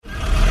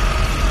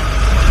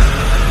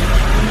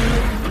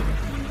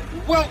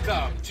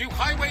to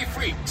HiWay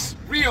Freeks,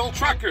 real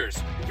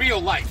truckers,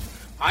 real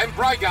life. I'm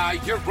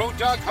Briguy, your road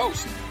dog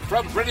host.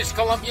 From British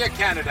Columbia,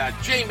 Canada,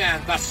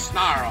 Jayman the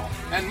Snarl,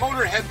 and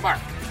Motorhead Mark.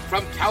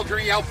 From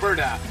Calgary,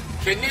 Alberta,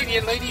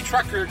 Canadian lady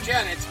trucker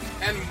Janet,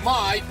 and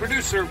my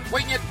producer,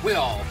 Wing It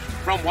Will.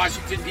 From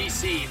Washington,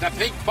 D.C., the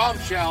Pink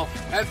Bombshell,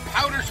 and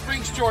Powder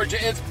Springs, Georgia,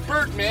 it's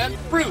Birdman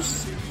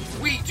Bruce.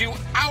 We do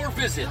our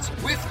visits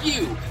with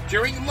you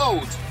during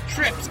loads,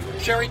 trips,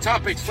 sharing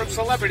topics from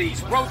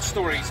celebrities, road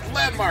stories,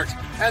 landmarks,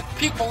 and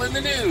people in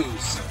the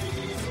news.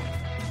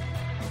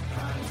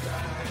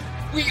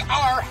 We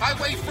are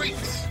HiWay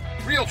Freeks,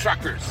 real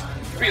truckers,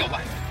 real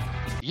life.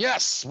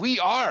 Yes, we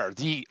are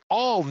the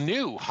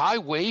all-new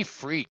HiWay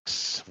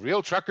Freeks,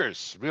 real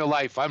truckers, real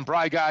life. I'm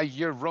Briguy,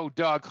 your road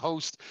dog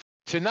host.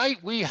 Tonight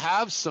we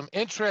have some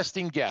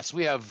interesting guests.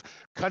 We have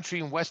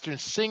country and western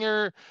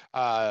singer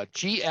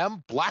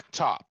GM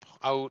Blacktop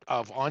out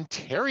of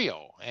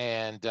Ontario,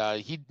 and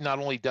he not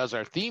only does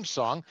our theme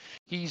song,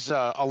 he's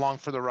along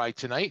for the ride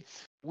tonight.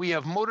 We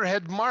have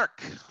Motorhead Mark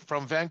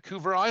from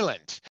Vancouver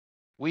Island.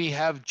 We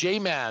have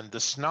Jayman the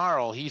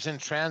Snarl. He's in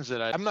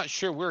transit. I'm not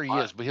sure where he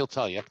is, but he'll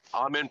tell you.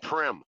 I'm in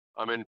Prim.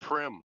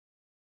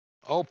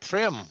 Oh,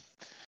 Prim.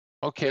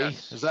 Okay.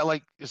 Yes. Is that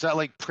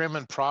like prim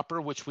and proper,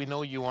 which we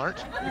know you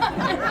aren't?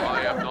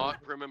 I am not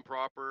prim and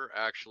proper.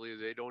 Actually,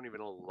 they don't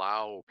even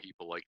allow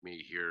people like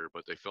me here,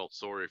 but they felt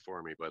sorry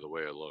for me by the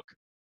way I look.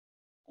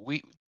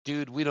 We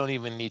don't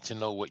even need to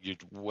know what you're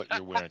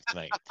wearing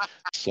tonight.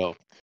 So,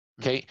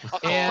 okay.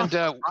 And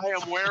I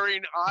am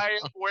wearing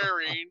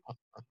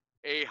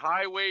a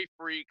HiWay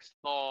Freeks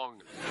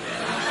thong.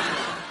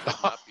 Would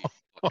that be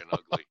fucking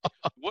ugly?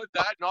 Would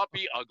that not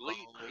be ugly?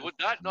 Would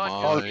that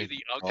not be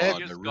the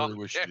ugliest? I really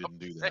wish you didn't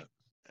do that.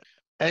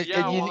 And,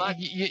 Yeah, and well,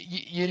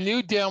 you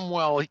knew damn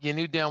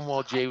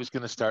well Jay was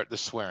going to start the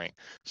swearing.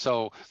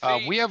 So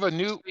we have a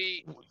new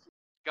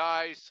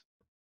guys.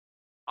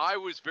 I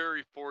was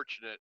very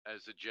fortunate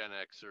as a Gen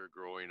Xer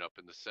growing up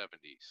in the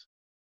 70s.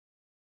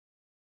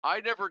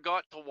 I never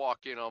got to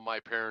walk in on my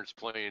parents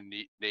playing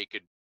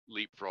naked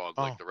leapfrog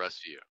like the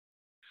rest of you.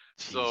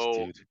 Jeez,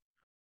 So dude.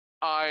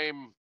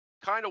 I'm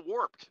kind of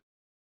warped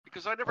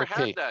because I never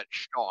had that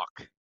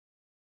shock.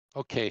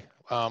 Okay,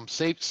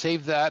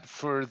 save that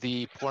for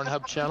the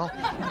Pornhub channel.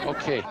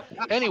 Okay.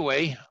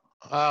 Anyway,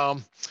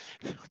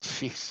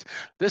 jeez,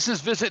 this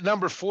is visit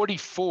number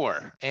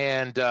 44,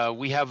 and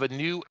we have a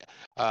new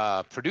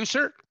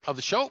producer of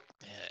the show.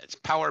 It's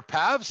Power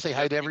Pav. Say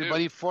hi to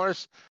everybody for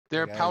us.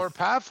 There, Hey, Power guys.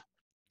 Pav.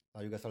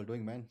 How you guys all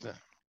doing, man?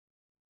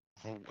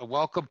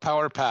 Welcome,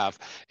 Power Pav.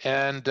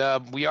 And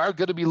we are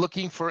going to be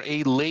looking for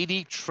a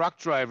lady truck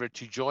driver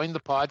to join the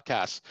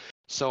podcast.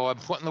 So I'm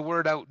putting the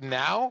word out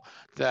now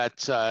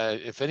that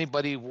if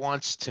anybody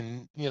wants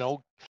to,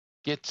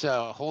 get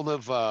a hold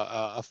of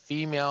a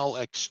female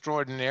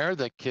extraordinaire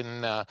that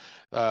can,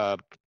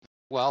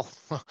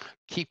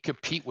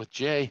 compete with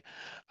Jay,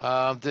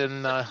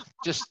 then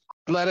just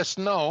let us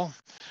know,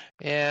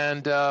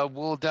 and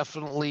we'll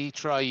definitely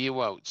try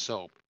you out.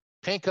 So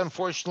Pink,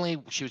 unfortunately,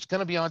 she was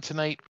going to be on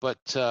tonight, but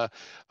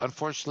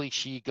unfortunately,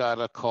 she got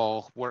a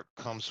call. Work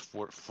comes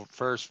for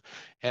first.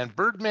 And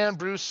Birdman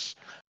Bruce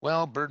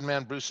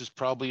is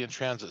probably in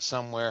transit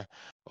somewhere.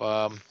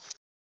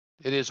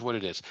 It is what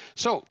it is.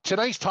 So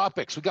tonight's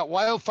topics, we got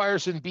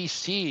wildfires in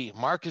BC.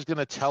 Mark is going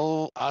to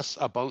tell us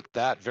about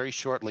that very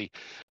shortly.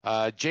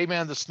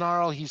 Jayman the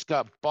Snarl, he's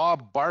got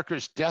Bob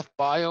Barker's death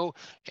bio,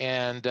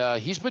 and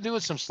he's been doing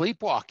some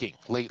sleepwalking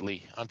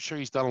lately. I'm sure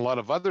he's done a lot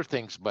of other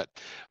things, but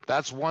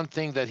that's one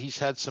thing that he's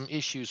had some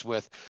issues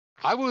with.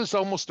 I was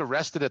almost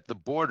arrested at the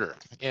border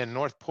in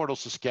North Portal,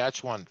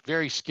 Saskatchewan.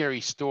 Very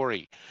scary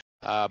story.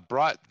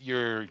 Brought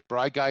your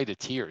bride guy to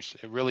tears.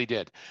 It really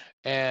did.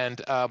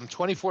 And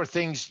 24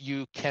 things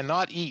you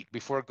cannot eat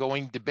before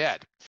going to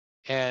bed.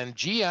 And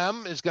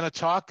GM is going to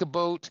talk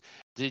about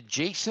the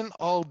Jason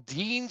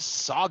Aldean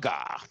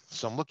saga.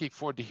 So I'm looking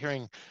forward to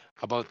hearing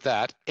about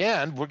that.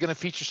 And we're going to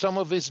feature some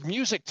of his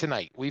music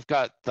tonight. We've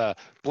got the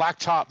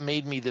Blacktop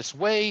Made Me This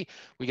Way.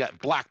 We got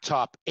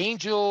Blacktop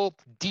Angel,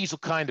 Diesel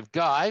Kind of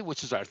Guy,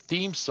 which is our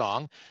theme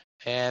song.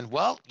 And,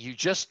 well, you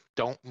just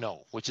don't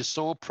know, which is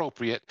so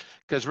appropriate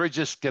because we're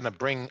just going to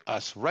bring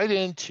us right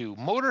into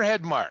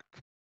Motorhead Mark.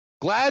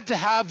 Glad to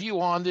have you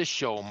on this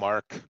show,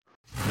 Mark.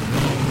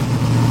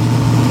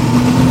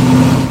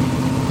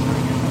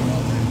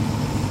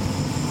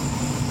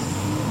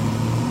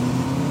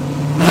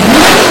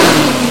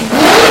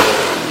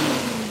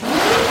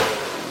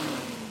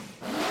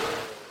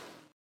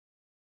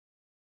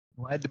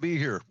 Glad to be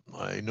here.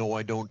 I know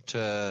I don't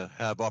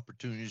have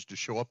opportunities to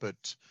show up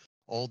at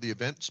all the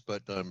events,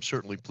 but I'm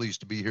certainly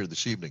pleased to be here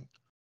this evening.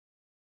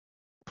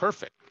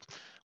 Perfect.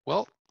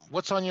 Well,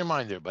 what's on your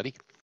mind there, buddy?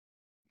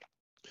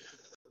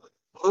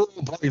 Oh,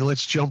 buddy,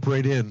 let's jump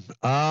right in.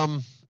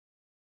 The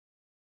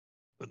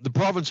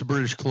province of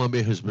British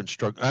Columbia has been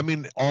struggling. I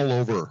mean, all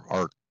over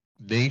our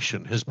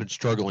nation has been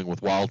struggling with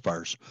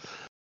wildfires.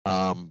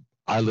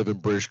 I live in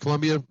British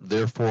Columbia,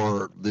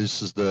 therefore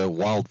this is the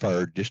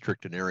wildfire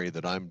district and area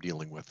that I'm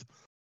dealing with.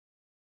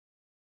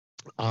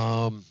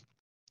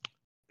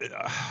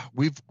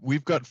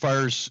 we've got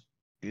fires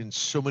in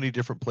so many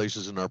different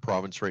places in our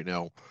province right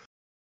now,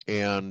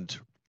 and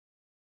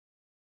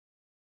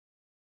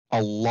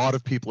a lot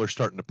of people are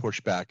starting to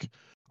push back.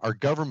 Our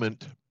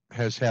government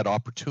has had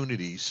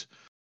opportunities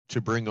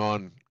to bring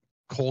on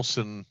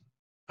Coulson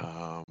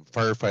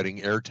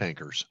firefighting air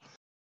tankers,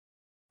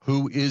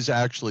 who is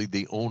actually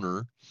the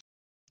owner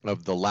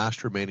of the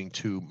last remaining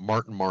 2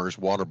 Martin Mars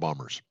water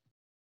bombers.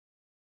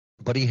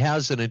 But he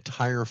has an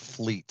entire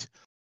fleet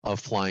of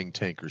flying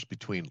tankers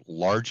between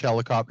large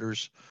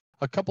helicopters,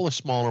 a couple of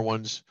smaller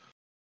ones,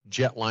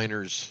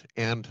 jetliners,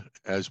 and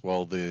as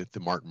well the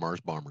Martin Mars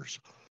bombers.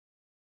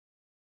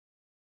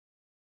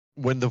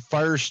 When the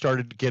fires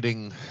started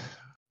getting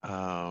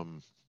out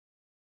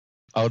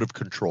of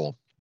control,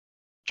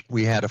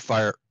 we had a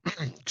fire,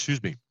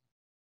 excuse me,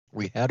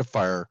 we had a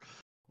fire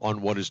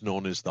on what is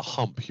known as the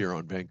Hump here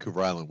on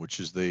Vancouver Island, which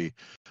is the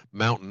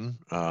mountain,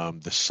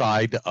 the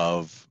side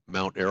of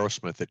Mount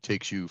Arrowsmith that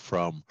takes you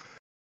from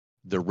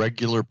the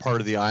regular part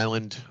of the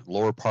island,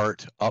 lower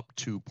part, up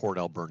to Port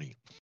Alberni.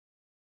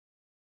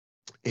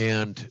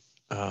 And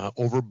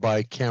over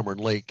by Cameron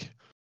Lake,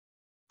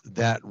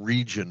 that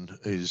region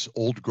is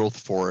old growth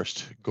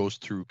forest, goes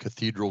through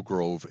Cathedral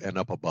Grove and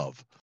up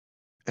above.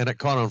 And it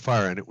caught on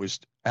fire, and it was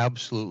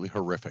absolutely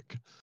horrific.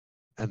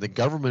 And the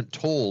government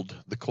told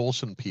the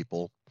Coulson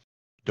people,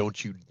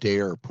 don't you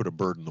dare put a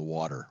bird in the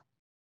water.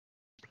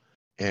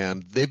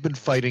 And they've been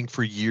fighting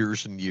for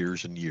years and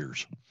years and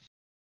years.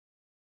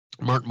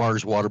 Martin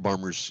Mars water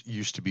bombers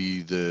used to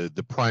be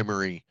the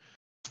primary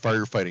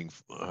firefighting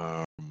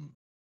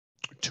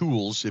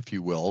tools, if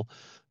you will,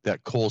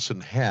 that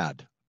Coulson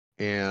had.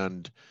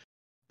 And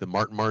the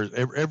Martin Mars,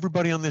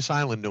 everybody on this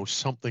island knows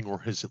something or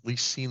has at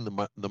least seen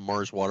the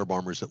Mars water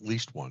bombers at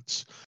least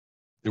once.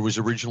 There was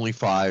originally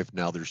 5,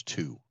 now there's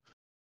 2.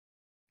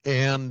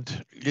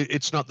 And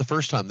it's not the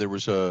first time. There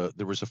was a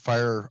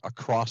fire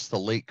across the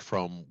lake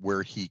from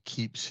where he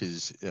keeps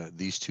his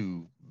these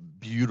 2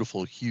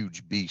 beautiful,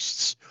 huge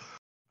beasts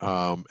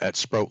at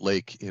Sprout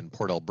Lake in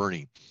Port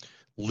Alberni.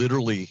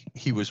 Literally,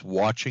 he was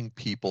watching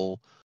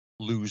people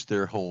lose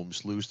their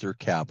homes, lose their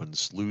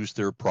cabins, lose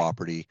their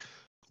property,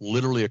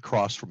 literally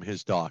across from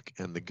his dock.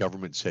 And the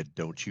government said,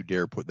 don't you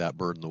dare put that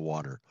bird in the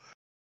water.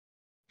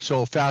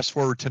 So fast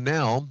forward to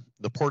now,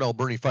 the Port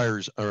Alberni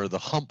fires, or the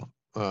Hump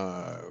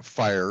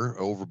fire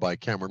over by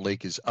Cameron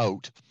Lake, is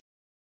out.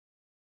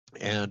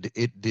 And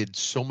it did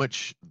so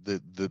much,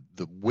 the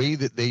way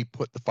that they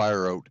put the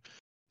fire out,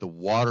 the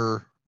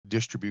water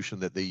distribution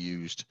that they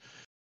used,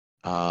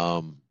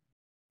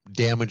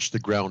 damaged the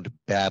ground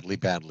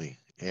badly.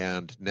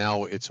 And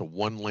now it's a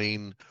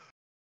 1-lane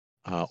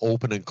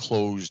open and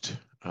closed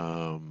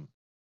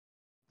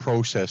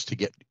process to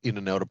get in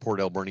and out of Port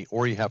Alberni,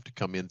 or you have to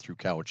come in through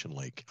Cowichan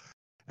Lake.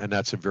 And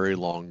that's a very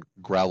long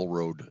gravel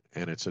road,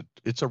 and it's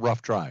a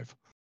rough drive.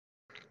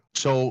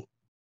 So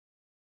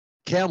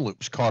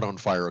Kamloops caught on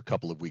fire a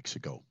couple of weeks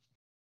ago.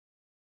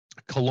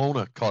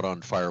 Kelowna caught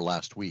on fire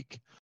last week.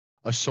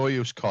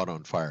 Osoyoos caught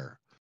on fire.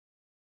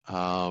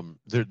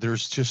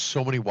 There's just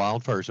so many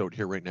wildfires out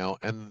here right now,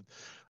 and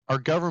our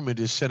government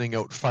is sending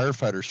out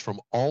firefighters from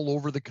all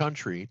over the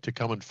country to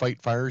come and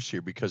fight fires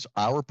here because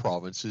our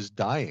province is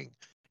dying.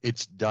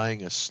 It's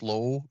dying a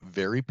slow,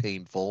 very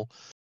painful,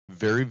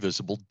 very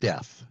visible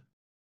death.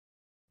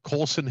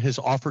 Coulson has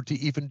offered to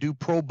even do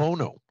pro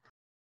bono.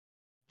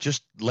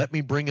 Just let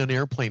me bring an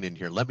airplane in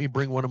here. Let me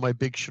bring one of my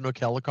big Chinook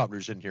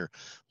helicopters in here.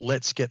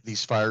 Let's get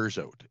these fires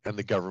out. And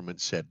the government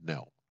said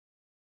no.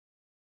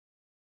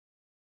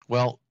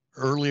 Well,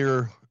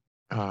 earlier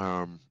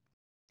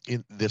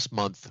in this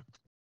month,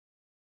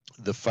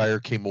 the fire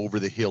came over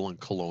the hill in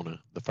Kelowna.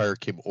 The fire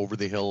came over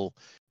the hill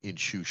in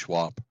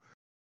Shuswap.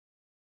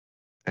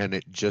 And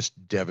it just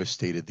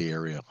devastated the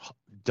area.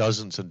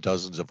 Dozens and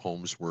dozens of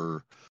homes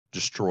were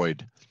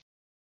destroyed.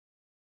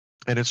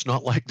 And it's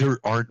not like there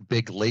aren't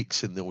big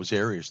lakes in those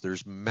areas.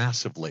 There's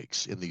massive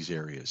lakes in these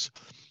areas.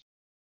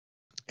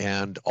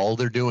 And all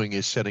they're doing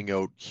is sending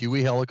out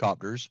Huey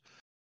helicopters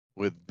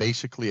with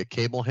basically a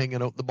cable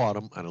hanging out the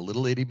bottom and a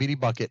little itty bitty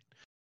bucket.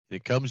 And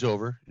it comes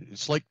over.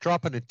 It's like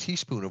dropping a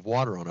teaspoon of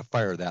water on a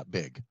fire that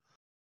big.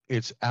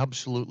 It's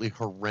absolutely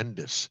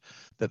horrendous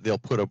that they'll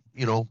put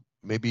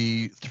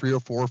maybe 3 or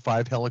 4 or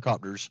 5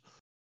 helicopters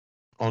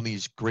on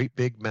these great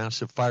big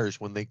massive fires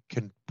when they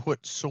can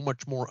put so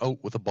much more out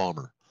with a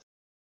bomber.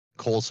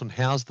 Coulson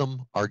has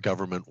them. Our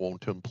government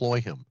won't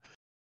employ him.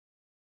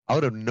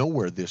 Out of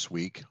nowhere this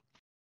week,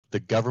 the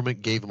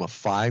government gave him a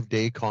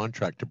 5-day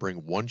contract to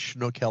bring 1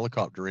 Chinook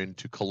helicopter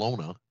into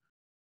Kelowna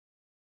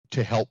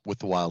to help with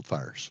the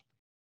wildfires.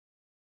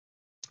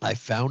 I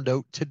found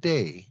out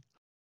today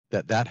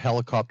that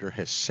helicopter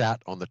has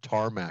sat on the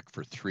tarmac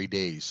for 3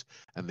 days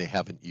and they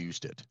haven't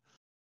used it.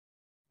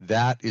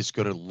 That is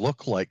going to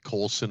look like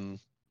Coulson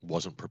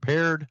wasn't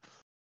prepared,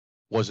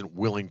 wasn't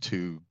willing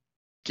to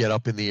get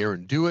up in the air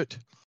and do it.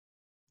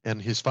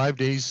 And his 5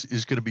 days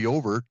is going to be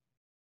over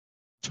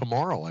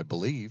tomorrow, I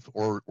believe,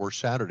 or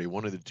Saturday,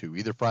 one of the two,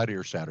 either Friday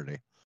or Saturday.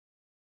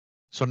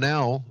 So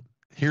now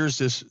here's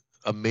this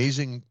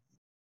amazing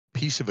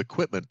piece of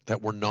equipment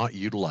that we're not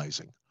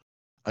utilizing.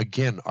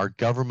 Again, our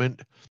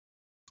government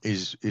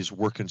is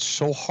working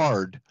so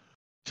hard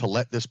to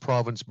let this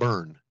province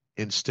burn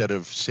instead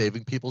of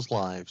saving people's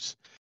lives,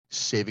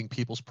 saving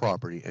people's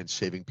property, and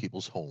saving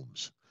people's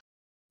homes,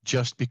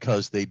 just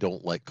because they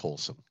don't like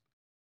Coulson.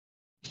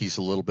 He's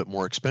a little bit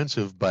more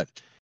expensive, but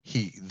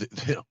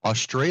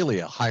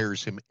Australia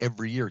hires him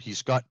every year.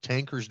 He's got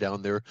tankers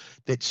down there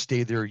that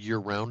stay there year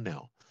round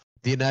now.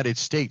 The United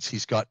States,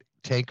 he's got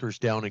tankers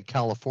down in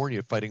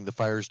California fighting the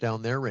fires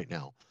down there right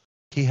now.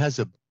 He has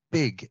a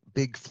big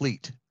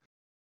fleet,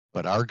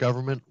 but our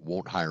government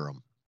won't hire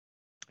him.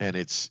 And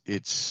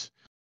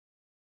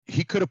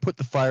he could have put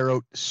the fire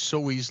out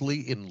so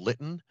easily in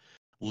Lytton.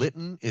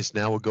 Lytton is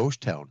now a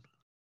ghost town.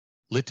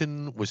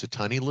 Lytton was a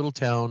tiny little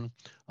town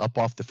up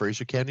off the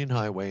Fraser Canyon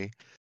Highway.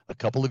 A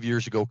couple of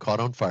years ago, caught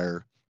on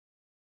fire.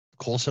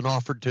 Coulson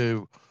offered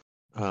to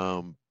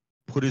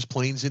put his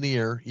planes in the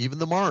air, even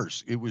the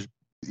Mars.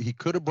 He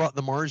could have brought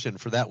the Mars in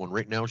for that one.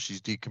 Right now,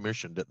 she's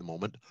decommissioned at the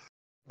moment,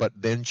 but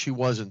then she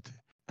wasn't.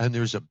 And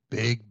there's a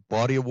big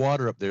body of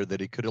water up there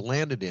that he could have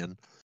landed in,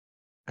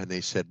 and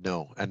they said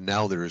no. And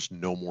now there is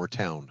no more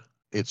town.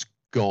 It's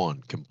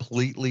gone,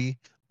 completely,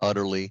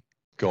 utterly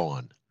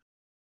gone.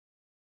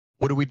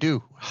 What do we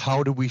do?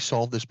 How do we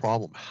solve this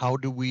problem? How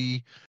do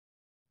we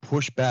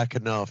push back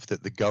enough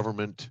that the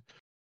government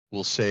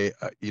will say,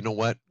 you know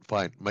what,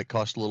 fine, might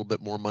cost a little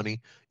bit more money.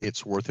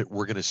 It's worth it.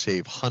 We're going to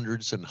save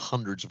hundreds and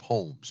hundreds of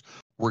homes.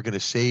 We're going to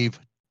save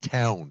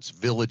towns,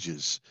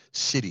 villages,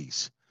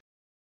 cities.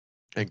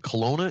 And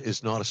Kelowna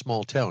is not a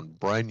small town.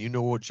 Brian, you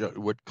know what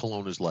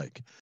Kelowna is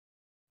like.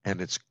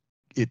 And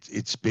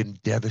it's been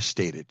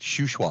devastated.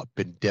 Shuswap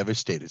been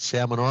devastated.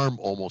 Salmon Arm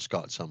almost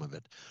got some of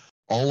it.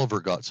 Oliver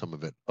got some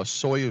of it.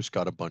 Osoyo's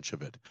got a bunch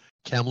of it.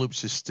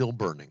 Kamloops is still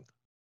burning.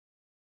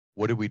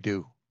 What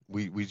do?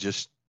 We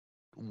just,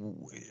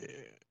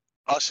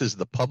 us as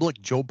the public,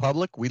 Joe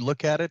Public, we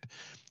look at it,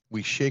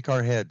 we shake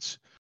our heads.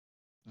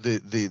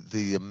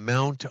 The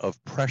amount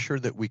of pressure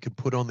that we could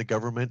put on the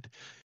government,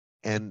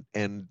 and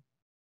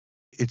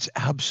it's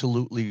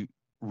absolutely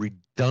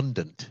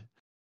redundant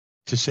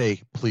to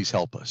say, please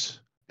help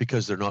us,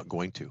 because they're not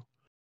going to.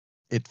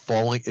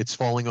 It's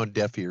falling on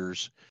deaf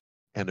ears.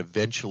 And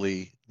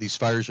eventually these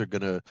fires are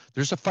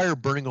there's a fire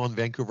burning on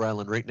Vancouver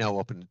Island right now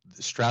up in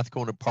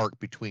Strathcona Park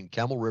between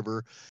Camel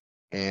River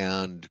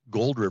and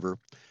Gold River.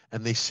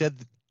 And they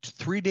said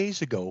 3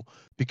 days ago,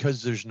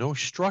 because there's no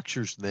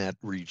structures in that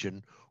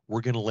region,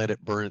 we're going to let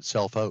it burn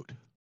itself out.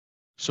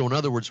 So in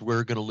other words,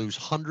 we're going to lose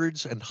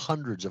hundreds and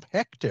hundreds of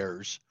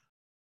hectares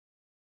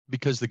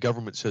because the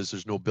government says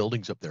there's no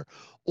buildings up there.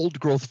 Old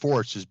growth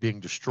forest is being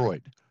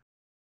destroyed.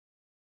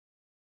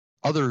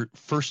 Other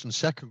first and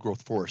second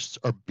growth forests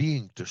are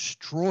being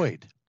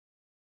destroyed.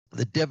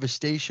 The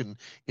devastation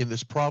in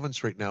this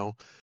province right now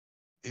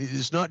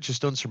is not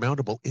just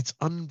unsurmountable, it's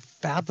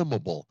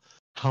unfathomable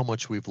how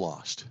much we've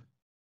lost.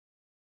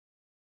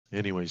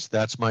 Anyways,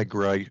 that's my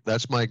grief,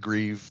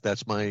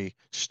 that's my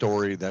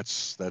story,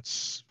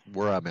 that's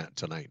where I'm at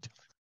tonight.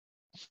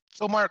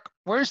 So, Mark,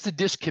 where's the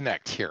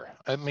disconnect here?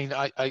 I mean,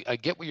 I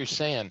get what you're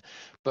saying,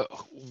 but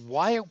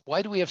why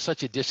do we have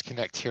such a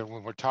disconnect here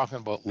when we're talking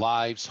about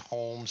lives,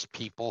 homes,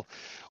 people?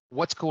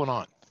 What's going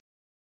on?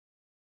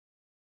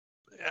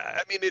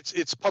 I mean,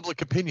 it's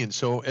public opinion,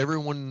 so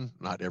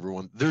not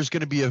everyone, there's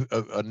going to be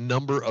a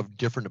number of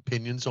different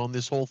opinions on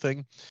this whole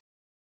thing.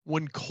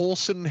 When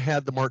Coulson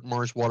had the Martin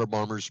Mars water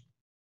bombers,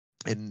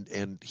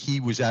 and he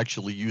was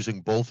actually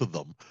using both of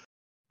them,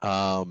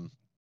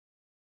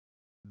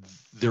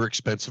 they're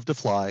expensive to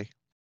fly.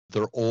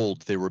 They're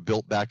old. They were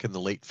built back in the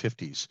late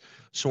 50s.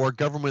 So our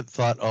government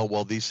thought, oh,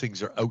 well, these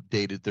things are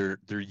outdated.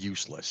 They're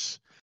useless.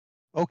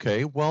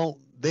 Okay, well,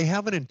 they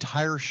have an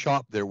entire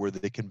shop there where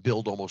they can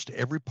build almost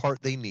every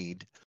part they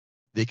need.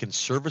 They can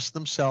service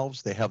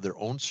themselves. They have their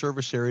own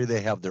service area.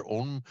 They have their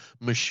own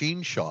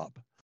machine shop.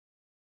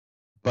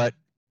 But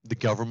the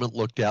government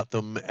looked at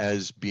them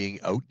as being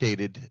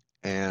outdated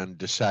and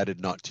decided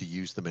not to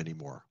use them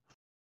anymore.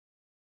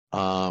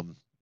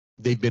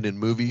 They've been in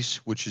movies,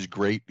 which is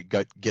great.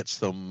 It gets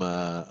them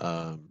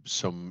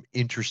some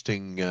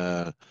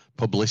interesting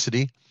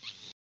publicity.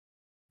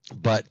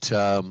 But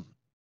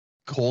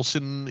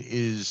Coulson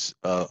is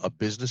a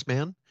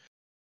businessman.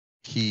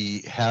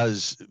 He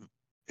has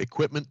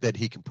equipment that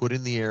he can put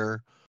in the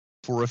air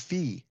for a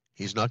fee.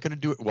 He's not going to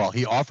do it. Well,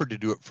 he offered to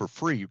do it for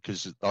free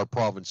because our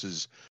province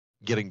is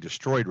getting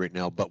destroyed right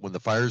now. But when the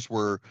fires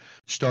were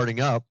starting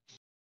up,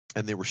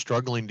 and they were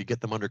struggling to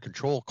get them under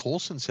control,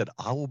 Coulson said,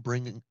 I will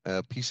bring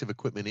a piece of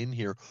equipment in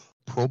here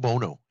pro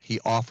bono. He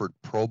offered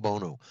pro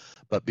bono.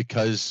 But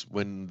because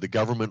when the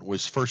government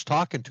was first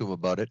talking to him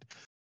about it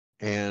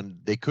and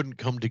they couldn't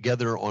come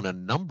together on a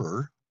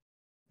number,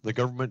 the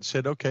government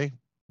said, okay,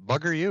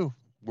 bugger you.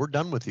 We're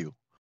done with you.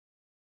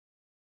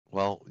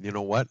 Well, you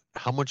know what?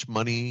 How much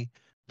money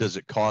does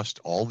it cost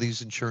all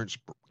these insurance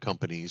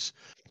companies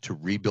to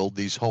rebuild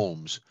these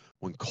homes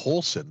when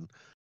Coulson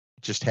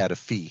just had a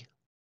fee?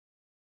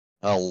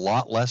 A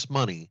lot less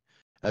money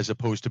as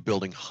opposed to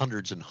building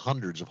hundreds and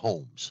hundreds of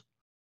homes.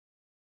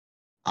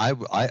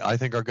 I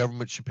think our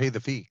government should pay the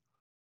fee.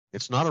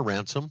 It's not a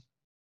ransom.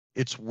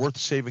 It's worth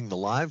saving the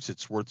lives.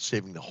 It's worth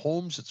saving the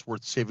homes. It's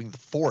worth saving the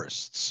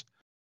forests.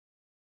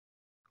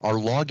 Our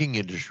logging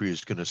industry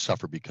is going to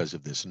suffer because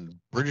of this. And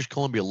British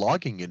Columbia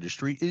logging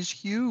industry is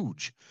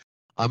huge.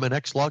 I'm an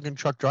ex-logging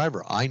truck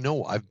driver. I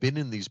know. I've been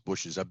in these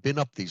bushes. I've been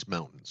up these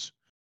mountains.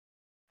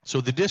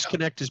 So the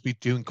disconnect is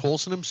between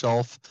Coulson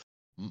himself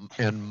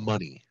and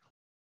money.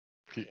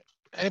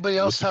 Anybody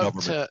else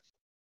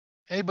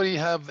anybody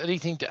have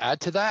anything to add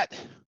to that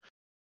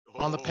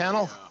on the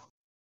panel? Yeah.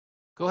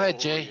 Go ahead,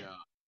 Jay.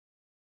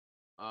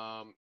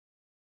 Yeah.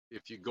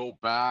 If you go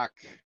back,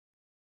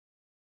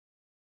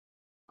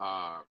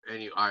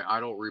 I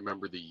don't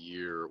remember the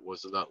year. It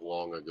wasn't that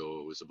long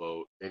ago. It was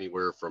about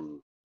anywhere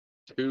from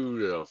 2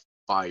 to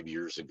 5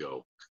 years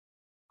ago.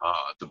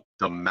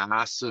 The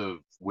massive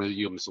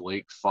Williams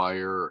Lake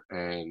fire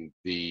and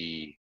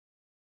the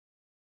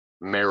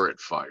Merritt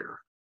fire.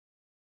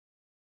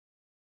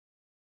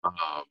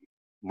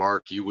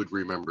 Mark, you would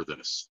remember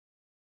this.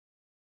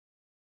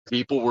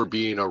 People were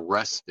being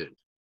arrested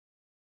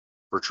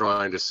for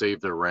trying to save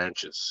their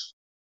ranches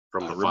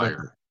from the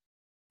fire.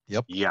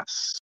 Yep.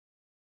 Yes.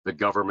 The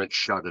government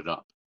shut it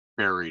up,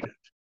 buried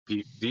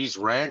it. These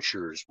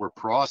ranchers were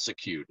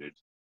prosecuted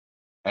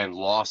and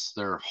lost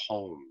their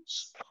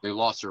homes. They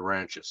lost their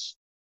ranches.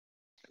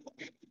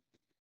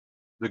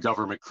 The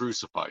government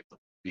crucified them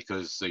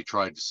because they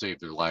tried to save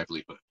their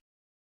livelihood.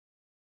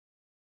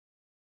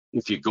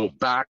 If you go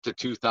back to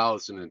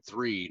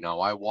 2003, now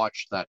I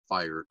watched that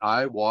fire.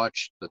 I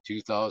watched the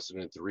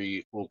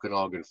 2003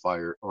 Okanagan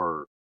fire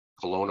or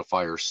Kelowna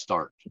fire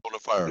start.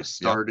 Kelowna fire.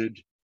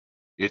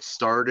 It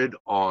started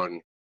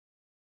on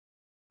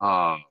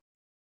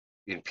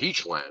in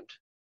Peachland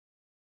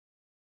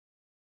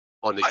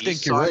on the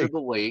east side of the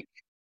lake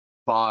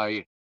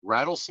by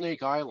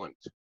Rattlesnake Island.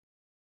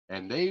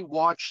 And they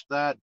watched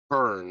that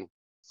burn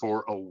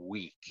for a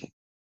week.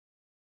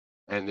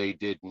 And they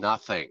did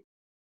nothing.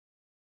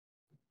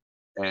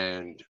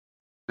 And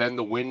then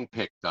the wind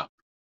picked up.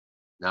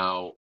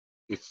 Now,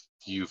 if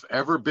you've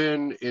ever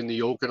been in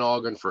the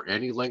Okanagan for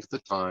any length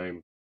of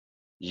time,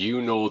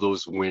 you know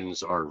those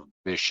winds are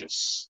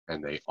vicious,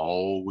 and they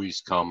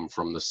always come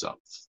from the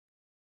south.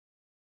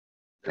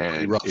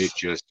 And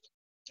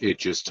it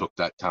just took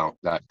that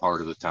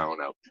part of the town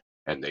out.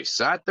 And they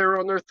sat there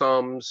on their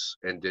thumbs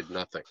and did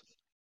nothing.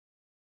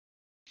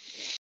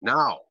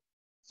 Now,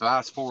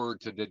 fast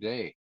forward to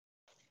today.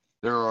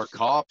 There are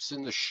cops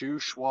in the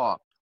Shuswap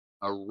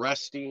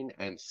arresting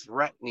and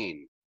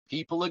threatening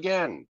people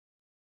again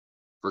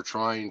for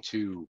trying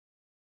to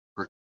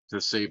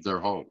save their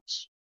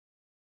homes.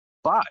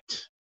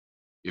 But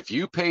if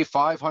you pay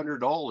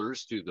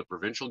 $500 to the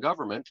provincial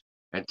government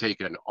and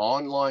take an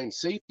online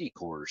safety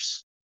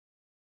course,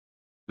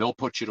 they'll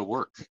put you to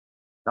work.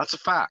 That's a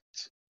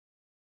fact.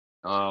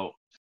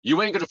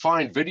 You ain't going to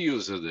find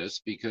videos of this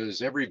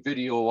because every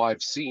video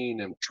I've seen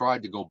and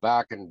tried to go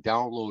back and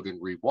download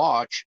and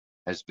rewatch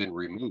has been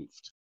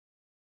removed.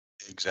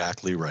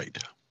 Exactly right.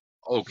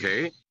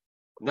 Okay.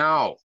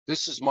 Now,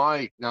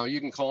 now you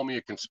can call me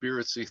a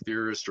conspiracy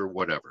theorist or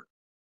whatever.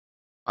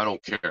 I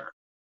don't care.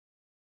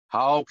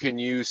 How can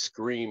you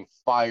scream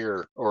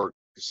fire or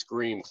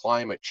scream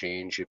climate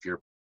change if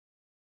you're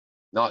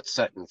not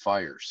setting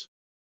fires?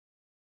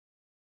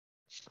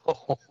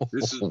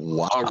 This is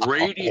a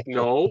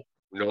radio.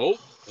 No,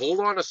 hold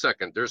on a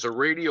second. There's a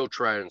radio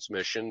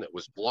transmission that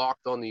was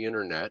blocked on the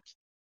internet.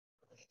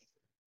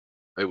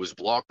 It was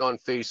blocked on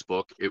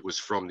Facebook. It was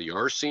from the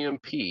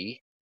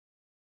RCMP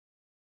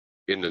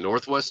in the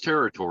Northwest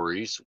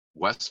Territories,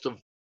 west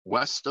of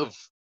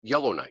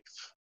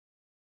Yellowknife.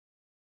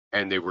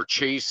 And they were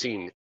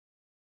chasing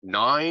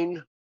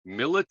 9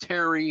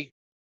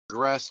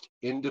 military-dressed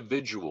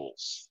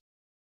individuals,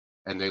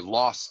 and they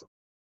lost them.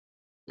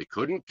 They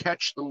couldn't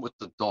catch them with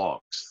the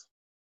dogs.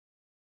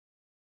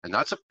 And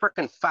that's a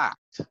frickin'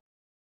 fact.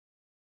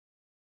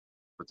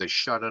 But they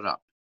shut it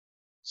up.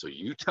 So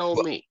you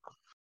tell me.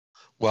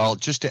 Well,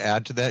 just to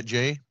add to that,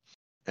 Jay,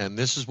 and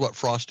this is what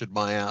frosted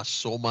my ass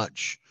so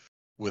much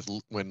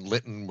when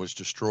Lytton was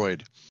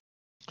destroyed.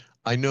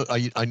 I know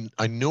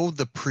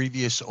the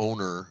previous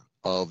owner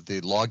of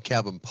the Log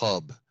Cabin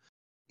Pub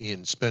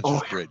in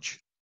Spencer's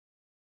Bridge.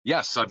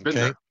 Yes, I've been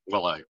there.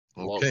 Well, a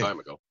long time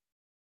ago.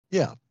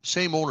 Yeah,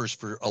 same owners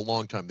for a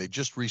long time. They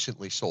just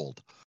recently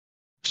sold.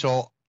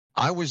 So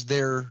I was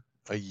there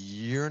a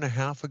year and a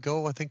half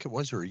ago, I think it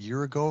was, or a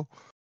year ago.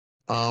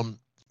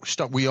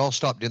 We all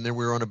stopped in there.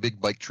 We were on a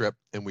big bike trip,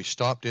 and we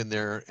stopped in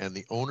there, and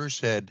the owner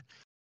said,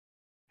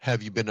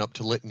 "Have you been up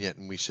to Lytton yet?"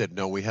 And we said,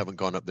 "No, we haven't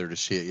gone up there to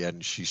see it yet."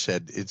 And she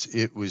said,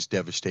 it was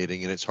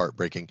devastating and it's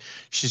heartbreaking.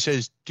 She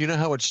says, "Do you know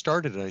how it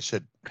started?" And I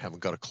said, "Haven't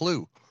got a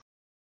clue,"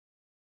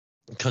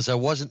 because I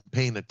wasn't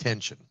paying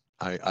attention.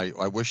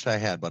 I wished I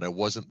had, but I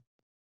wasn't.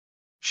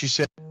 She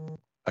said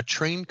a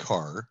train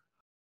car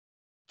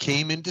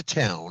came into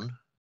town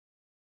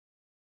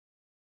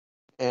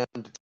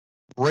and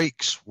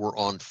brakes were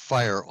on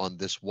fire on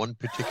this one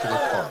particular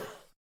car.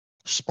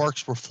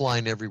 Sparks were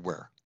flying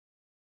everywhere.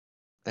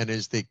 And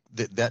as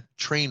that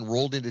train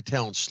rolled into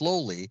town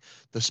slowly,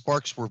 the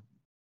sparks were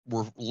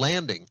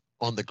landing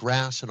on the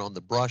grass and on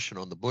the brush and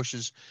on the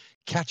bushes,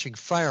 catching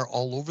fire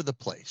all over the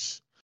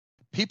place.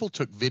 People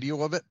took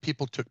video of it.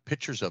 People took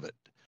pictures of it.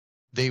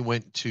 They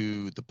went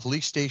to the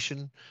police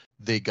station.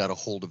 They got a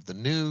hold of the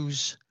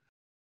news.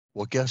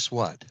 Well, guess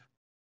what?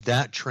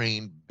 That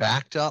train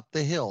backed up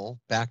the hill,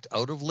 backed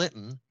out of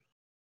Lytton,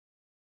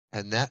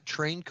 and that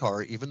train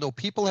car, even though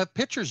people have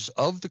pictures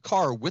of the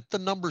car with the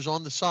numbers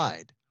on the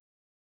side,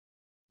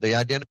 the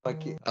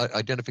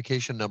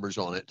identification numbers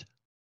on it,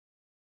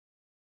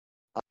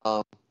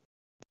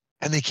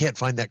 and they can't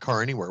find that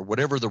car anywhere.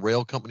 Whatever the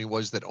rail company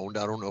was that owned,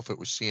 I don't know if it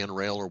was CN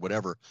Rail or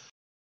whatever,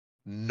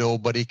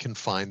 nobody can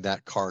find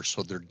that car,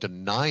 so they're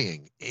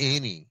denying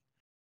any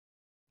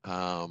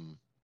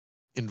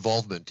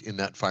involvement in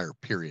that fire,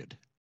 period.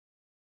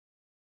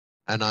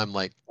 And I'm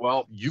like,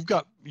 well, you've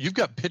got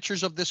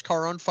pictures of this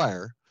car on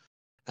fire,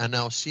 and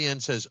now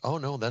CN says, oh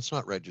no, that's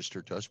not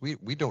registered to us.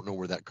 We don't know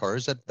where that car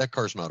is. That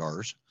car's not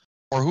ours.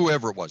 Or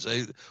whoever it was,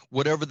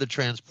 whatever the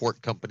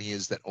transport company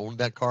is that owned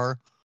that car,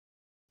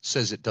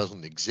 says it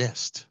doesn't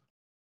exist.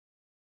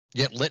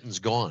 Yet Lytton's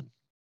gone.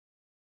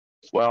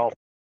 Well,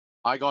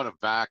 I got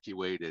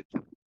evacuated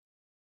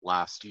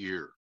last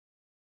year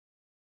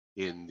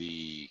in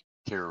the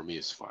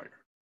Carameus fire.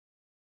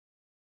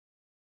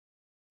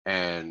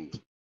 And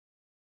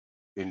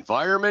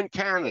Environment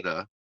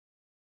Canada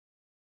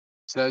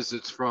says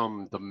it's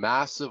from the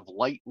massive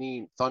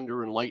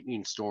thunder and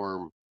lightning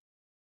storm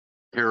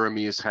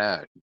Carameus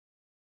had.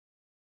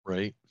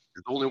 Right.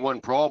 There's only one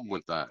problem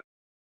with that.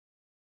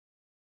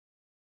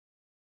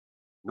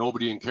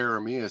 Nobody in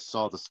Carameus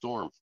saw the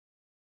storm.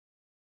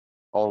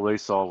 All they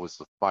saw was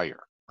the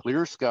fire.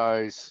 Clear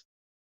skies,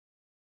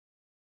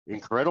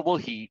 incredible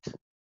heat,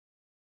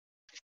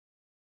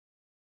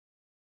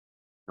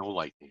 no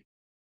lightning.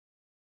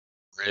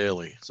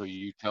 Really? So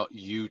you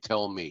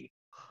tell me.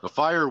 The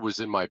fire was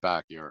in my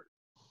backyard.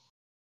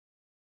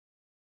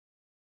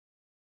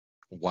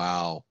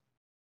 Wow.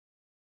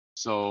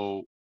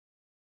 So,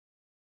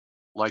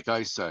 like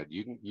I said,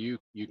 you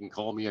can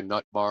call me a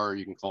nut bar,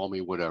 you can call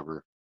me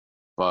whatever,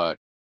 but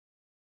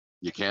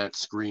you can't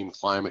scream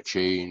climate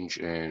change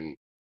and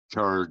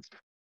charge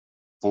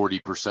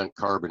 40%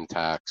 carbon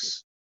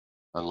tax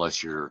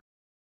unless you're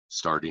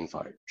starting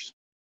fires.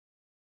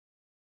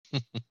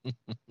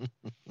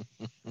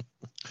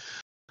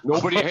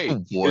 Nobody. Hey,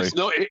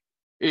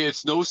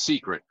 it's no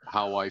secret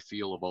how I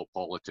feel about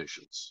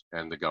politicians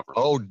and the government.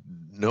 Oh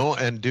no,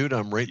 and dude,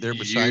 I'm right there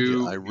beside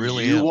you. I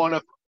really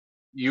am.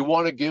 You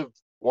want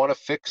to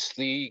fix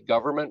the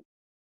government,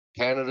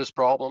 Canada's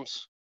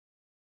problems?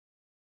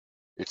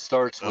 It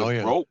starts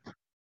with rope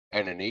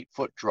and an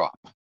 8-foot drop.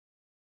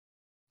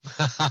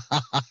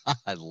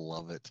 I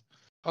love it.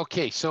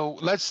 Okay, so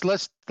let's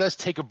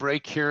take a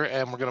break here,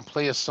 and we're gonna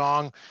play a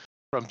song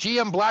from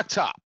GM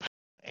Blacktop,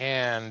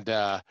 and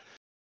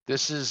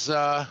this is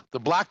the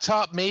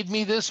Blacktop Made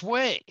Me This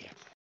Way.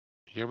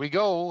 Here we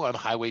go on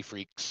HiWay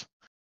Freeks.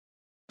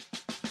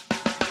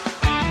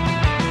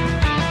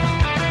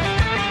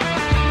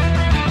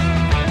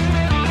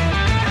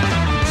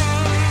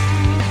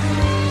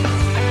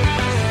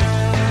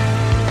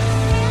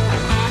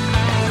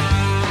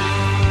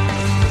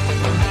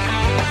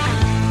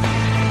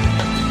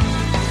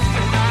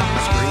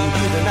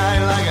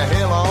 Like a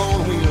hell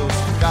on wheels,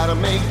 gotta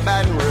make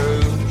Baton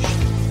Rouge.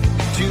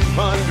 $200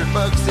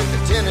 at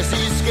the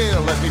Tennessee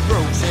scale left me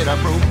broke, said I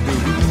broke the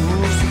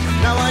rules.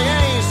 Now I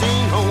ain't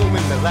seen home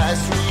in the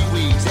last 3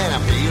 weeks, and I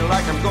feel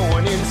like I'm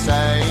going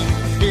insane.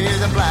 Yeah,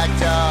 the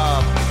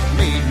blacktop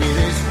made me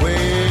this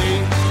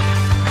way.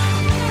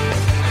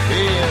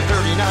 Yeah,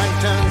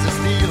 39 tons of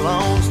steel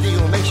on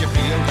steel makes you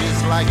feel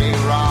just like a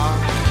rock.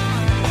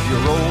 You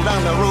roll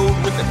down the road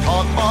with the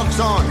talk box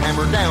on,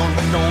 hammer down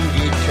but don't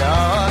get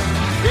caught.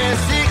 Yeah,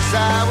 6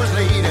 hours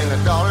late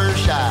and $1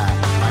 shy.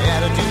 My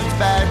attitude's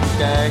bad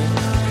today.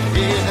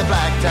 Yeah, the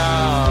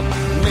blacktop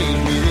made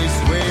me this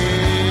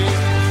way.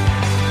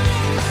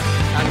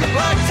 And the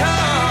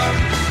blacktop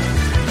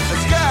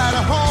has got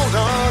a hold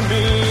on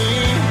me,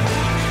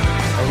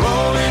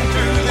 rolling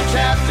through the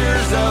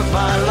chapters of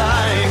my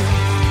life.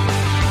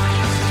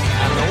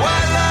 And the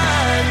white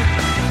line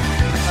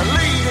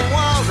leading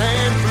wild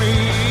and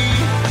free.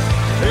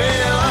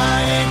 Well,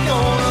 I ain't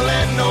gonna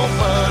let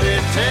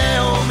nobody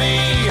tell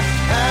me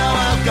how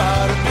I've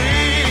gotta be.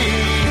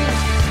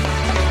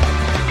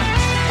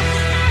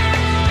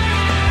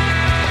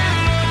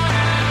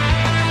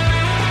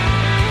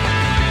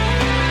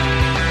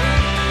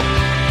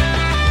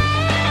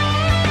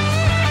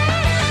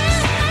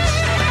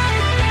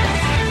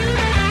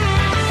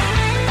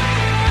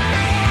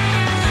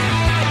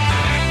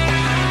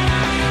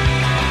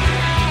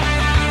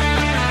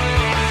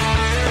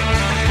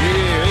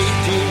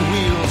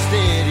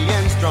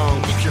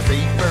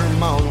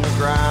 On the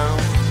ground,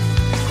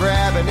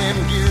 grabbing them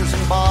gears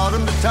from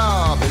bottom to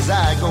top as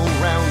I go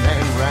round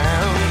and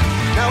round.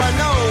 Now I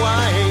know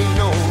I ain't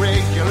no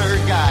regular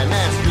guy, and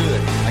that's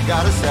good, I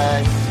gotta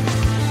say.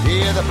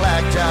 Yeah, the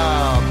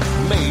blacktop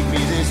made me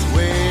this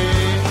way.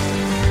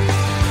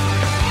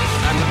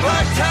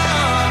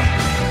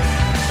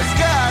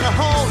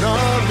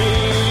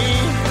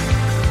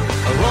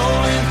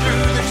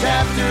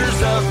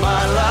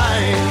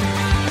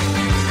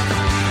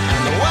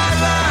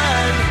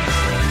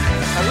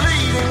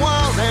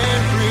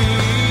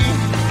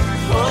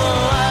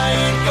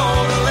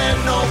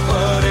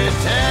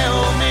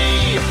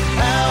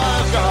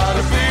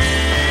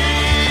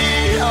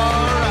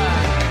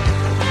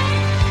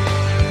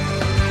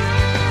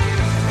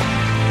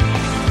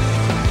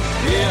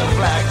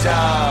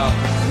 blacktop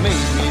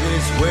made me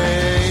this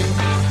way.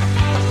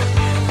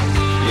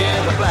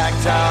 Yeah, the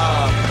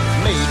blacktop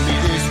made me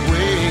this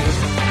way.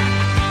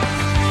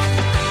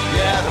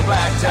 Yeah, the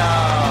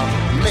blacktop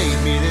made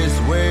me this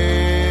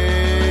way.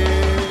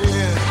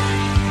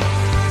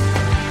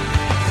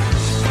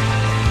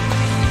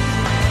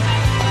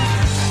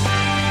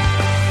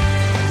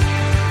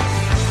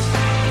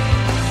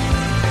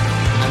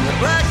 And the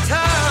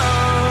blacktop.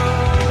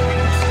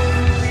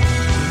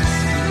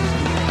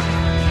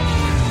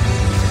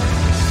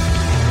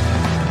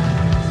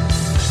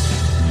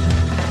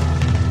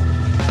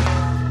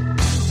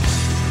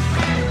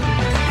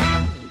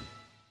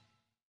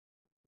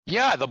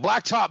 Yeah, the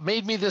blacktop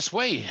made me this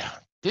way,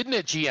 didn't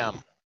it,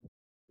 GM?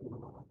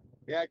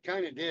 Yeah, it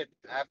kind of did.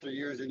 After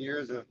years and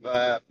years of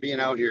being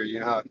out here, you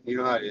know how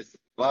it is.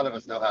 A lot of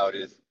us know how it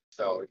is.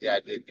 So yeah,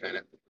 it did kind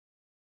of.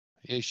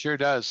 It sure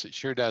does. It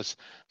sure does.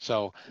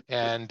 So,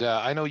 and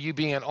I know you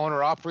being an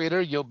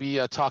owner-operator, you'll be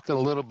talking a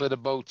little bit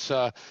about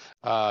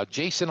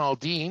Jason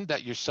Aldean,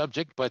 that your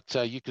subject, but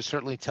you can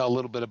certainly tell a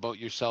little bit about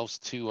yourselves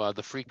to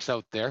the freaks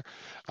out there.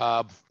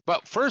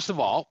 But first of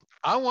all,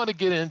 I want to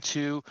get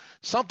into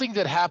something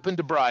that happened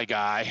to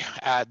Briguy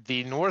at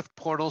the North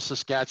Portal,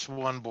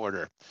 Saskatchewan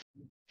border.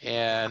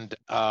 And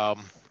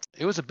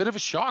it was a bit of a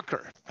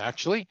shocker,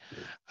 actually.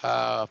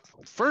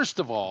 First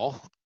of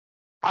all,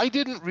 I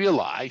didn't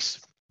realize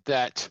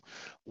that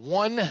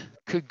one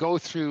could go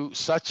through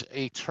such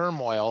a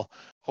turmoil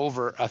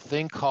over a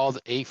thing called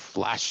a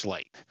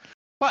flashlight.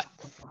 But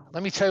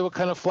let me tell you what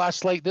kind of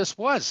flashlight this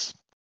was.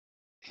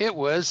 It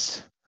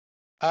was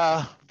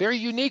a very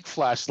unique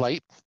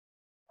flashlight.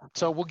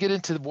 So we'll get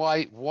into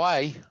why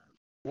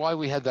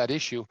we had that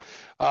issue.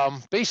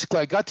 Basically,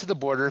 I got to the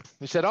border.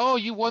 They said, "Oh,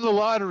 you won the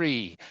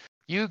lottery.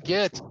 You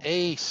get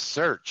a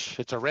search.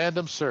 It's a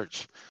random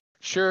search."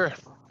 Sure,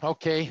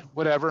 okay,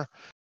 whatever.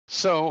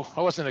 So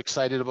I wasn't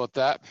excited about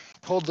that.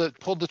 Pulled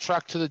the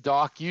truck to the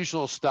dock,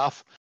 usual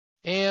stuff,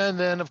 and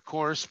then of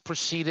course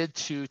proceeded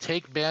to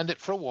take Bandit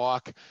for a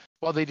walk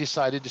while they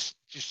decided to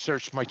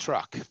search my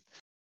truck.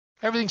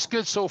 Everything's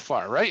good so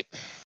far, right?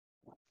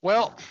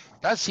 Well,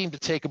 that seemed to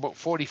take about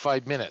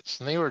 45 minutes,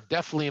 and they were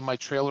definitely in my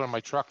trailer and my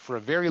truck for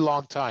a very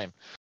long time.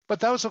 But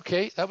that was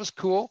okay. That was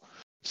cool.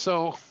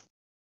 So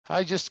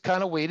I just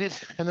kind of waited,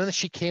 and then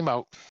she came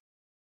out,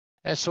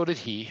 and so did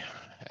he.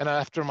 And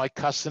after my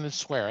cussing and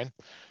swearing,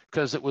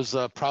 because it was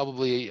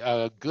probably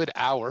a good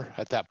hour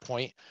at that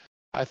point,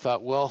 I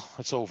thought, well,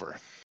 it's over.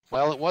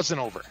 Well, it wasn't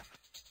over.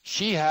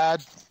 She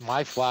had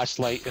my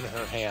flashlight in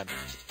her hand.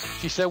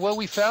 She said, "Well,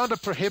 we found a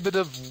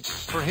prohibitive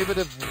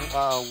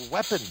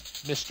weapon,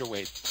 Mr.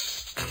 Wade."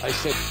 I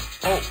said,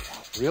 "Oh,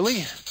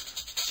 really?"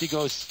 She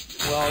goes,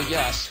 "Well,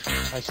 yes."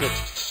 I said,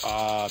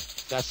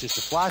 "That's just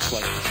a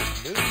flashlight." I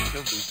said, No.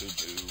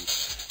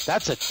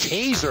 That's a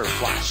taser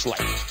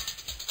flashlight."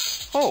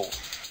 "Oh,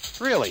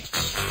 really?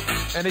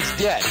 And it's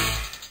dead?"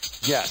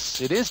 "Yes,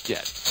 it is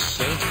dead."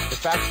 Okay. In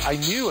fact, I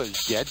knew it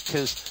was dead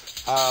because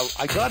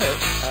I got it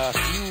a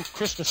few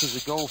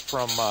Christmases ago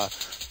from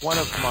one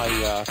of my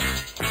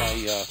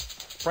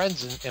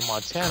friends in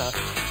Montana,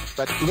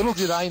 but little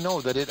did I know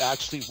that it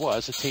actually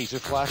was a taser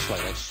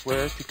flashlight. I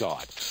swear to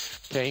God.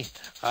 Okay,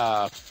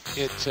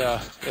 it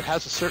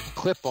has a certain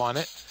clip on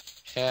it,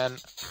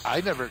 and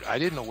I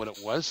didn't know what it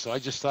was, so I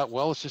just thought,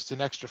 well, it's just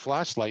an extra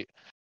flashlight.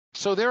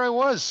 So there I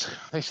was.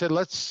 They said,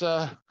 "Let's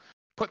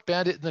put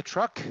Bandit in the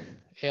truck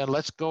and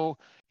let's go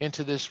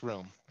into this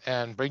room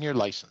and bring your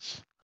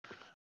license."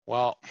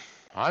 Well,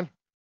 I'm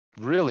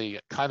really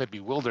kind of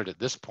bewildered at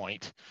this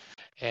point,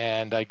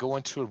 and I go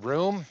into a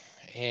room,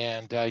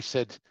 and I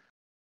said,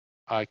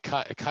 it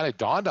kind of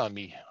dawned on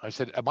me. I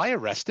said, "Am I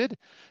arrested?"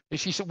 And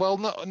she said, "Well,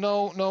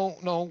 no.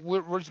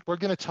 We're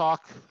going to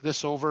talk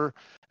this over,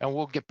 and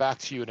we'll get back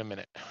to you in a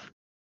minute."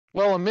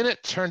 Well, a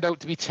minute turned out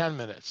to be 10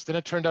 minutes. Then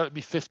it turned out to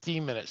be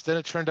 15 minutes. Then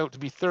it turned out to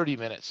be 30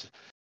 minutes.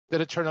 Then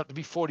it turned out to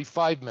be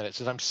 45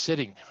 minutes as I'm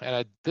sitting. And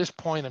at this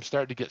point, I'm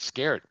starting to get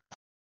scared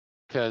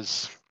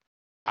because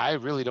I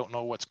really don't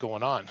know what's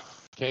going on.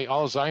 Okay,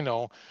 all I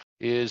know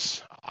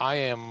is I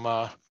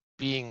am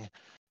being,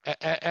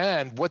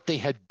 and what they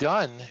had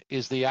done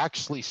is they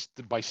actually,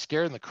 by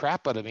scaring the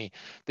crap out of me,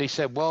 they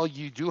said, "Well,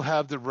 you do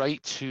have the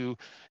right to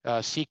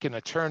seek an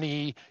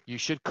attorney. You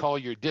should call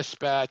your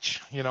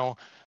dispatch." You know,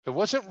 it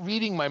wasn't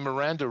reading my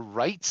Miranda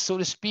rights, so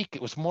to speak.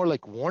 It was more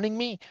like warning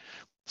me.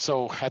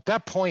 So at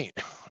that point,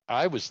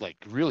 I was like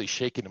really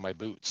shaking in my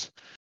boots.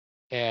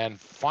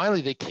 And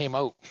finally, they came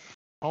out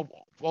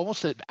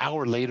almost an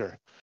hour later,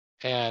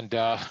 and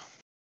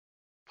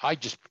I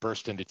just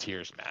burst into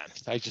tears, man.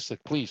 I just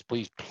said, "Please,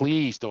 please,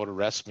 please don't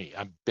arrest me.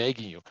 I'm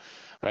begging you,"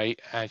 right?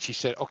 And she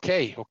said,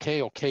 okay,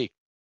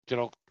 you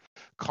know,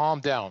 calm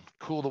down,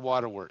 cool the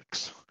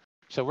waterworks.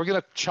 So we're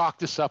going to chalk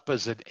this up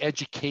as an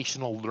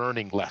educational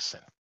learning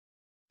lesson.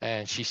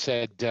 And she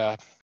said,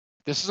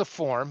 "This is a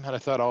form." And I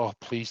thought, oh,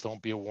 please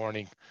don't be a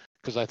warning,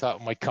 because I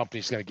thought my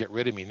company's going to get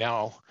rid of me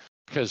now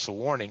because of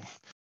the warning.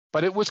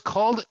 But it was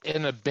called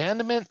an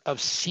abandonment of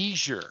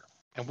seizure.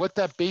 And what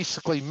that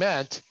basically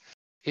meant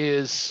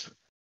is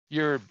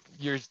you're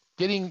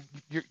getting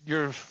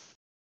you're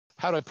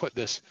how do I put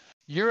this?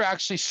 You're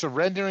actually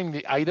surrendering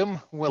the item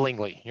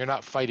willingly. You're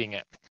not fighting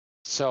it.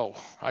 So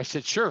I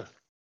said, sure,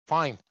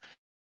 fine.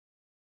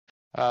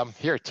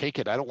 Here, take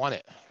it. I don't want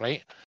it,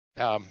 right?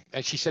 And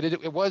she said,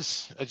 it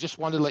was, I just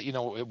wanted to let you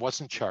know it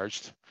wasn't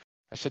charged.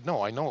 I said,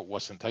 no, I know it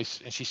wasn't.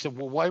 And she said,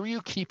 well, why were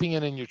you keeping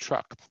it in your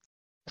truck?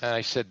 And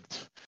I said,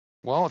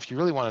 well, if you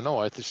really want to know,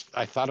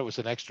 I thought it was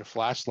an extra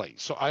flashlight.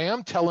 So I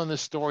am telling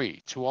this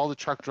story to all the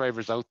truck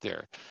drivers out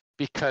there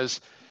because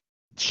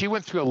she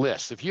went through a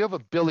list. If you have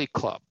a billy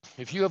club,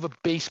 if you have a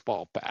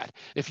baseball bat,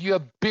 if you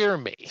have beer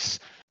mace,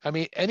 I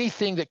mean,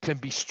 anything that can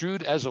be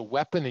strewed as a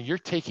weapon and you're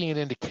taking it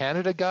into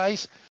Canada,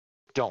 guys,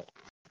 don't,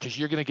 because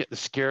you're going to get the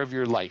scare of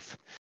your life.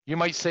 You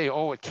might say,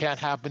 oh, it can't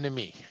happen to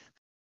me.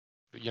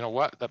 But you know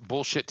what? That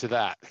bullshit to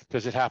that,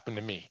 because it happened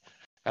to me.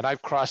 And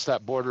I've crossed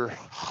that border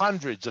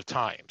hundreds of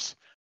times.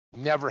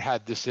 Never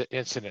had this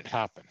incident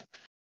happen.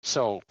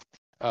 So,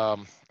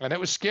 and it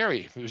was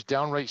scary. It was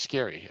downright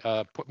scary.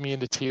 Put me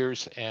into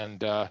tears.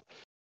 And,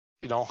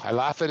 you know, I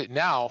laugh at it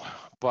now,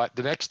 but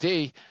the next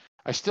day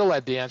I still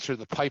had to answer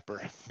the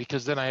piper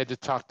because then I had to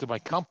talk to my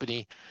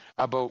company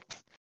about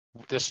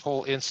this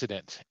whole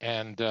incident.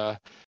 And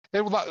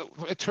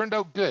it turned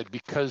out good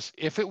because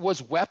if it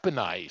was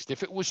weaponized,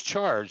 if it was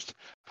charged,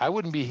 I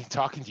wouldn't be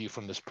talking to you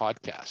from this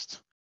podcast.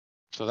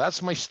 So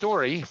that's my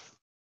story.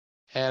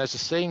 And as the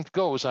saying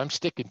goes, I'm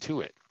sticking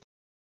to it.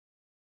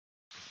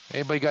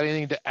 Anybody got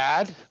anything to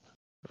add?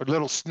 Or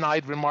little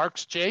snide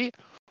remarks, Jay?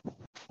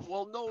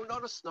 Well, no,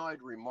 not a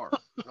snide remark.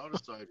 Not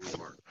a snide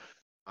remark.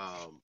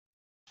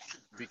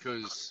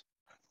 Because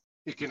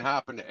it can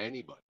happen to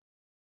anybody,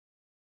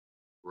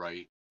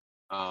 right?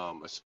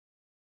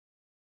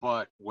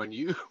 But when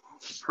you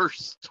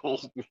first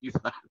told me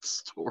that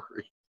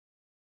story,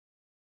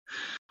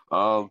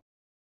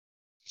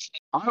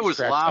 I was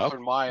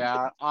laughing my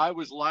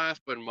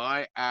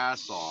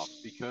ass off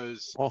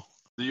because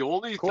the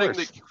only thing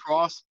that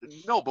crossed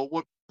but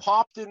what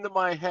popped into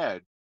my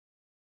head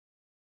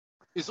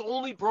is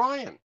only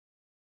Brian.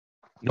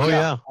 Oh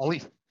yeah.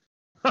 Only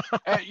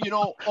And, you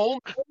know, only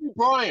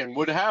Brian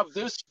would have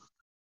this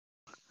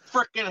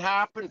frickin'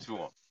 happen to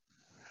him.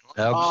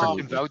 Mark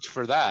can vouch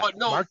for that. But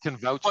no, Mark can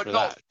vouch for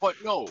that. But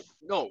no,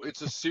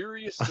 it's a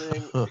serious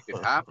thing. It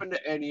could happen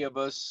to any of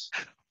us.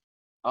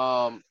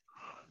 99%.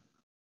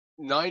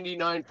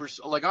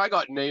 Like I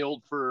got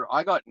nailed for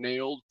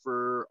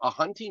a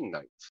hunting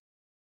knife.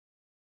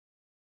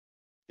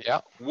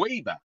 Yeah.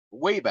 Way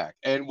back.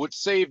 And what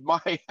saved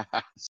my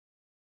ass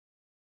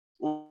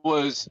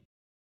was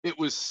it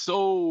was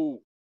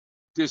so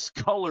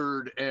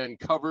discolored and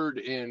covered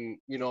in,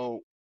 you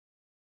know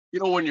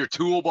when your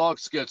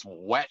toolbox gets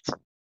wet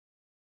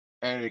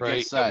and it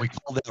gets that, we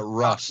call that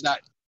rust.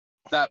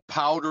 That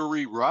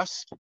powdery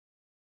rust.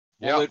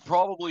 Yeah. Well, it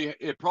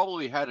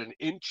probably had an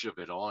inch of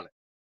it on it.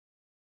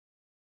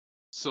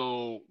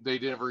 So they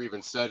never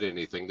even said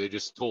anything. They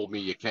just told me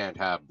you can't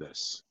have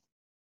this.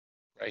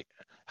 Right.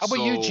 How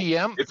about you,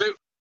 GM?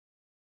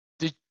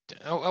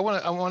 I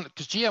want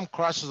because GM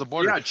crosses the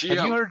border. Yeah, GM.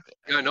 Have you heard?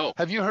 I know.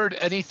 Have you heard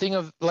anything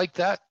of like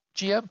that,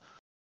 GM?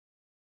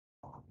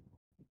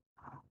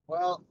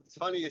 Well, it's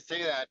funny you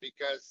say that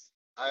because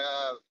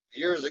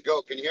years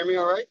ago, can you hear me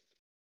all right?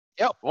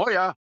 Yep. Oh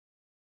yeah.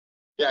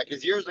 Yeah,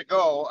 because years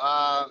ago,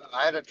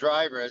 I had a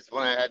driver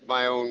when I had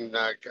my own.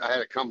 I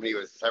had a company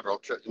with several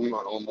trucks,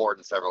 more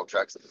than several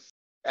trucks,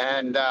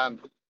 and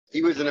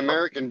he was an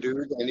American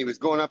dude, and he was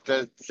going up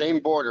the same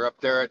border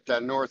up there at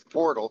North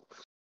Portal,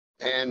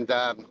 and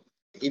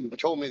he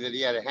told me that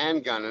he had a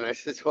handgun, and I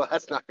said, "Well,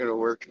 that's not going to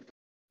work."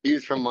 He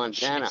was from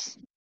Montana. Jeez.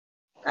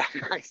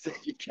 And I said,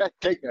 "You can't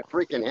take a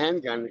freaking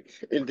handgun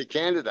into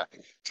Canada."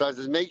 So I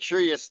said, "Make sure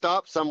you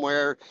stop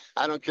somewhere.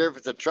 I don't care if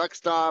it's a truck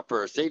stop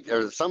or a safety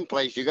or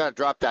someplace. You got to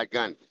drop that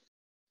gun."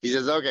 He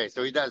says, "Okay."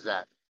 So he does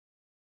that.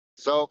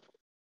 So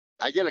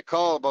I get a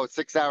call about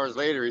 6 hours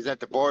later. He's at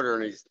the border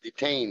and he's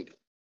detained.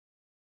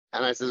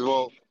 And I says,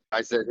 "Well,"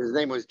 I said, his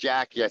name was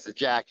Jackie. I said,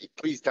 "Jackie,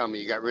 please tell me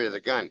you got rid of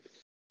the gun."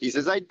 He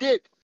says, "I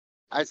did."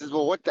 I says,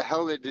 "Well, what the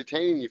hell are they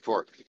detaining you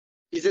for?"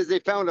 He says, "They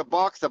found a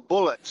box of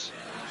bullets."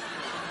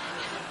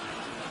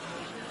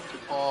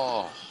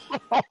 Oh.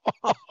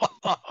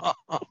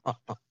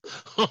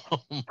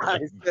 I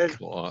said,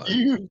 God.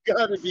 "You've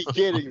got to be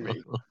kidding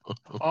me."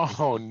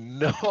 Oh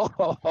no!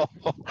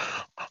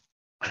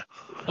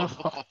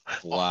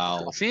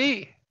 Wow.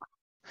 See,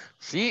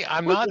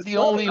 I'm not the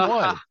only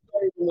one.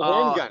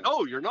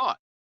 No, you're not.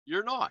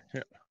 You're not.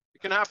 Yeah. It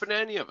can happen to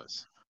any of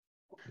us.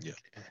 Yeah.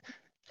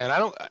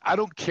 And I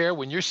don't care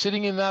when you're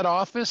sitting in that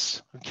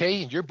office,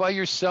 okay, and you're by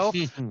yourself.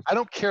 I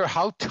don't care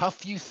how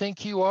tough you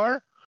think you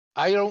are.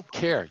 I don't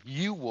care.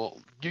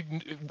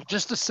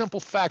 Just the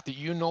simple fact that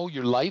you know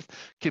your life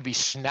could be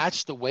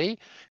snatched away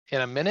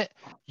in a minute,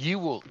 you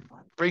will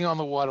bring on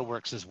the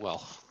waterworks as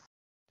well.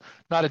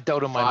 Not a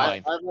doubt in my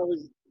mind.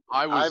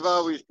 I've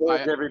always told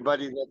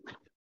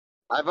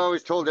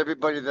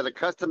everybody that a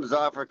customs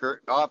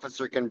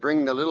officer can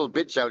bring the little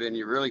bitch out in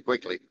you really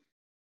quickly.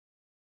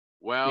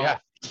 Well, Yeah.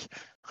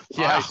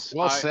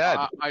 Well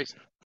said.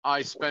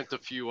 I spent a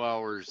few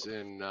hours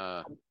in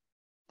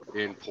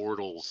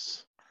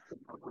Portal's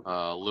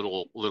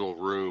little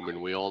room,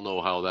 and we all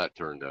know how that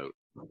turned out.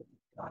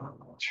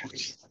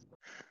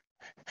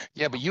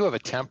 Yeah, but you have a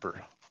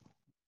temper.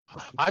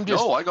 I'm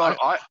just. No,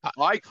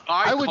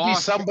 I would be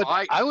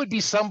somebody. I would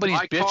be somebody's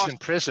I bitch cost- in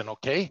prison.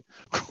 Okay,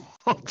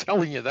 I'm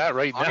telling you that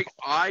right now.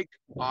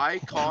 I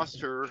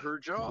cost her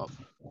job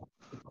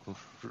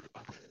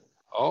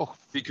Oh,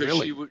 because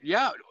really? she would.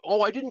 Yeah.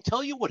 Oh, I didn't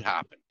tell you what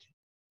happened.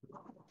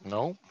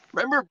 No.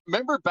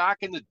 Remember back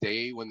in the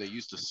day when they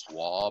used to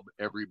swab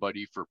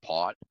everybody for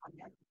pot?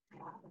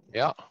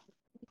 Yeah.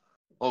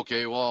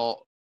 Okay,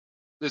 well,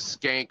 this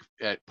skank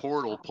at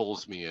Portal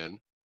pulls me in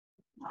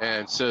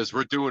and says,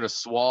 "We're doing a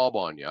swab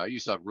on you." I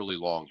used to have really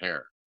long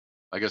hair.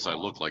 I guess I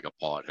look like a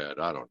pothead.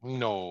 I don't know.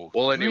 No.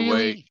 Well, anyway,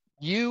 Really?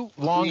 You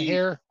long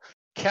hair?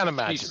 Can't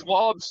imagine.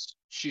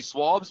 She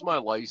swabs my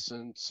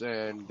license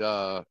and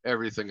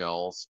everything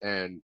else,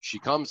 and she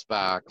comes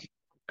back,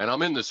 and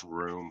I'm in this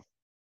room,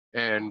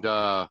 and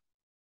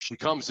she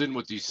comes in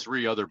with these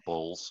 3 other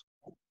bulls,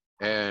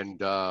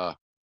 and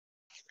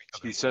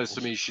she says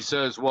to me, she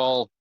says,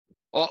 "Well,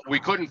 we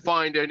couldn't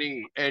find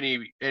any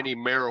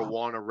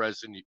marijuana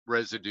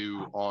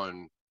residue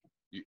on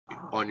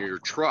your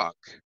truck,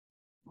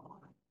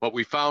 but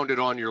we found it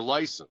on your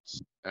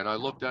license." And I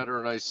looked at her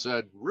and I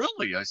said,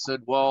 "Really?" I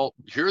said, "Well,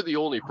 you're the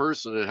only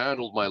person that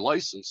handled my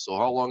license, so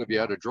how long have you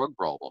had a drug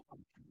problem?"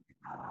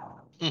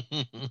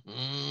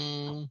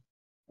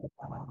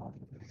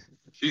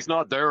 She's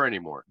not there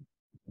anymore.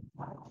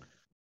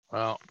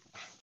 Well,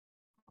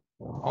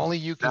 only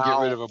you can get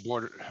rid of a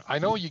border. I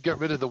know you get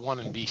rid of the one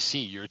in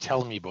BC. You're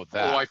telling me about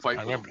that. Oh, I fight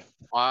with remember. them.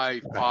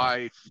 I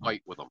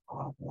fight with them.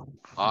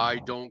 I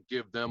don't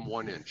give them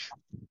 1 inch.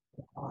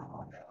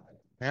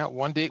 Yeah,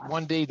 one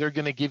day they're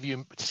going to give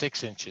you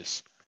 6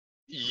 inches.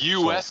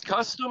 U.S.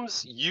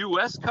 Customs,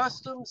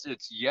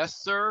 it's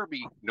yes, sir,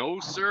 no,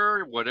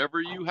 sir,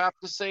 whatever you have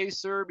to say,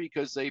 sir,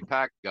 because they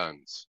pack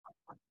guns.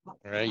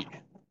 Right.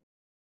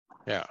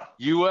 Yeah.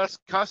 U.S.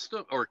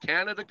 Customs or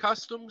Canada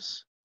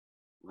Customs,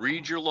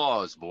 read your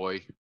laws,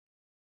 boy.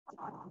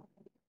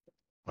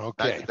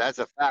 Okay. That's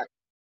a fact.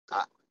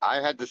 I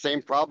had the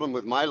same problem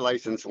with my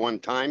license one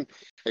time,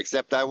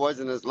 except I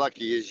wasn't as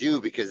lucky as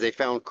you because they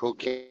found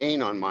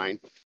cocaine on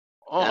mine.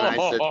 And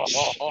I said,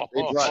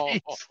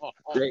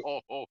 they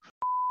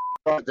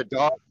brought the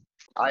dog.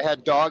 I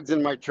had dogs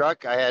in my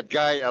truck. I had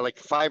like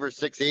 5 or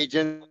 6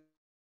 agents.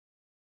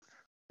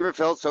 I never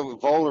felt so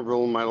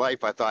vulnerable in my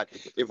life. I thought,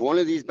 if one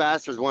of these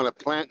bastards want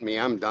to plant me,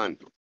 I'm done.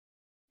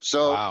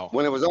 So Wow.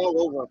 when it was all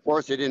over, of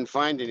course, they didn't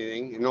find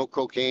anything, no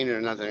cocaine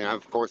or nothing.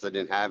 Of course, I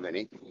didn't have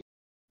any.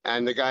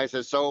 And the guy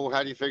says, "So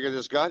how do you figure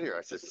this got here?"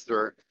 I said,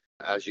 "Sir,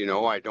 as you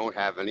know, I don't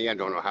have any. I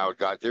don't know how it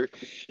got there."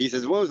 He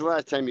says, "When was the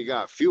last time you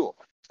got fuel?"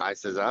 I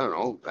says, "I don't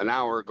know, an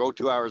hour ago,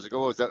 2 hours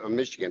ago. I was out in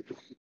Michigan."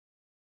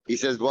 He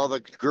says, "Well,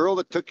 the girl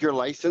that took your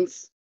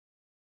license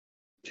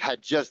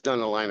had just done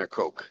a line of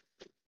coke."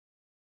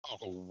 Oh,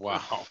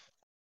 wow.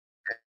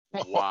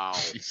 Wow.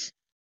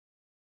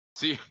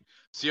 See,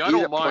 I He'd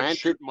don't have mind planted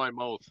shooting my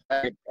mouth.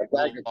 a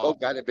bag of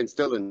coke. I'd have been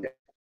still in there.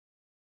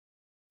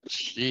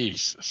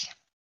 Jesus.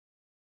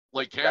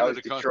 Like That was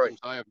Canada Detroit.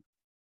 Customs,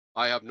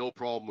 I have no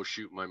problem with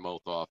shooting my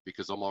mouth off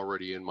because I'm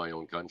already in my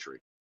own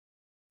country.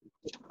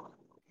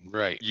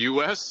 Right.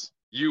 U.S.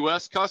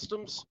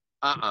 Customs,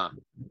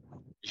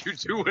 you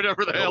do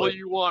whatever the hell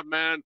you want,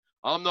 man.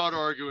 I'm not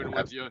arguing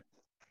with you.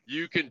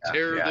 You can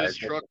tear this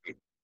truck.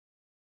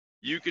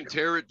 You can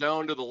tear it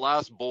down to the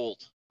last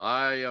bolt.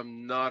 I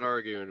am not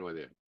arguing with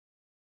you.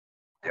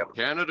 Yep.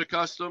 Canada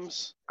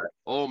Customs,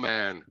 oh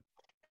man.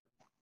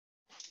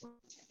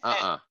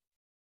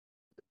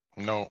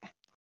 No,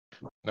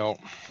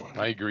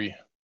 I agree.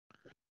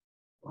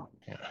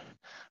 Yeah.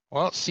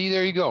 Well, see,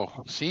 there you go.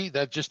 See,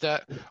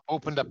 that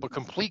opened up a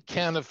complete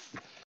can of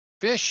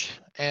fish,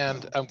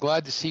 and I'm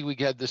glad to see we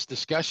had this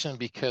discussion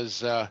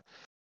because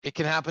it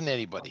can happen to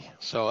anybody.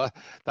 So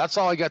that's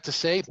all I got to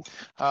say.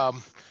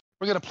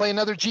 We're going to play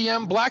another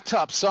GM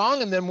Blacktop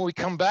song, and then when we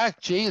come back,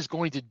 Jay is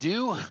going to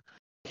do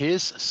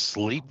his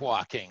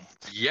sleepwalking.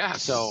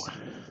 Yes. So,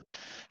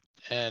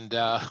 and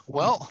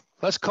well,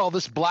 let's call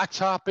this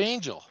Blacktop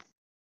Angel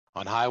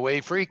on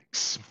HiWay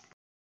Freeks.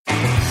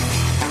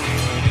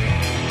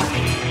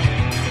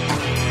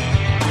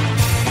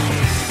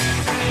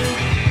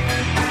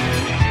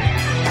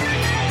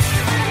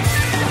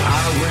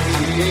 Highway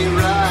ain't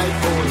right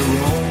for the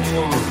wrong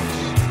ones.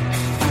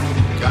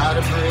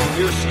 Gotta bring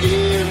your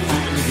skin to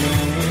the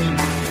game.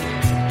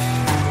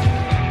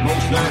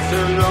 Most nights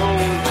are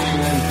lonely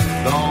and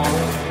long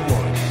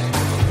ones.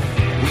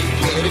 We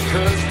get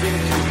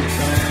accustomed to the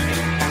pain,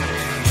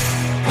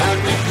 and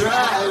we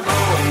drive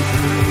on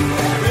through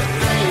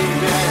everything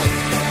that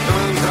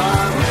comes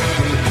our way.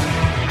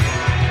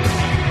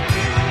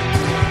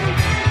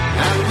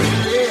 And we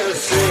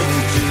listen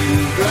to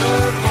the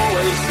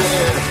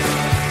voices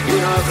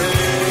in our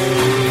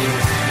veins.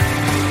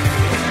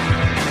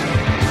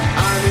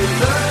 I'm in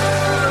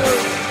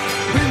love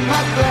with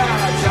my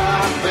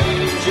blacktop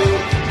angel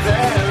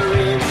there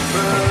in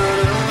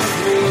front of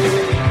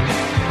me.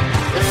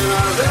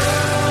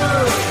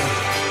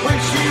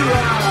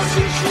 rise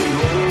and she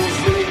holds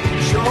me,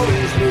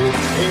 shows me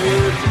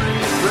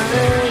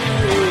everything.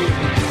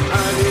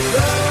 I'm in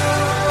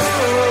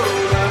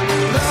love, I'm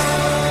in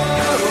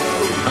love,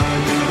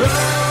 I'm in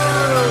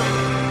love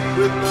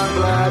with my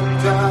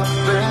blacktop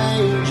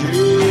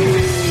angel.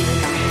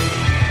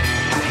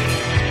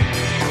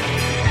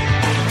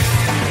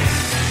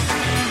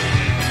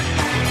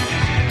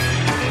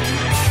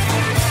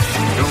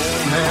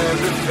 Don't have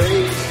the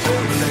face of a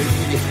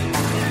lady,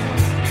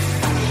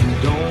 she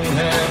don't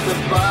have the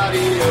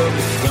body of a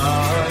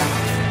star,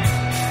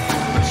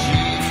 but she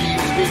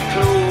keeps me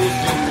close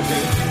in the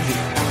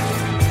danger.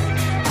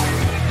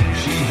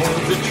 She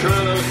holds the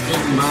trust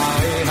in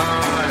my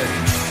heart,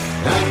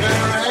 and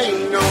there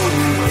ain't no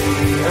way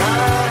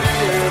I'd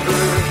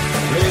ever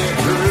let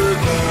her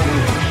go.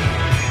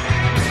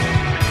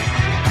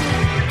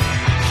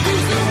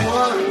 She's the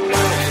one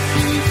that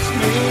keeps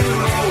me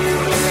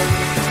rolling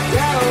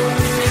down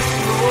this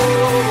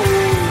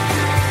road.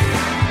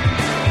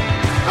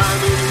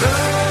 I'm in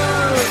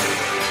love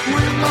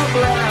with my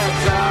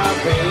blacktop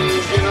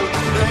angel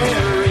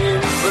there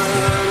in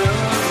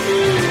front of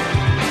me.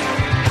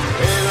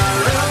 And I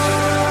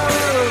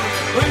love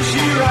when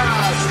she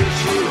rides and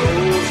she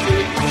rolls me,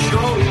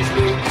 shows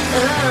me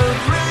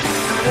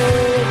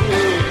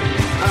everything.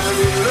 I'm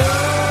in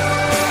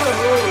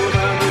love,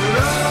 I'm in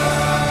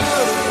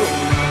love,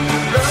 I'm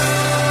in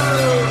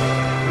love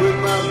with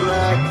my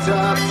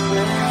blacktop angel.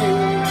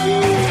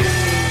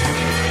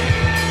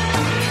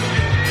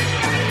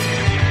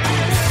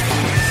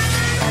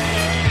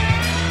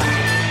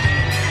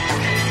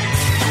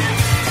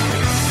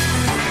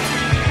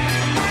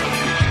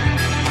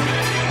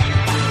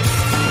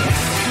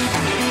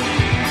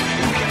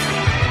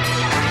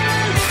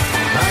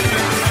 And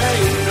there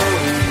ain't no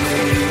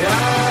way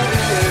I'd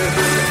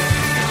ever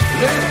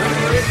let her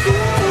go.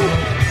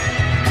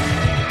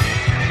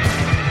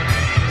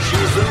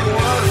 She's the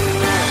one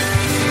that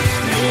keeps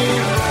me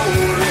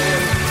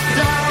rolling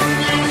down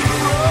this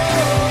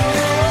road.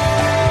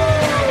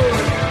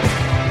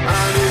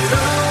 I'm in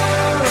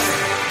love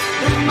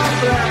with my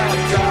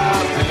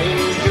blacktop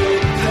angel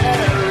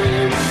there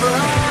in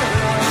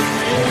front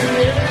of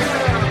me.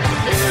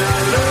 And I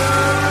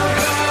love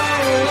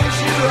when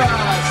she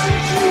rides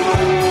and she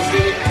rolls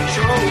me,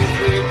 shows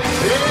me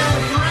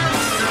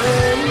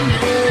everything.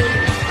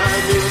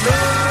 I'm in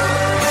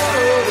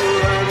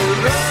love, I'm in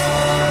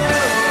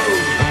love,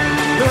 I'm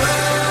in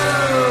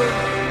love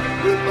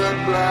with my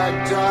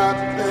blacktop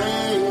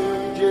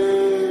angel.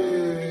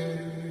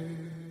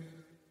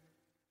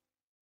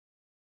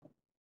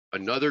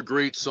 Another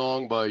great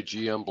song by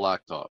GM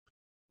Blacktop.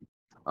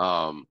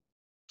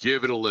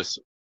 Give it a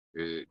listen.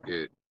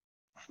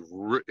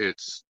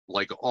 It's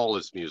like all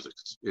his music.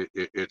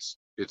 It's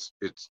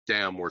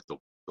damn worth the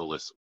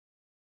listen.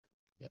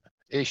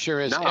 It sure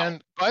is. Now-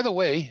 And by the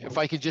way, if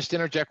I could just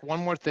interject one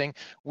more thing,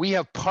 we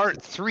have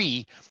part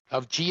 3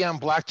 of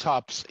GM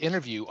Blacktop's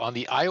interview on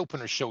the Eye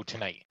Opener show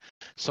tonight.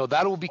 So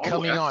that will be Oh,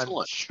 coming on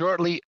excellent.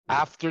 shortly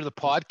after the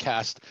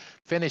podcast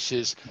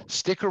finishes.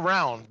 Stick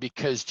around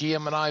because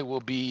GM and I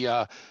will be,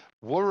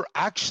 we're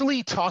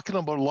actually talking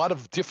about a lot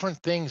of different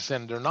things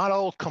and they're not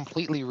all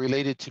completely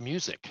related to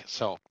music.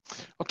 So,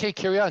 okay,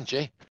 carry on,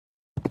 Jay.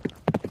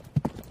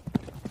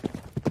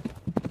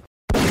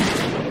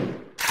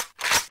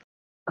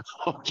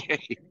 Okay.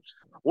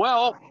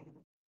 Well,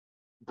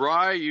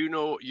 Bri, you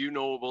know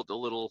about the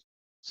little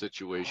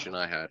situation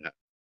I had.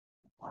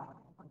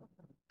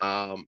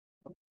 I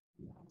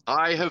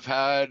have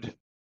had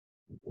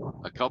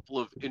a couple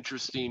of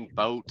interesting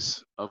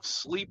bouts of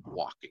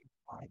sleepwalking.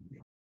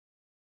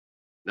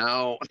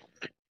 Now,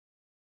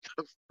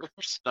 the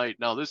first night,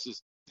 now this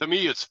is, to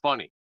me, it's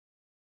funny,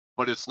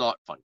 but it's not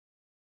funny.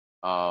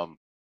 I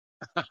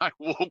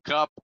woke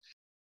up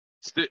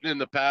sitting in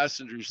the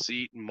passenger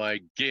seat in my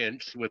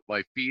Ginch with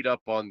my feet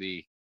up on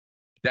the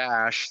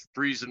dash,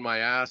 freezing my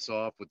ass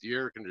off with the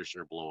air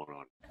conditioner blowing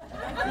on.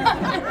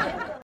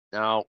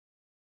 Now,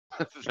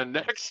 the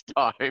next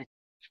time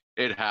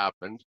it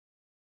happened,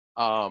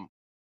 not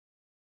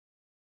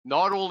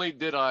only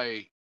did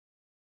I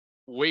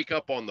wake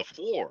up on the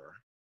floor,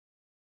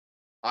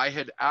 I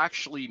had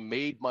actually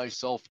made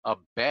myself a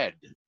bed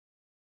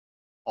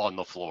on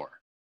the floor.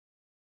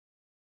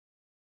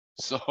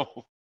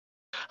 So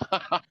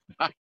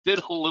I did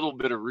a little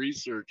bit of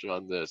research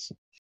on this.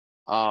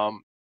 A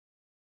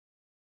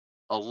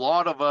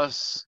lot of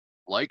us,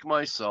 like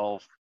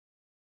myself,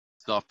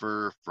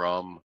 suffer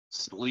from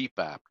sleep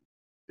apnea.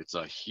 It's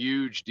a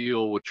huge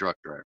deal with truck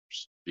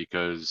drivers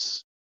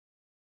because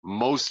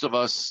most of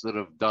us that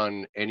have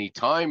done any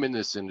time in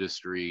this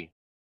industry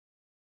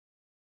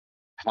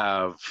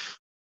have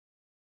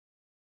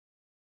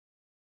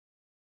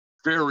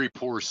very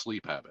poor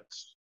sleep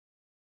habits,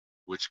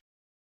 which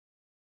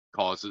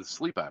causes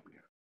sleep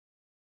apnea.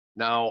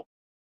 Now,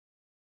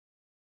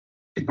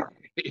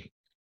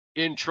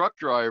 in truck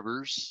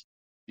drivers,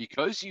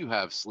 because you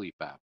have sleep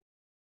apnea,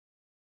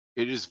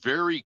 it is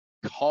very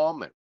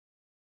common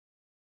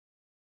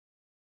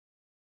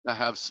to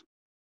have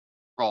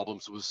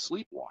problems with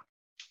sleepwalking.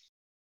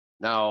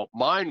 Now,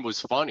 mine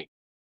was funny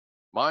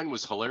Mine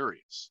was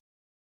hilarious.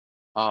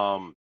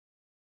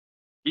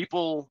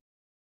 People,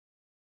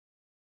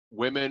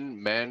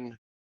 women, men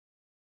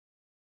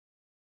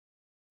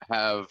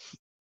have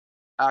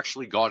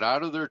actually got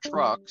out of their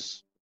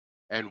trucks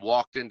and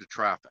walked into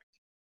traffic,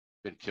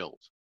 been killed.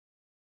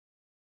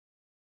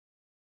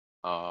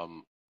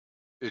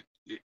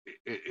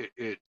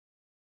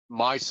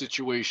 My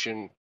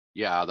situation,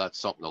 yeah, that's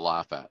something to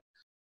laugh at.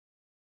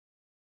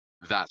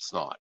 That's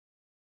not.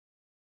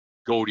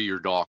 Go to your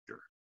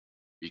doctor,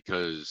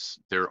 because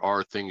there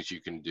are things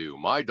you can do.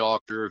 My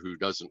doctor, who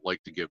doesn't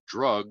like to give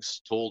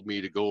drugs, told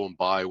me to go and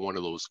buy one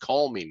of those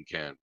calming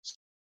candles.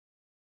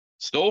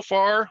 So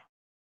far,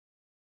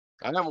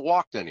 I haven't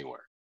walked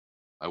anywhere.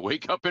 I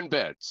wake up in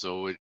bed,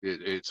 so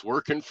it's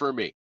working for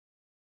me.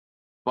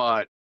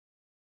 But,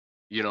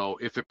 you know,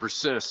 if it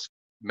persists,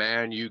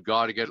 man, you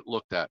got to get it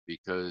looked at,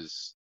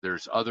 because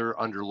there's other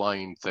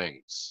underlying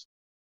things.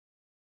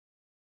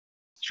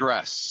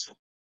 Stress,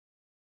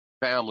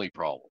 family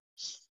problems.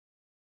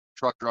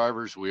 Truck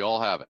drivers, we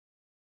all have it.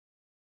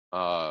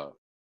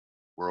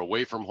 We're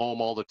away from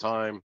home all the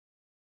time.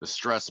 The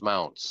stress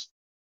mounts.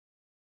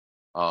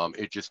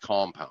 It just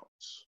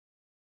compounds.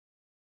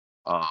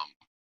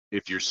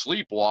 If you're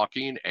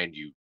sleepwalking and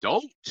you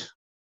don't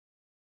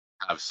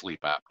have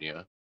sleep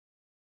apnea,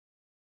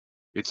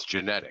 it's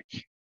genetic.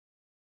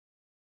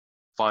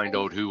 Find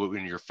out who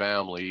in your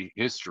family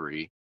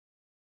history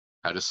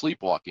had a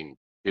sleepwalking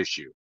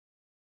issue.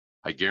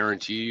 I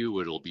guarantee you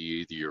it'll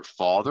be either your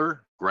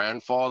father,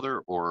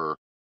 grandfather, or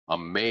a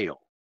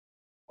male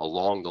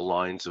along the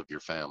lines of your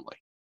family.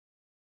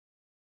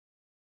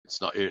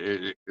 It's not.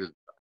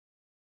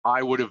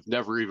 I would have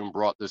never even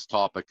brought this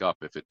topic up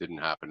if it didn't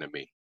happen to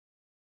me.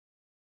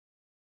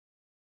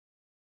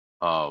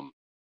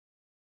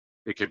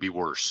 It could be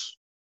worse.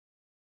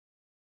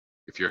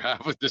 If you're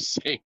having the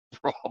same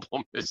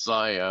problem as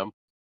I am,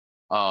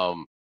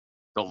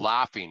 the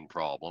laughing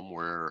problem,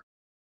 where,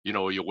 you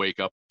know, you wake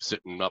up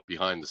sitting up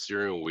behind the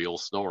steering wheel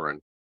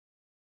snoring,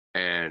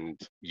 and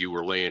you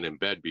were laying in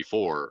bed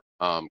before,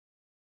 call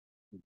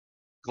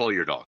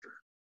your doctor.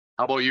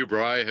 How about you,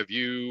 Bri? Have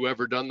you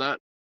ever done that?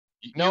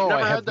 No,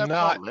 never I had have that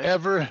not problem,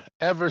 eh?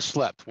 ever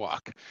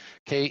sleepwalk.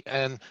 Okay,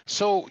 and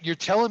so you're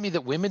telling me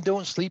that women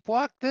don't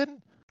sleepwalk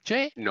then,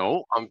 Jay?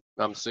 No,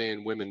 I'm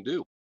saying women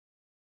do.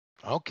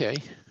 Okay.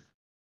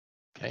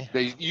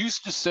 They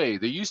used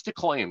to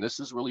claim, this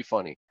is really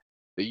funny.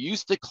 They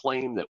used to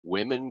claim that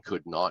women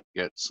could not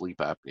get sleep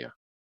apnea.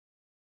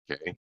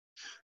 Okay.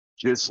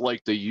 Just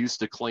like they used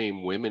to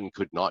claim women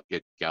could not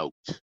get gout.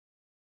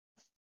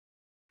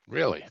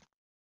 Really?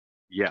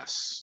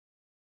 Yes.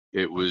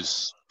 It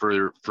was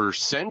for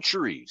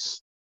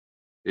centuries.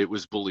 It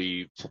was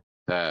believed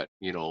that,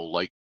 you know,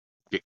 like,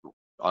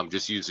 I'm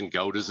just using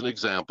gout as an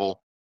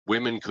example.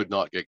 Women could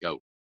not get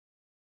gout.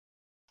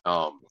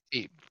 But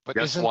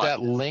guess isn't what?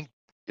 that linked?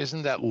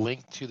 Isn't that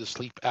linked to the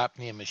sleep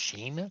apnea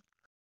machine?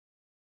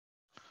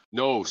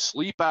 No,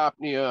 sleep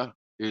apnea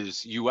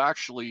is,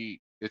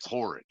 it's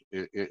horrid.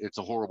 It's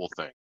a horrible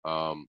thing.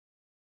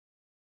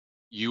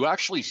 You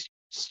actually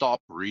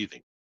stop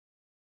breathing.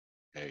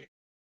 Okay.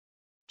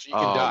 So you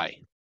can die.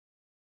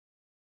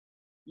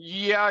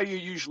 Yeah, you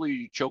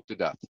usually choke to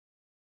death.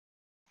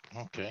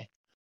 Okay.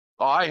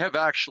 I have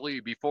actually,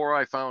 before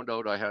I found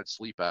out I had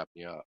sleep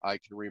apnea, I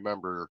can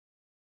remember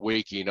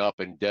waking up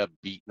and Deb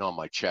beating on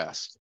my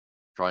chest,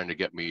 trying to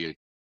get me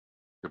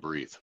to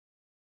breathe.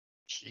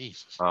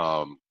 Jesus.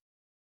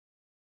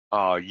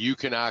 You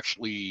can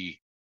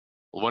actually,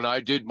 when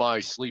I did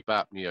my sleep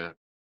apnea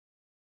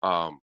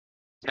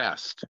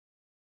test,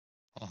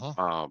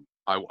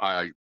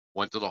 I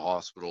went to the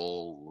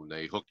hospital and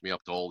they hooked me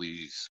up to all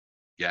these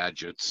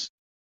gadgets,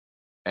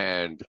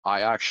 and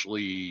I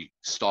actually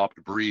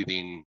stopped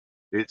breathing.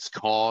 It's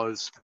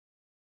caused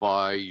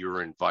by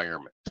your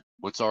environment.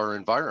 What's our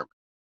environment?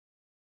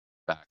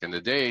 Back in the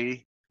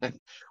day,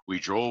 we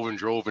drove and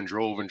drove and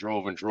drove and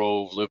drove and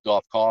drove, lived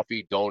off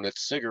coffee,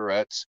 donuts,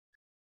 cigarettes,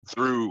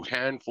 threw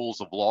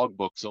handfuls of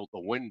logbooks out the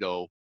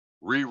window,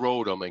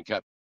 rewrote them, and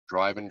kept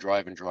driving.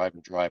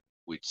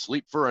 We'd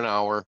sleep for an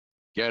hour,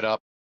 get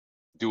up,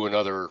 do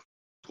another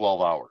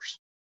 12 hours.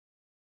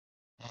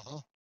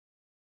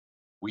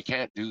 We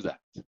can't do that.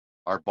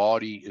 Our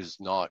body is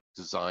not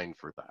designed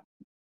for that.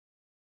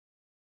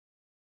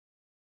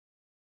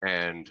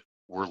 And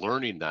we're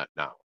learning that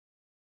now.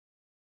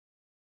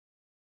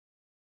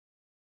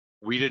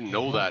 We didn't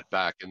know that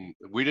back in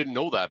the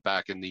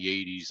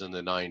 80s and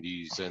the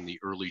 90s and the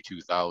early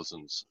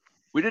 2000s.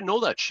 We didn't know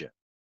that shit.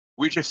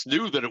 We just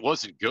knew that it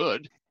wasn't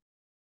good,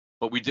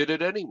 but we did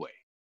it anyway.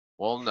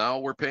 Well, now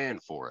we're paying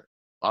for it.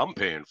 I'm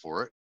paying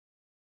for it.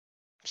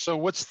 So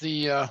what's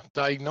the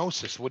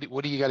diagnosis? What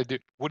do you got to do?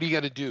 What do you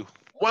got to do?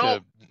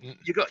 Well,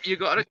 you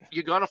got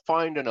to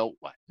find an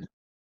outlet.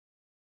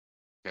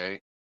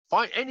 Okay,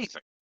 find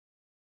anything.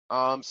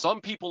 Some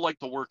people like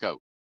to work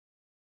out.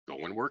 Go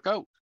and work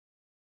out.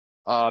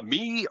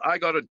 Me, I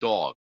got a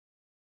dog,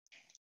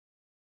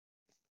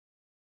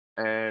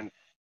 and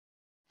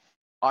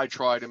I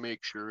try to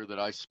make sure that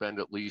I spend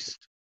at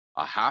least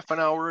a half an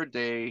hour a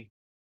day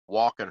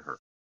walking her.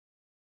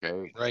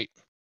 Okay. Right.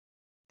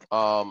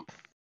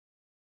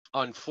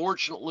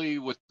 Unfortunately,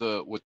 with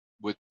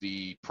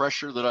the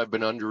pressure that I've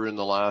been under in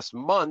the last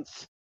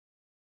month,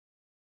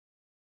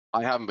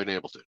 I haven't been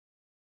able to.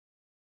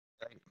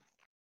 Right.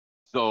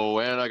 So,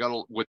 and I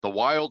got with the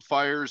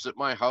wildfires at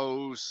my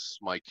house,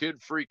 my kid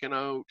freaking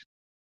out.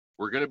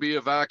 We're going to be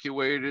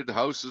evacuated. The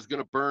house is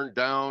going to burn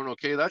down.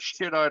 Okay, that's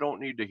shit I don't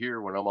need to hear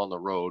when I'm on the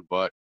road.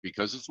 But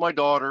because it's my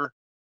daughter,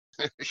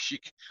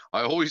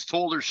 I always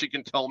told her she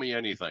can tell me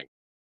anything.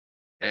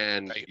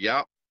 And Right.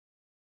 yeah,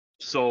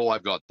 so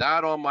I've got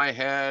that on my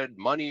head,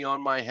 money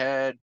on my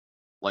head.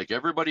 Like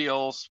everybody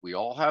else, we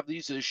all have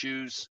these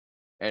issues.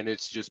 And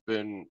it's just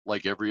been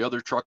like every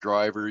other truck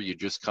driver, you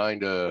just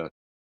kind of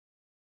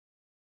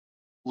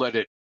let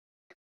it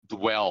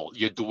dwell.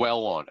 You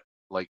dwell on it.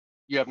 Like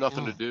you have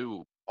nothing to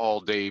do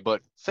all day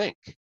but think.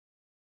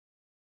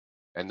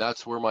 And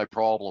that's where my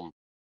problem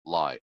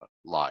lie.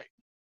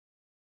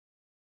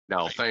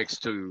 Now, thanks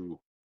to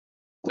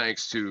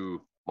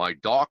my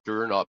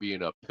doctor not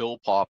being a pill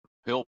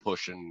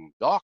pushing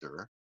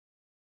doctor,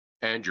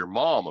 and your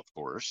mom, of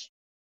course,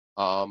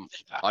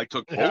 I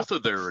took both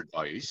of their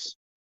advice,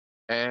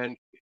 and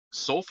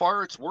so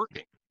far it's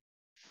working.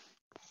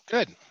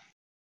 Good.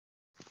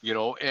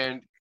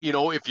 And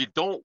if you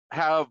don't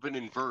have an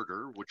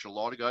inverter, which a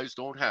lot of guys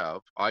don't have,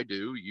 I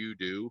do, you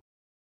do.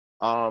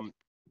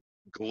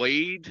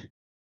 Glade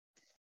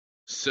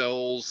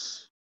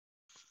sells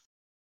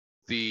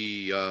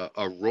the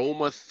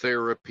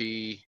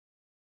aromatherapy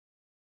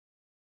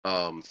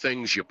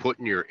things you put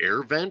in your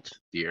air vent,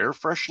 the air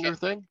freshener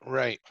thing.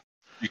 Right.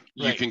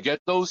 You can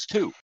get those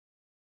too.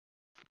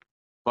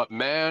 But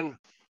man,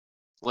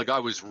 like I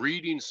was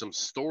reading some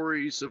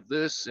stories of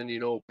this, and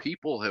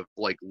people have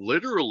like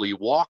literally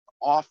walked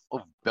off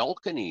of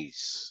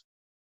balconies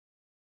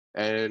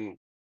and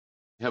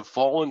have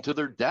fallen to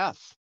their death.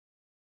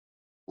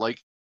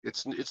 Like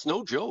it's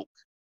no joke.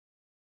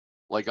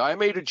 Like I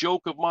made a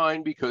joke of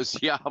mine because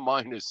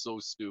mine is so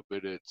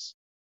stupid. It's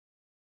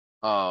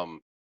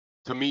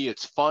to me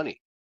it's funny,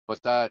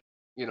 but that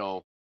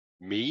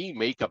me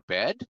make a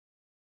bed?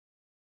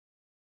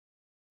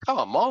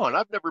 Come on,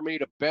 I've never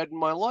made a bed in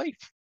my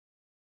life.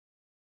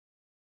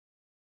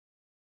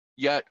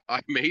 Yet I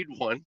made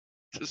one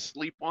to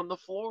sleep on the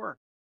floor.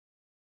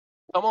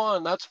 Come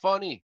on, that's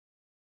funny.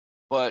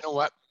 But You know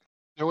what?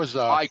 There was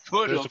I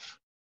could there's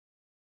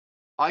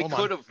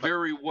have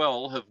very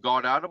well have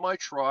got out of my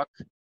truck,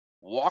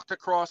 walked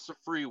across the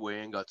freeway,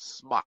 and got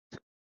smucked.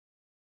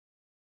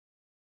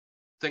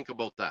 Think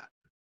about that.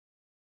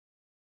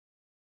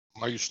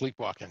 Are you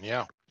sleepwalking?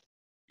 Yeah.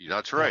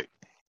 That's right.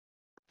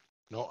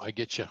 No, I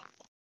get you.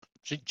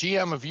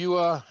 GM, have you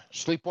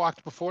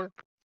sleepwalked before?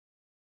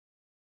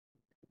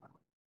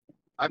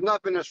 I've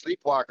not been a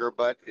sleepwalker,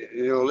 but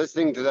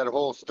listening to that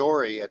whole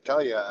story, I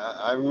tell you,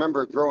 I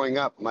remember growing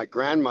up, my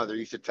grandmother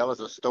used to tell us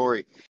a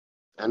story,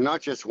 and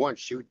not just once,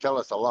 she would tell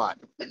us a lot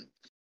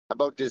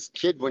about this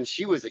kid when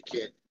she was a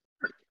kid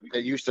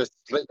that used to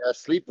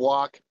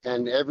sleepwalk,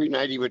 and every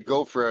night he would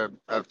go for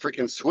a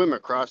freaking swim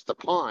across the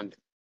pond.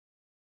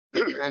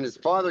 And his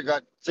father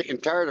got sick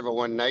and tired of it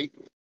one night,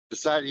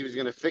 decided he was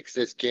going to fix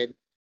this kid.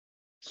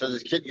 So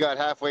this kid got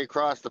halfway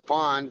across the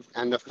pond,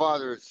 and the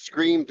father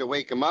screamed to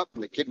wake him up,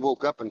 and the kid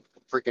woke up and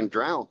freaking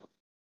drowned.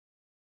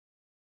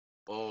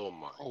 Oh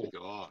my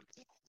God!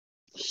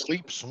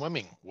 Sleep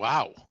swimming.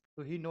 Wow.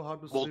 So he know how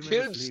to Well, swim in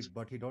kids- his sleep,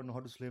 but he don't know how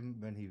to swim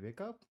when he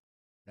wake up.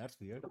 That's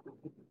weird.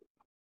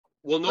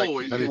 Well, no,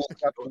 Like, he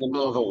woke up in the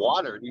middle of the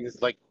water. He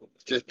was like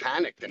just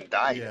panicked and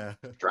died, Yeah.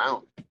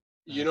 drowned.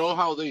 you know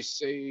how they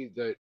say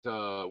that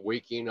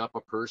waking up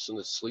a person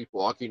that's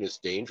sleepwalking is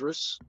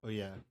dangerous? Oh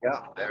yeah.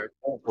 Yeah, there.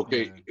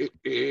 Okay, Yeah.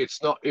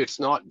 it's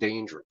not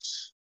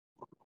dangerous.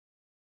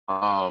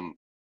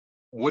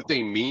 What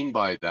they mean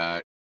by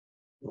that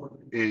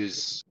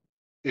is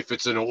if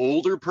it's an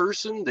older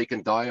person, they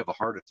can die of a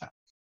heart attack.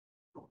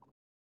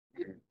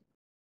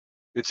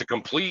 It's a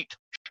complete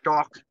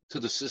shock to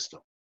the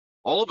system.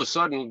 All of a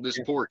sudden, this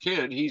poor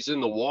kid, he's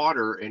in the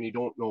water and he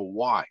don't know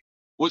why.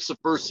 What's the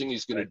first thing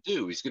he's going to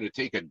do? He's going to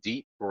take a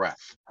deep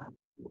breath.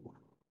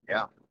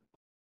 Yeah.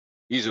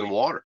 He's in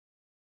water.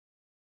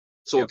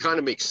 So it kind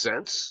of makes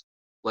sense.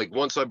 Like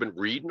once I've been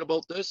reading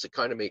about this, it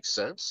kind of makes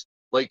sense.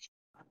 Like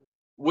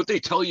what they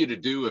tell you to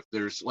do if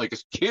there's like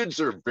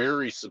kids are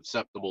very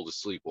susceptible to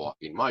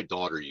sleepwalking. My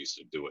daughter used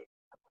to do it.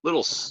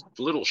 Little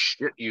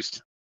shit used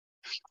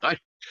to,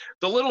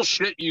 the little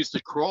shit used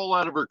to crawl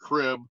out of her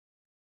crib,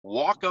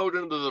 walk out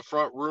into the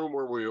front room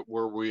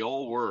where we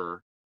all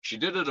were. She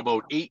did it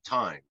about 8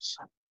 times.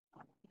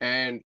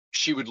 And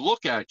she would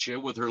look at you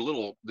with her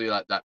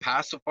that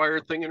pacifier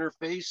thing in her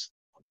face.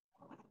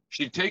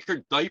 She'd take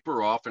her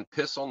diaper off and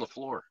piss on the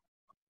floor.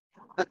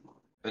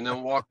 And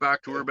then walk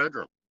back to her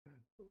bedroom.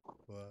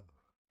 Wow.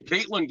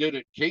 Caitlin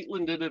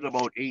did it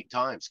about 8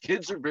 times.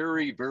 Kids are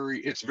very, very,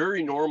 it's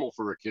very normal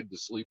for a kid to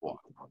sleepwalk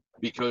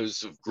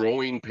because of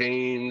growing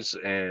pains,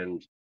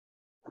 and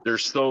they're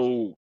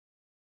so,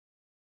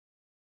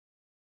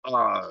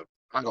 I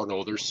don't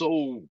know, they're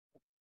so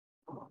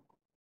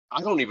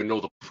I don't even know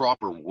the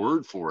proper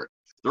word for it.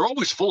 They're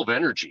always full of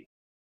energy.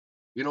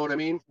 You know what I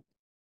mean?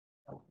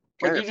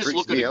 Like you just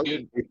look at a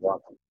kid,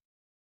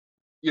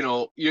 you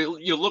know,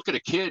 you look at a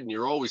kid and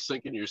you're always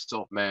thinking to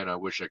yourself, man, I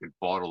wish I could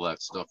bottle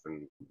that stuff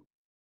and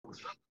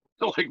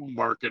like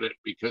market it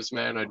because,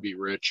 man, I'd be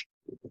rich.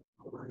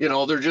 You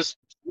know,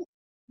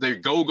 they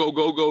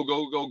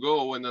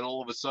go, and then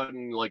all of a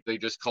sudden, like, they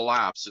just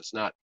collapse. It's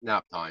not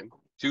nap time.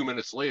 2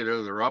 minutes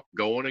later, they're up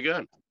going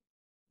again.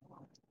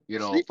 You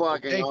know,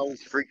 sleepwalking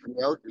always freaked me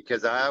out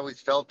because I always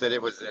felt that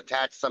it was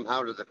attached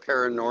somehow to the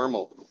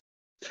paranormal.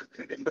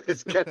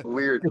 It's kind of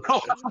weird.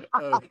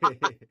 Okay.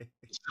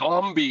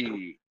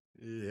 Zombie.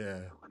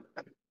 Yeah.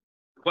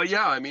 But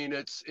yeah, I mean,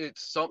 it's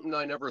something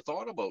I never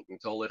thought about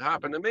until it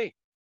happened to me.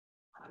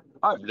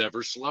 I've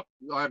never slept.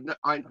 I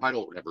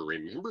don't ever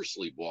remember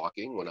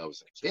sleepwalking when I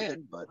was a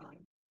kid, but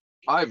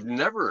I've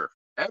never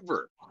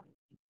ever.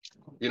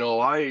 You know,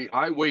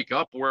 I wake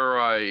up where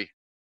I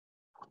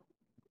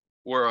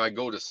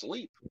go to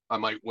sleep. I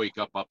might wake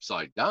up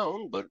upside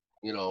down, but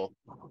you know,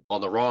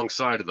 on the wrong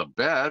side of the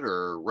bed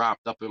or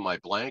wrapped up in my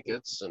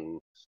blankets and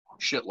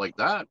shit like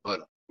that,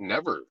 but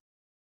never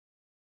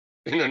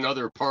in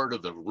another part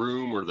of the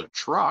room or the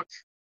truck.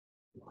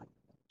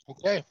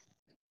 Okay.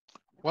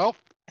 Well,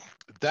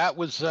 that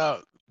was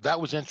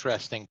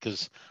interesting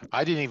because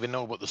I didn't even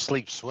know about the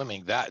sleep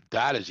swimming.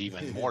 That is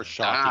even more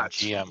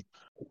shocking, GM.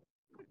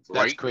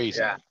 That's right? crazy.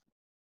 Yeah.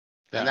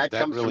 And that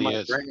comes really from my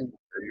is. brain.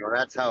 You know,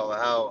 that's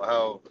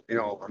how you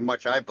know how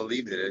much I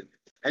believed in it.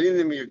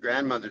 Anything your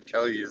grandmother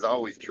tell you is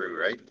always true,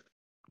 right?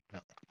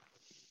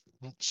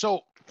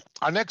 So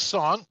our next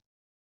song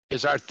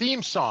is our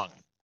theme song,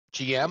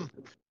 GM,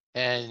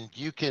 and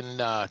you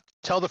can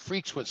tell the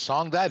freaks what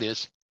song that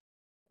is.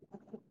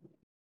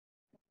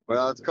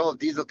 Well, it's called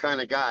Diesel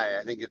Kind of Guy.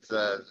 I think it's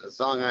a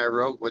song I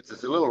wrote, which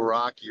is a little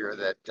rockier.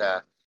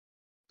 That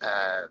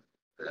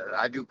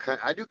I do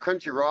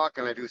country rock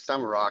and I do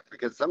some rock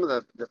because some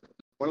of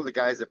one of the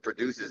guys that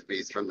produces me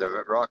is from the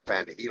rock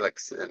band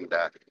Helix, and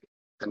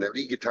the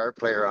lead guitar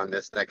player on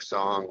this next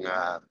song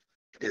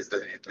is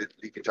the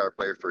lead guitar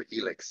player for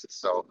Helix.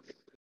 So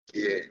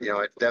you know,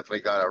 it's definitely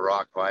got a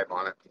rock vibe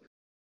on it.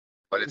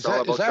 But it's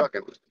all about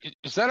trucking.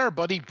 Is that our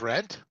buddy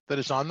Brent that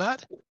is on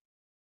that?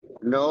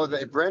 No,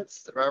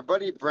 our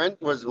buddy Brent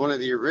was one of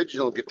the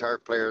original guitar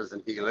players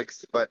in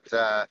Helix, but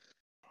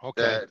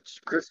okay.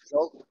 Chris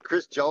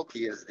Julke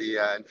is the.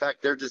 In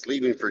fact, they're just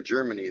leaving for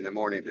Germany in the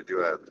morning to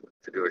do a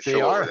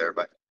show over there.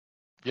 But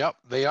yep,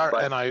 they are.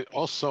 And I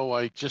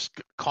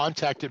just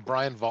contacted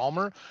Brian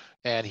Vollmer,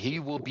 and he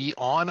will be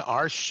on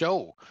our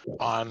show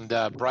on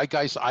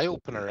Briguy's Eye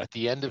Opener at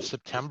the end of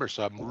September.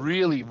 So I'm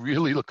really,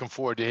 really looking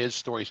forward to his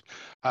stories.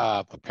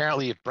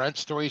 Apparently, if Brent's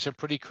stories are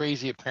pretty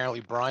crazy,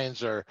 apparently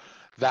Brian's are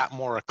that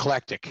more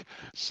eclectic.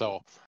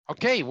 So,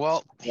 okay,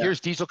 well, here's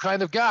Diesel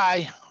Kind of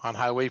Guy on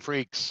HiWay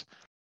Freeks.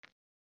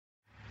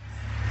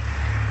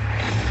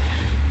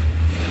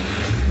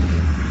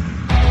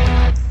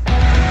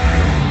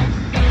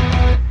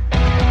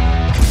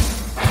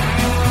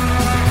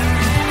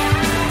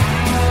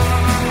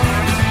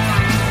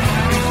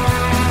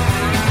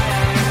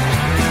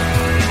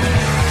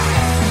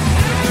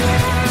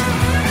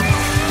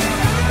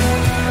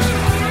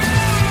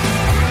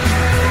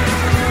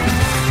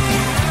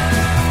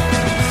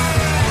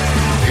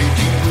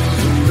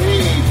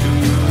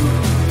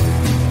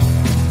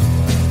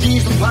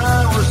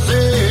 Power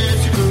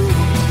sets you cool.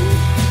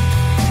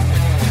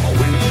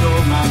 When it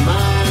on my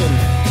mind,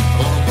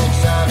 all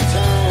books out of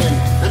time,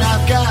 and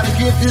I've got to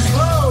get this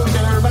load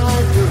there by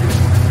noon.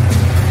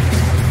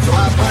 So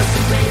I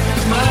participate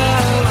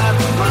mile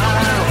after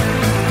mile.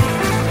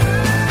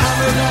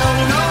 I'm down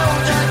and all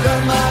jacked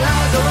up, my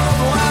eyes are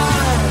open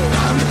wide.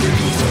 I'm a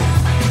diesel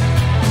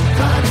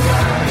kind of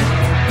guy.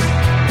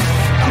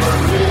 I'm a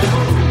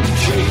rebel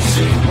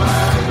chasing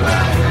wild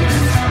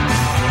life.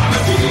 I'm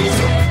a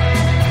diesel.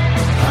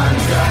 I'm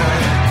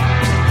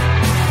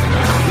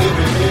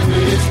living in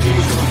this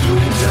diesel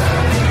doing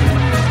time.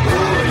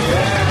 Oh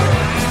yeah.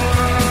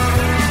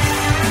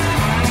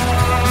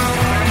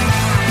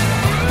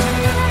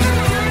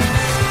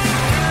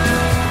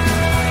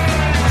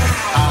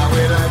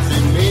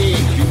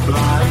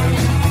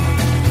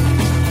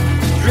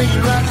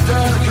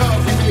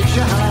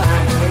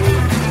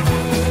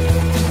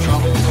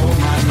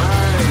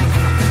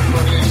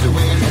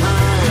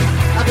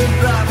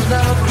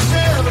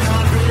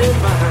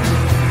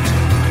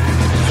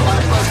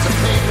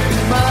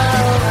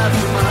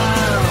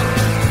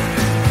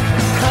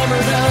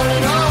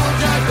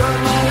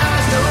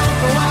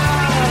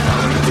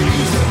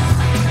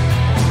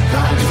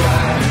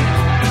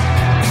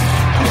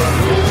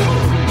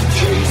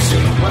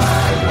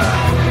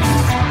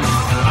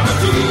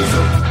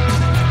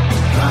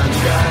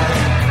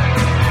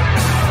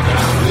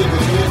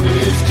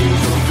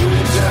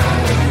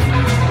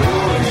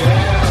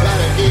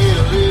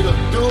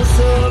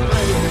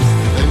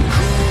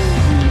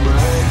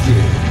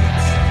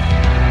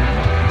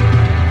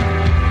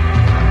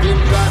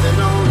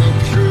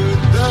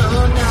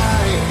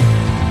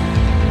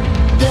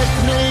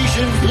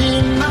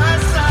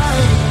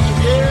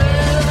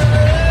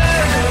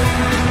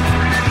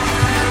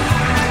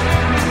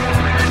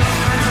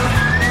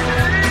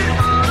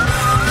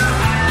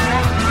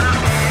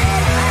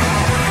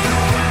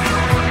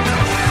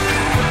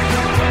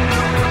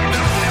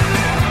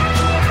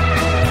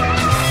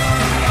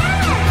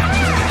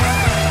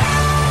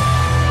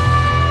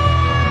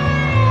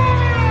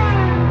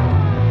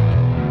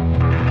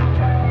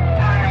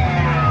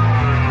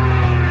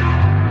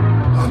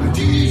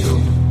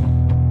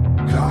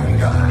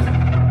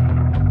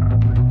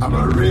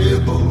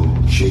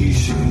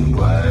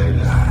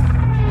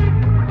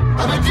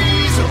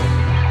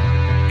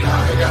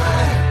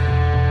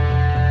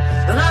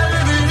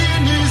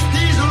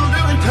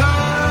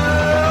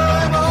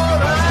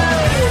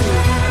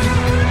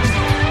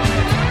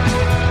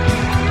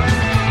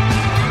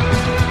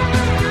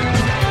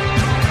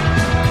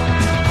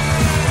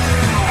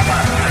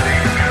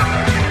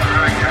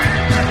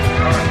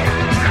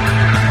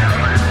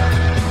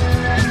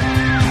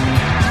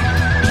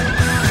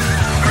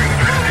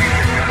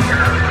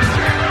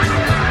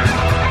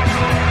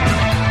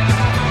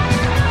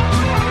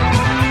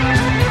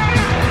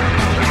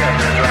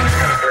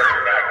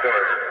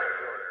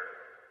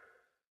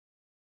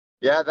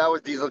 Yeah, that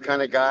was Diesel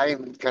Kind of Guy,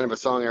 kind of a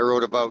song I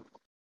wrote about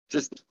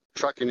just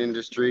trucking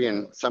industry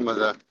and some of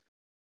the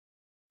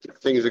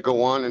things that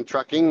go on in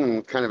trucking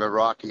and kind of a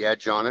rocky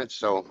edge on it.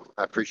 So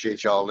I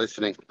appreciate y'all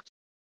listening.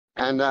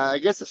 And I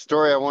guess the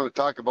story I want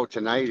to talk about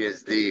tonight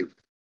is the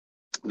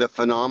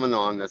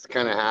phenomenon that's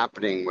kind of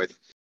happening with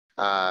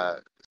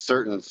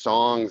certain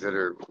songs that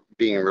are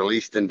being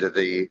released into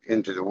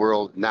the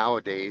world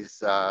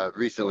nowadays.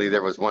 Recently,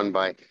 there was one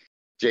by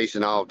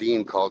Jason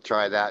Aldean called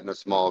 "Try That in a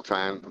Small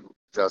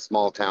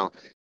Town,"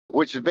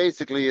 which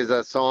basically is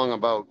a song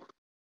about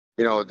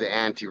the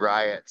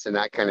anti-riots and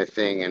that kind of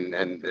thing,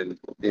 and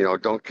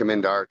don't come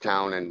into our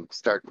town and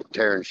start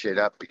tearing shit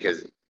up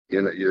because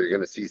you're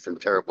going to see some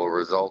terrible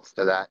results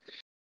to that.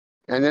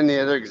 And then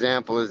the other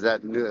example is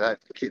that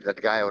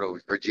guy out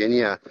of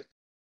Virginia,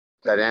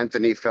 that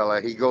Anthony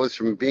fella. He goes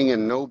from being a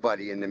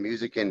nobody in the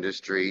music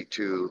industry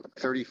to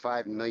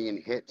 35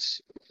 million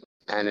hits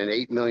and an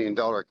 $8 million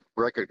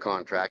record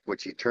contract,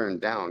 which he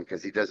turned down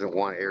because he doesn't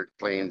want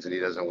airplanes and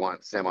he doesn't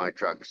want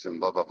semi-trucks and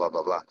blah, blah, blah,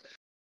 blah, blah.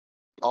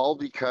 All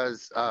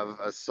because of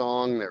a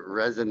song that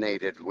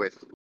resonated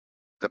with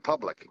the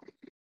public.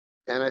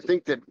 And I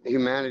think that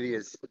humanity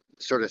has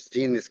sort of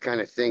seen this kind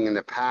of thing in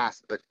the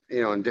past, but,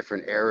 in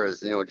different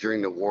eras.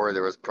 During the war,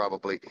 there was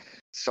probably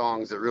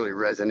songs that really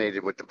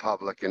resonated with the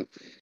public. And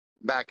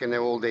back in the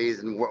old days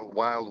in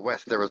Wild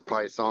West, there was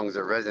probably songs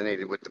that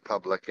resonated with the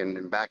public.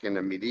 And back in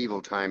the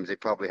medieval times, they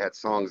probably had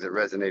songs that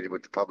resonated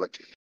with the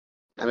public.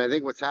 And I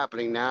think what's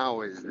happening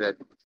now is that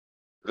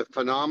the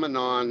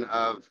phenomenon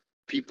of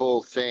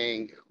people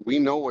saying, we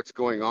know what's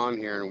going on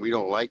here and we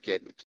don't like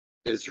it,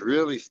 is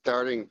really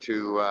starting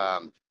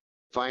to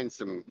find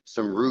some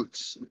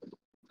roots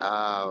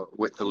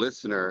with the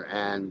listener.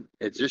 And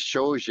it just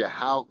shows you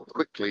how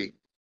quickly,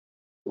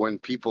 when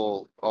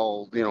people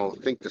all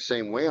think the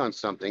same way on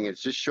something, it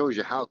just shows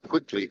you how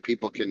quickly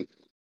people can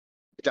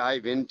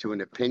dive into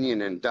an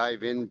opinion and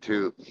dive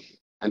into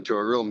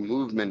a real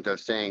movement of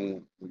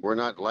saying, we're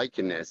not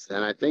liking this.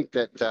 And I think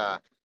that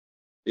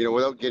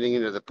without getting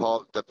into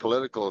the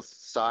political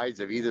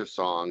sides of either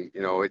song,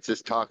 it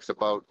just talks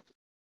about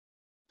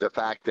the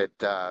fact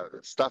that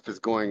stuff is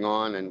going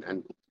on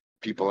and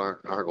people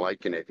aren't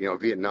liking it.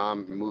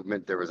 Vietnam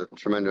movement, there was a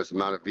tremendous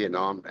amount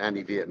of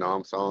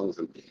anti-Vietnam songs.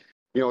 And,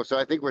 so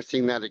I think we're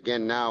seeing that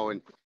again now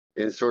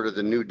in sort of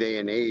the new day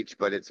and age,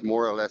 but it's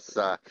more or less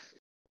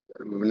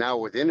now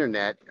with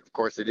internet. Of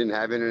course, they didn't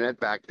have internet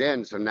back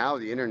then. So now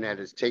the internet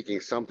is taking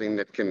something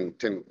that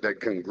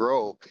can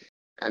grow,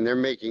 and they're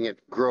making it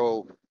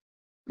grow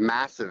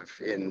massive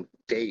in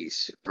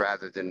days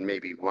rather than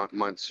maybe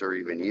months or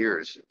even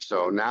years.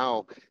 So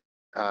now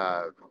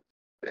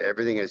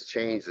everything has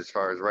changed as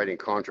far as writing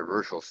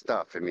controversial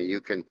stuff. I mean,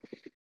 you can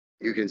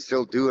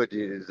still do it.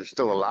 They're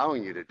still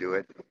allowing you to do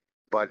it,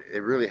 but it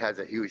really has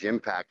a huge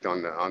impact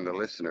on the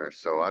listener.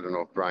 So I don't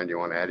know if Brian, do you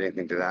want to add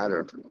anything to that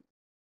or?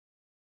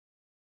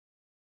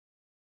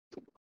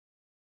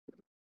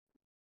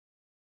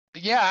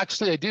 Yeah,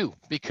 actually I do,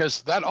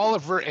 because that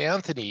Oliver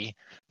Anthony,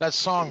 that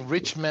song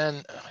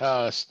Richmond,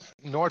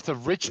 North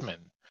of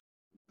Richmond,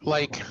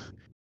 like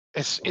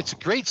it's a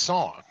great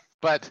song,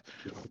 but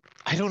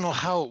I don't know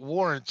how it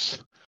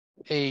warrants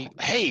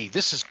hey,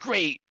 this is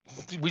great.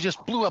 We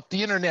just blew up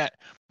the internet.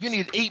 You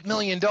need $8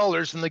 million.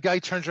 And the guy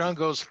turns around and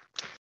goes,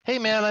 hey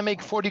man, I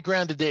make 40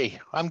 grand a day.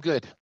 I'm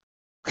good.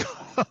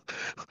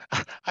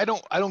 I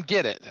don't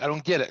get it. I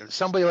don't get it.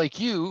 Somebody like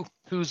you,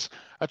 who's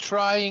a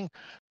trying,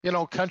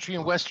 country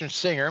and Western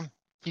singer,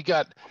 you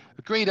got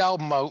a great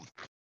album out,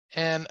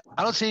 and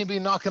I don't see anybody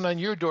knocking on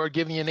your door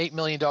giving you an $8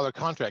 million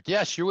contract.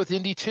 Yes, you're with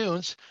Indie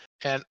Tunes,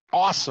 and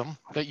awesome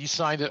that you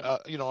signed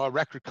a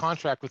record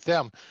contract with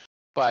them,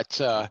 but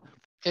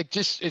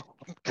it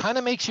kind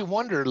of makes you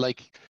wonder,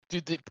 like,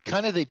 do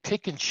they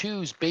pick and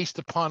choose based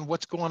upon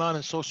what's going on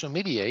in social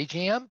media,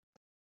 GM?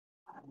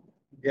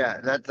 Yeah,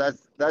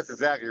 that's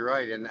exactly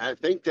right, and I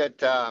think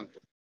that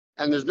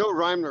and there's no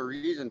rhyme or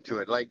reason to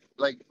it. Like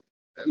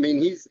I mean,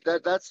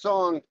 that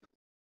song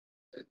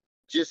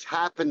just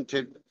happened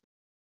to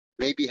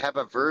maybe have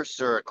a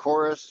verse or a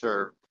chorus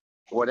or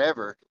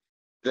whatever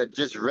that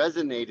just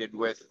resonated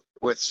with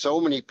so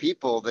many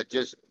people that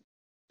just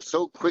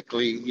so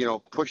quickly,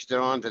 pushed it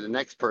on to the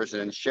next person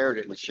and shared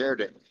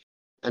it.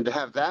 And to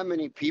have that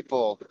many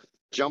people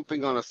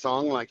jumping on a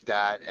song like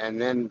that, and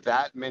then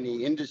that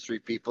many industry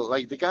people,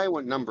 like the guy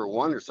went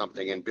 #1 or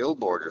something in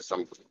Billboard or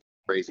some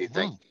crazy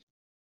thing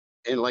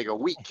in like a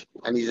week,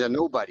 and he's a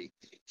nobody.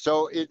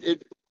 So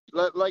it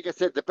like I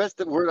said, the best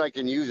word I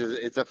can use is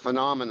it's a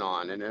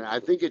phenomenon, and I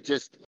think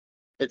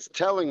it's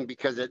telling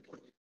because it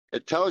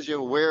tells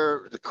you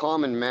where the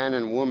common man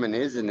and woman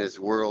is in this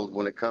world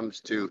when it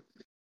comes to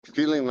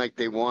feeling like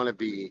they want to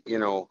be,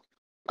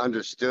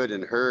 understood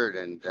and heard,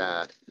 and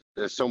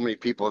there's so many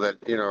people that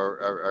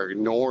are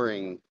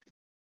ignoring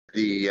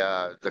the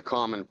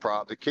common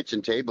the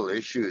kitchen table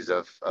issues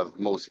of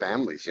most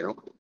families.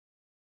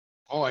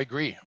 Oh, I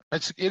agree.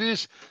 It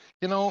is.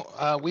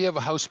 We have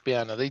a house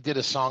band, and they did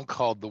a song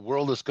called "The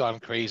World Has Gone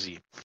Crazy,"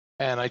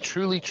 and I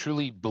truly,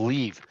 truly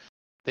believe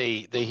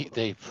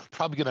they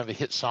probably gonna have a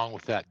hit song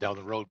with that down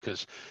the road,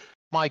 because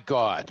my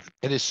God,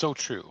 it is so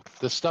true.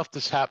 The stuff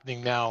that's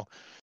happening now,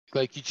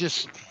 like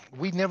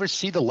we never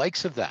see the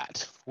likes of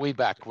that way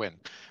back when.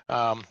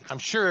 I'm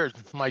sure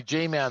my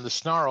Jayman the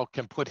Snarl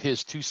can put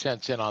his 2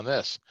 cents in on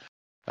this.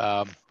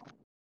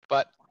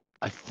 But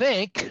I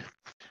think,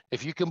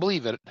 if you can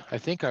believe it, I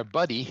think our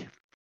buddy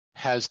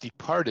has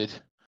departed.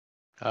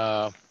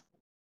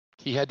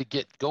 He had to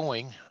get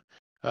going,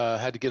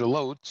 had to get a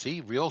load.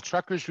 See, real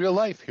truckers, real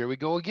life. Here we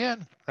go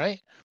again,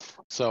 right?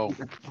 So,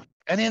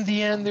 and in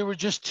the end, there were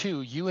just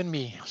 2, you and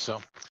me.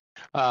 So,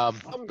 but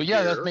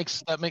yeah, here.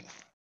 that makes.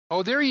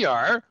 Oh, there you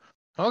are.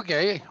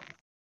 Okay,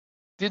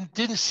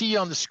 didn't see you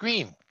on the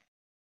screen.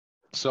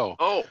 So.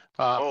 Oh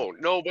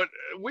no, but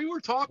we were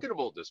talking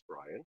about this,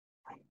 Brian.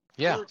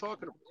 Yeah. We were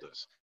talking about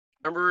this.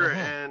 Remember,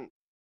 and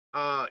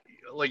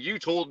like you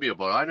told me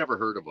about it. I never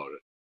heard about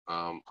it.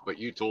 But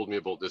you told me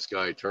about this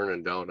guy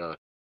turning down an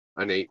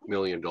 $8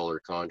 million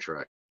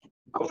contract.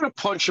 I'm gonna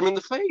punch him in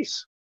the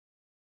face.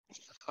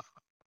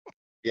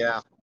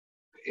 Yeah.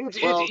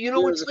 It's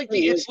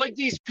like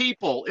these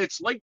people. It's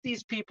like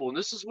these people, and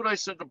this is what I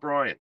said to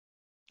Brian.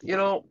 They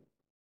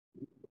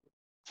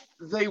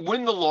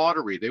win the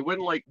lottery. They win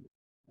like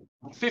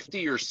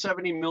 $50 or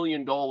 $70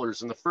 million,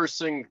 and the first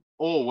thing,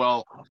 oh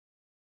well,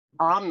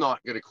 I'm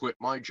not going to quit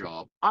my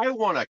job. I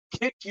want to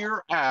kick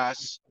your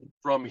ass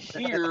from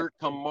here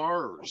to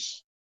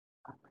Mars.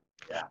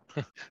 Yeah.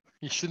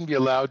 You shouldn't be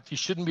allowed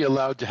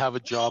to have a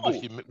job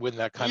if you win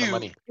that kind of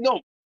money.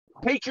 No,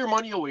 take your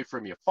money away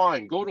from you.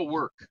 Fine, go to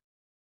work.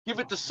 Give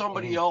it to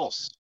somebody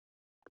else.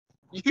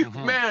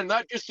 Man,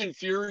 that just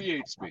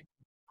infuriates me.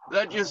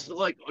 That just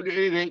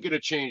it ain't going to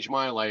change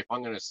my life.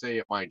 I'm going to stay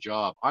at my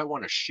job. I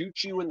want to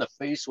shoot you in the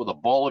face with a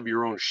ball of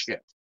your own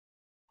shit.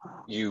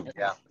 You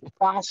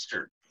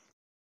bastard.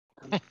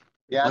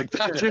 Yeah, like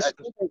that just. I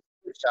think there's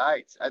 2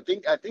 sides. I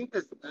think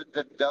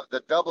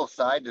the double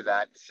side to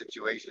that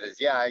situation is,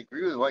 I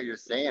agree with what you're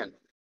saying.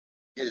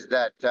 Is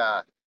that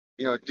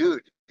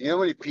dude, you know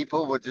how many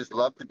people would just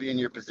love to be in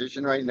your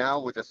position right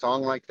now with a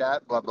song like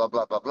that? Blah blah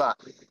blah blah blah.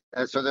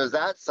 And so there's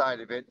that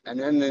side of it, and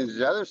then there's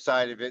the other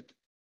side of it.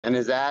 And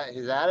his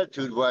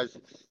attitude was,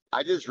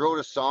 I just wrote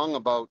a song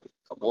about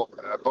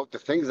the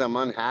things I'm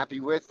unhappy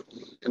with,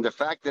 and the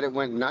fact that it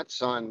went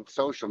nuts on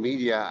social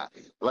media.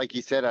 Like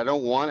he said, I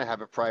don't want to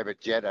have a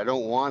private jet. I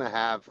don't want to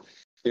have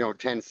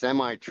 10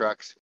 semi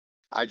trucks.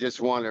 I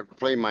just want to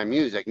play my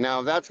music.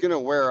 Now that's going to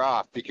wear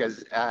off,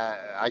 because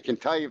I can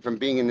tell you from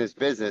being in this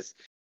business,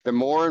 the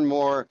more and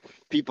more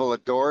people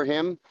adore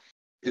him,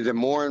 the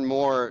more and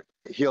more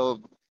he'll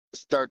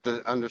start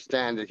to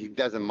understand that he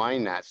doesn't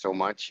mind that so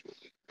much.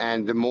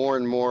 And the more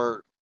and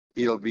more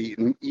it'll be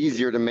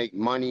easier to make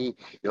money.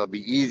 It'll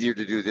be easier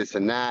to do this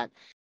and that.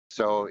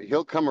 So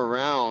he'll come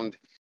around.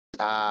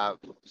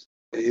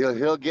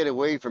 He'll get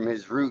away from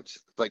his roots,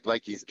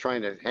 like he's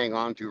trying to hang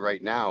on to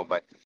right now.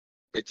 But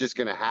it's just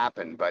going to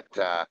happen. But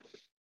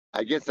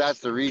I guess that's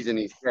the reason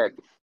he said.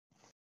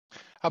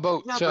 How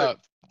about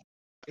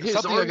his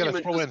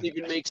argument doesn't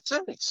even make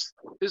sense.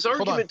 His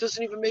argument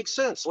doesn't even make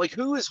sense. Like,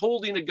 who is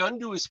holding a gun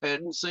to his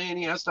head and saying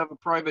he has to have a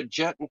private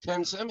jet and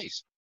 10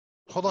 semis?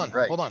 Hold on.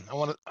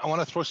 I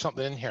want to throw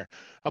something in here.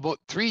 About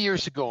 3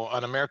 years ago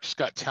on America's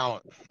Got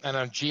Talent, and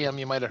on GM,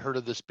 you might have heard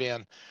of this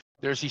band.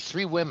 There's these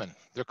 3 women.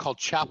 They're called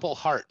Chapel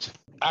Hart,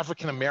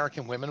 African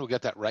American women. We'll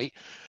get that right.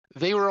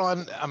 They were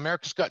on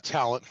America's Got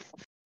Talent.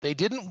 They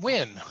didn't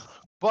win,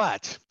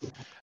 but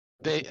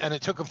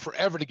it took them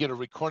forever to get a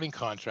recording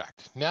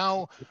contract.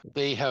 Now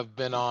they have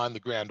been on the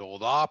Grand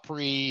Ole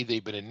Opry.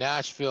 They've been in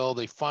Nashville.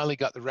 They finally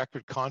got the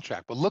record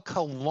contract. But look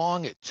how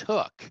long it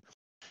took.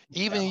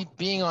 Even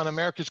being on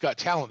America's Got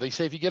Talent, they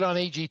say if you get on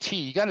AGT,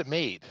 you got it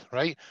made,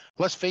 right?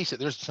 Let's face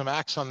it, there's some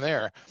acts on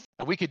there,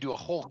 and we could do a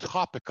whole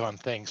topic on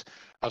things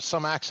of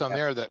some acts on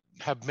there that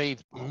have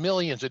made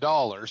millions of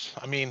dollars.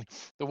 I mean,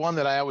 the one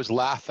that I always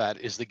laugh at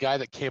is the guy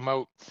that came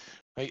out,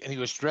 and he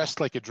was dressed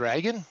like a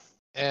dragon,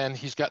 and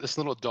he's got this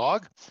little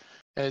dog,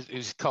 and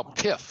it's called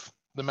Piff,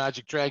 the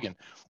Magic Dragon.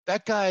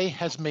 That guy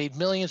has made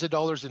millions of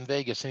dollars in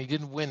Vegas, and he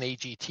didn't win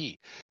AGT.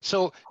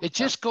 So it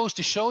just goes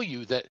to show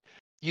you that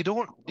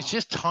it's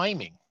just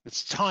timing.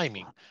 It's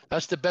timing.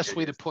 That's the best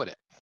way to put it.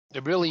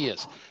 It really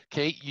is.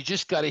 Okay. You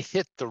just got to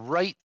hit the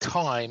right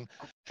time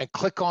and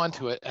click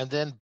onto it, and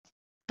then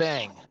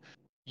bang,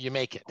 you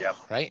make it. Yep.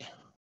 Right.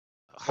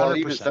 100%. Well,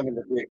 even some of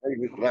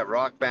that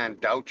rock band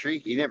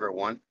Daughtry, he never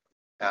won.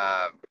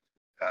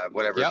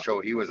 Whatever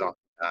show he was on.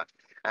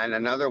 And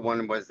another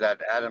one was that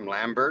Adam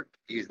Lambert.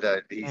 He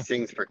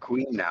sings for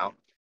Queen now.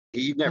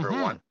 He never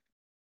won.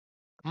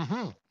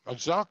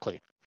 Exactly.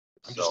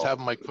 I'm just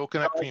having my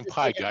coconut cream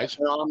pie, guys.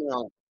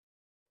 Phenomenal.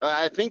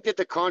 I think that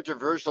the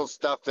controversial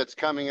stuff that's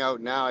coming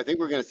out now, I think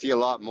we're going to see a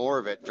lot more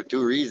of it for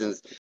 2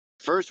 reasons.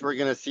 First, we're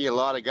going to see a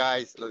lot of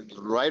guys,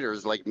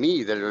 writers like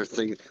me, that are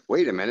thinking,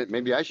 wait a minute,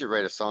 maybe I should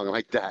write a song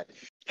like that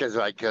because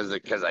I could,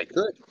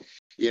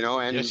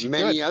 and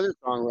many other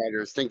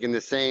songwriters thinking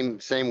the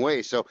same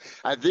way. So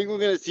I think we're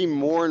going to see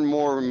more and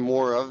more and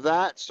more of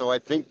that. So I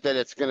think that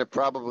it's going to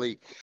probably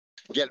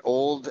get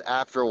old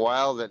after a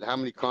while. That how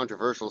many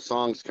controversial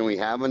songs can we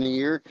have in a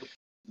year?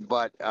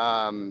 But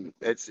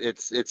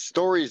it's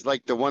stories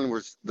like the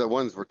ones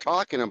we're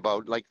talking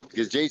about, like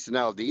because Jason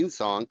Aldean's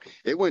song,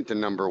 it went to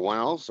 #1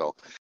 also.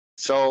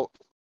 So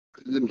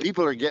the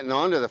people are getting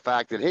onto the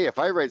fact that, hey, if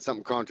I write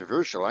something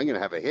controversial, I'm going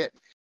to have a hit.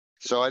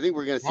 So I think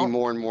we're going to see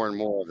more and more and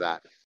more of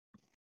that.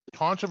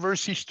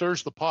 Controversy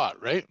stirs the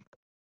pot, right?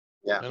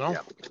 Yeah. You know?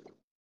 Yeah.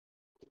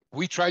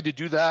 We tried to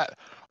do that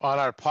on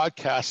our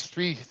podcast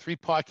three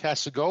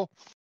podcasts ago.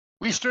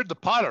 We stirred the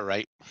pot, all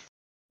right.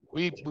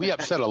 We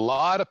upset a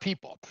lot of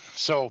people.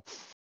 So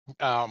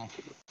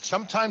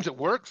sometimes it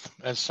works,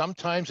 and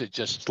sometimes it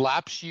just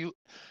slaps you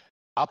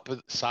up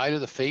the side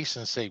of the face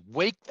and say,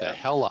 "Wake the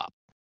hell up."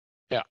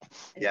 Yeah.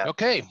 Yeah.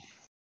 Okay.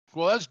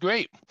 Well, that's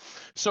great.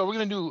 So we're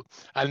going to do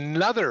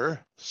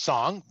another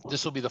song.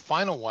 This will be the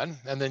final one.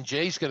 And then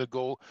Jay's going to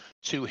go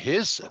to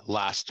his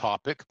last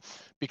topic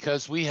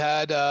because we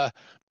had a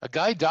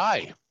guy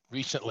die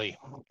recently,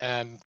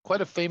 and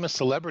quite a famous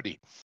celebrity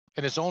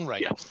in his own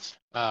right. Yes.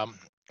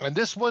 And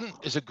this one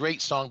is a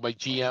great song by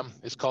GM.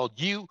 It's called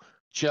You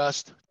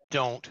Just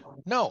Don't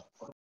Know.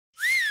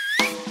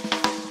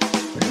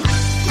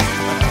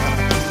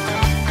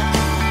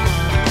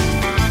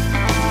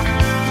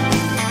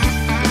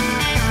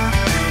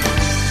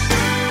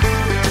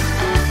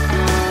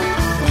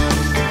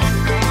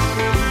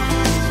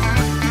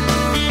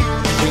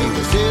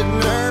 Sitting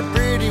there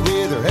pretty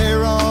with her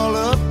hair all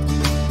up,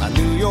 a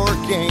New York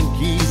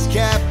Yankees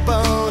cap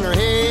on her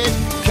head,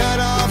 cut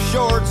off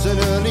shorts and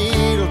a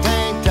little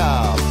tank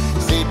top,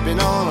 sipping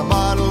on a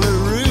bottle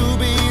of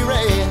ruby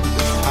red.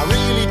 I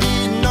really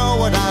didn't know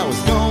what I was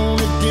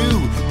gonna do,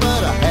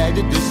 but I had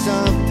to do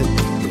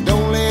something.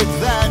 Don't let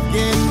that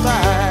get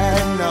by.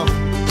 No,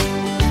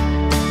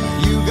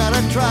 you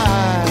gotta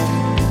try.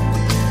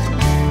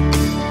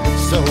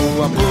 So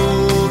I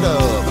pulled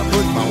up, I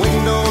put my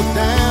window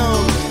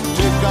down,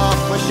 took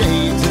off my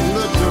shades and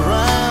looked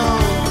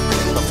around.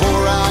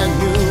 Before I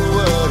knew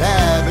what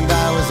happened,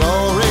 I was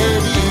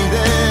already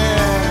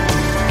there.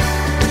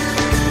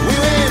 We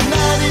went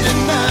 90 to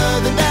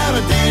nothing down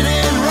a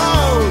dead-end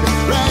road,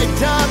 right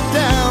top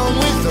down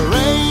with the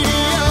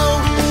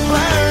radio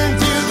blaring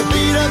to the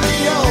beat of the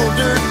old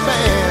dirt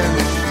band.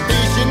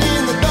 Fishing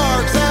in the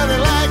dark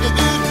sounded like a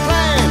good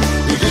plan.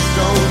 You just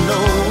don't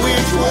know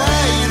which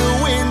way the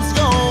wind's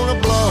gonna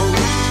blow.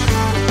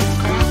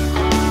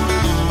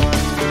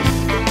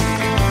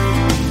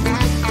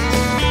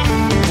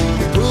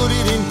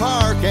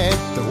 Park at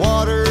the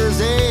water's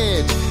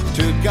edge,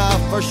 took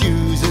off our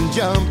shoes and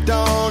jumped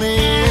on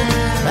in,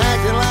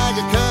 acting like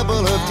a couple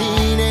of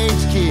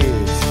teenage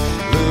kids,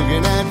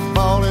 looking at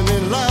falling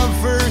in love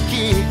for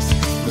kicks.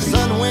 The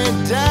sun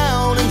went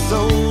down and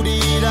so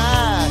did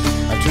I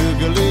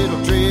took a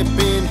little trip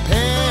in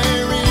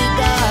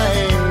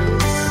paradise.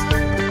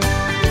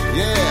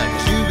 Yeah,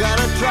 'cause you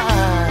gotta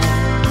try.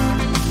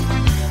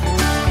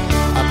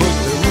 I put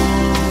the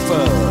roof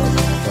up,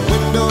 the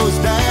windows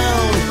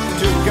down,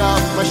 took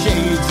off my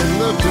shades and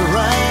looked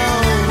around.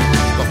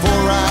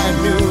 Before I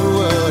knew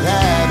what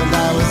happened,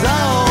 I was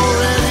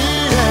already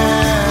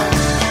there.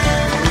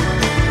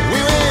 We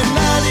went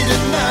 90 to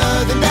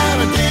nothing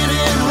down a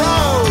dead-end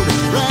road,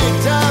 right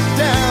top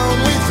down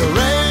with the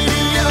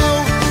radio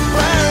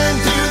blaring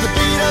to the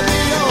beat of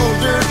the old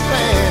dirt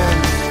band.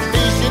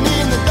 Fishing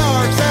in the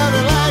dark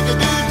sounded like a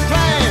good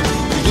plan.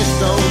 You just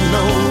don't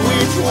know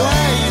which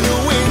way the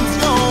wind's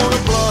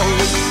gonna blow.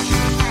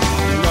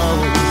 No.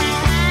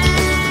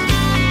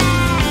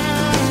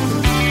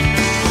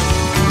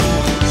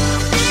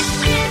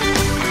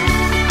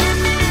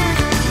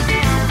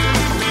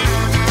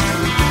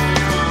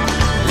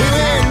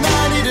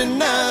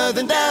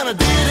 Down a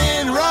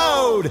dead-end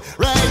road,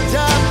 right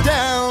top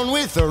down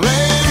with the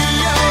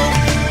radio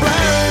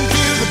blaring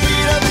to the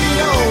beat of the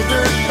old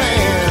dirt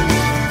band.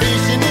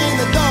 Fishing in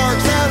the dark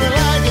sounded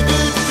like a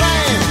good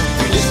plan.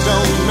 You just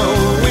don't know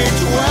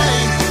which way.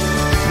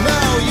 No,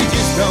 you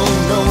just don't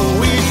know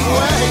which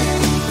way.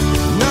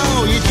 No,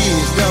 you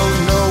just don't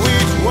know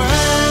which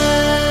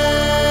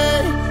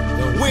way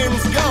the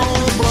wind's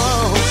gonna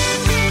blow.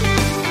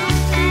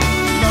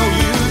 No,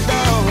 you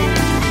don't.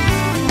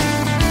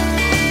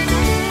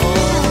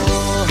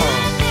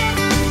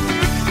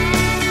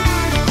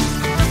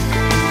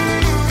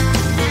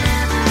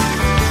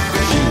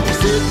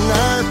 Sitting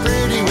there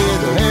pretty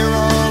with her hair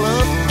all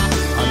up,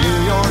 a New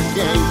York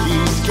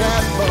Yankees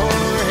cap on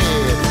her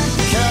head,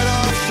 cut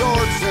off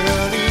shorts and a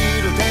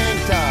little tank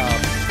top,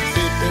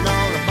 sipping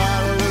on a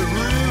bottle of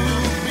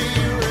ruby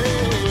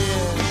red.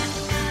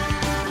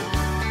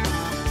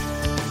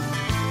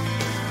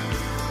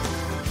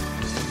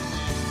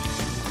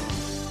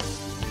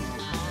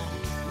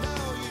 No,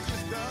 you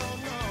just don't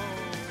know.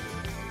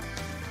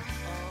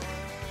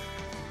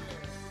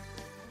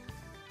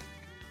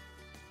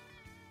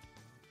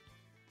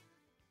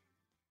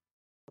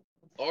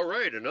 All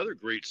right, another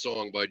great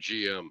song by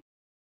GM.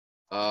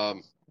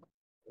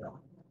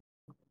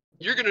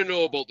 You're going to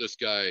know about this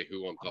guy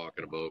who I'm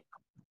talking about.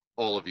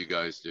 All of you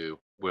guys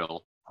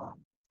will.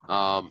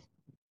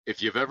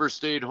 if you've ever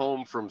stayed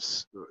home from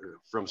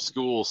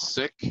school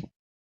sick,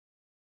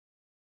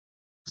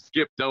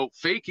 skipped out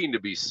faking to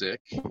be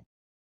sick,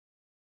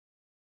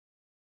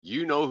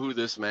 you know who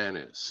this man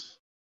is,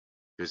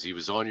 because he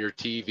was on your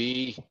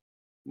TV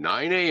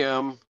 9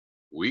 a.m.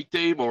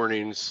 weekday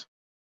mornings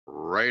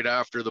right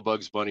after the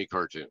Bugs Bunny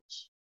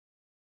cartoons.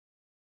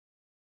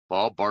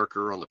 Bob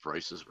Barker on The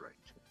Price is Right.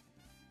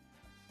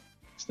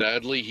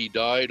 Sadly, he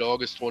died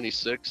August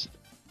 26th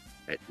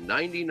at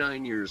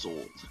 99 years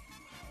old.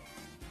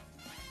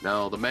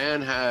 Now, the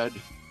man had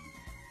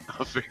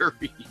a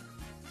very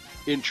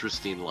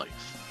interesting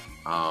life.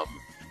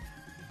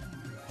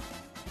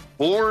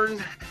 Born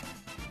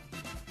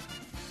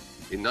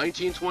in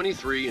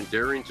 1923 in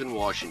Darrington,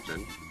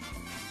 Washington,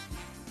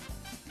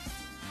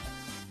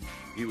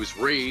 he was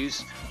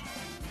raised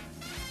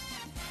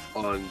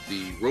on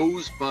the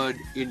Rosebud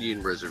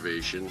Indian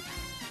Reservation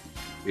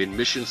in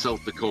Mission,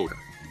 South Dakota.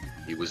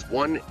 He was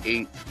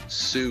 1/8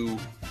 Sioux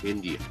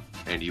Indian,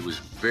 and he was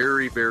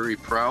very, very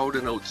proud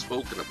and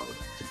outspoken about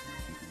it.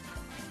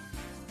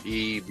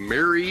 He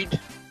married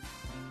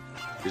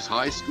his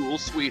high school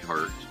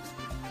sweetheart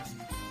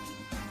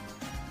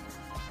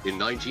in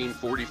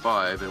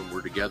 1945 and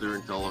were together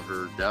until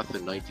her death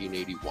in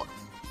 1981.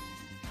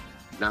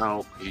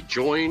 Now, he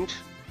joined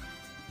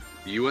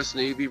the U.S.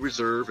 Navy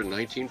Reserve in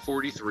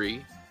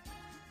 1943,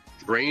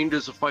 trained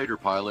as a fighter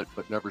pilot,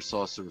 but never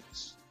saw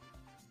service.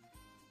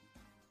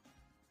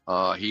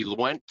 He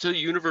went to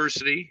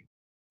university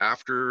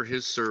after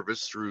his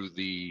service through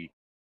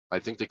I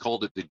think they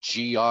called it the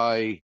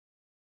GI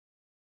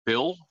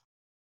Bill,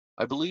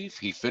 I believe.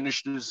 He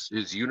finished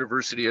his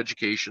university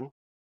education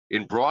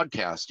in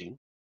broadcasting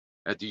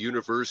at the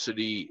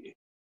University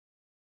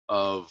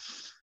of,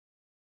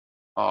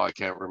 I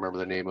can't remember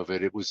the name of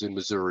it. It was in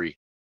Missouri.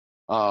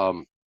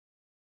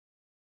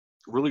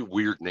 Really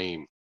weird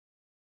name.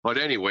 But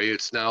anyway,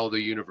 it's now the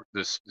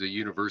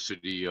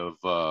University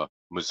of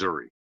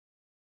Missouri.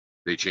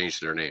 They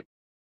changed their name.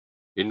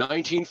 In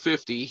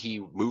 1950, he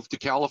moved to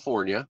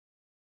California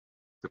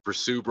to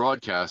pursue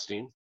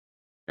broadcasting.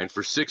 And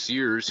for 6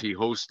 years, he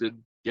hosted,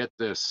 get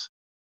this,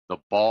 the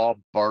Bob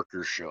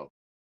Barker Show.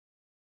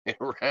 It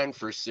ran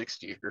for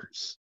 6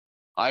 years.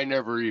 I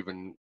never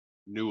even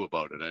knew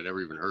about it. I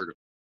never even heard of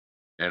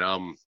it. And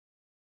I'm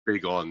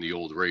big on the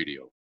old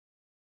radio.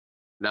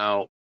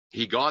 Now,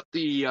 he won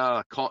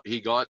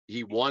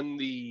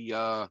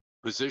the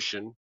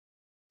position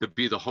to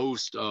be the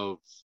host of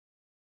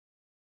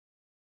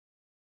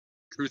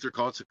Truth or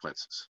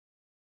Consequences,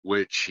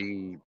 which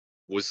he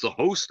was the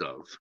host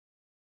of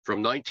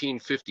from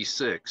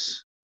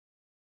 1956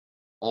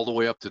 all the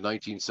way up to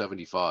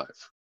 1975.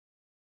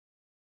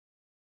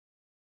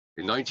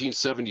 In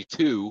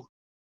 1972,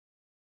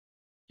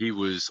 he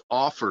was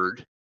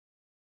offered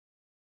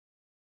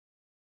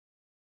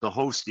the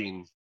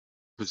hosting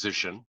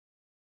position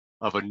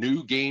of a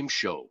new game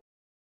show,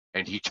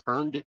 and he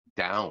turned it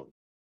down.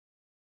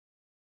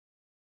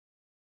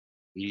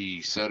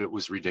 He said it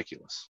was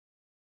ridiculous.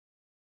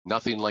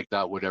 Nothing like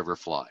that would ever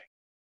fly.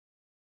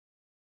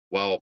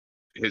 Well,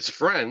 his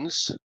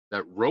friends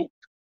that wrote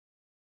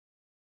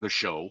the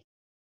show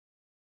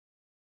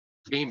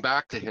came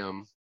back to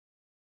him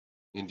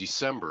in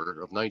December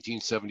of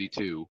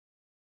 1972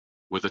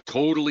 with a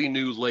totally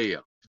new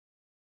layout.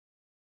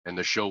 And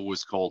the show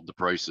was called The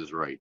Price is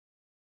Right.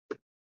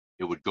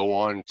 It would go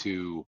on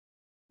to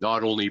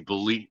not only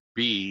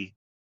be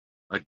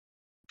a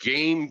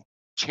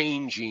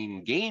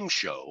game-changing game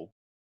show,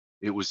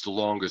 it was the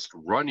longest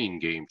running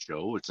game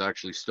show. It's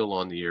actually still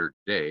on the air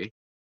today.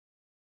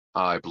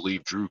 I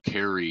believe Drew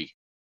Carey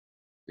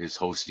is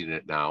hosting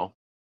it now.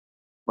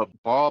 But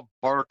Bob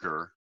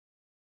Barker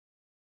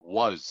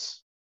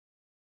was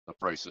The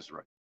Price is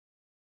Right.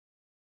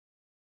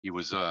 He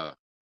was a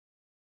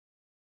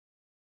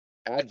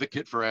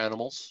advocate for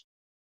animals.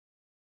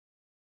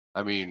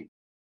 I mean,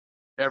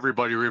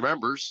 everybody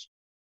remembers,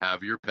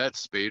 have your pets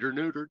spayed or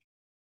neutered.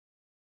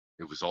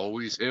 It was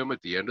always him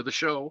at the end of the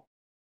show.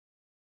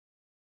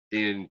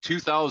 In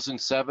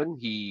 2007,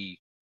 he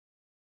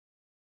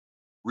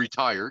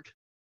retired.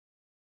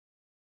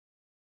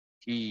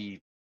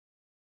 He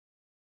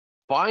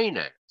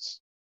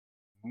financed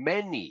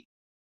many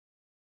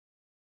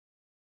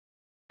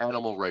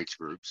animal rights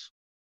groups.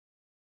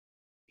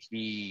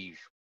 He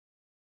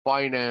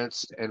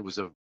financed and was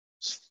a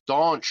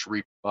staunch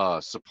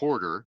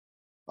supporter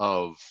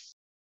of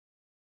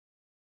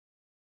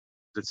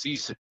the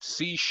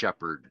Sea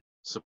Shepherd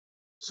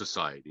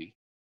Society.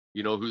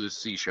 You know who the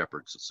Sea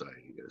Shepherd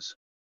Society is.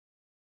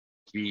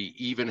 He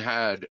even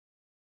had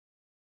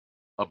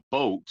a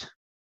boat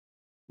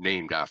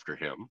named after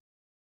him,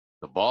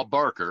 the Bob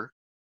Barker,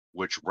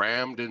 which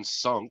rammed and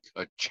sunk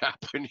a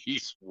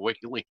Japanese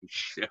whaling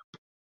ship.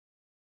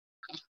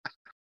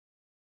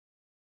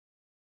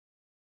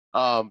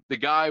 The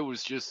guy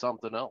was just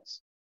something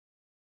else.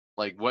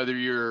 Like, whether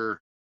you're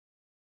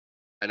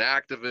an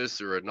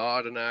activist or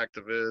not an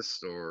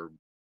activist or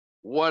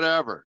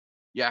whatever,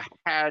 you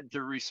had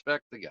to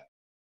respect the guy.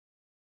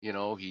 You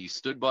know, he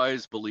stood by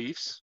his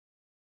beliefs,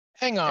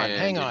 Hang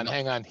on.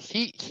 And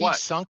He What?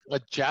 sunk a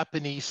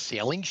Japanese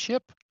sailing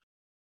ship?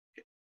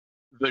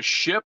 the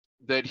ship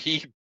that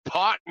he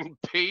bought and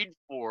paid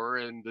for,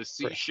 and the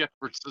Sea Right.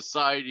 Shepherd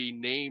Society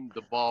named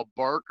the Bob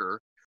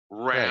Barker,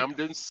 rammed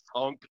and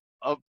sunk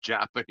a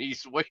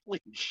Japanese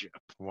whaling ship.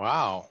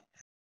 Wow.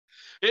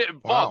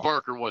 Bob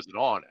Barker wasn't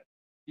on it.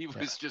 He was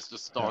Yeah. just a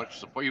staunch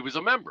supporter. He was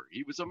a member.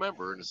 He was a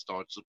member and a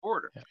staunch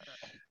supporter. Yeah.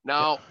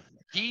 Now,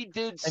 he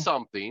did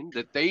something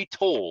that they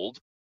told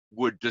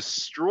would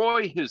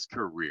destroy his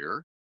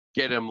career,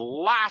 get him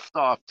laughed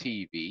off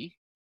TV,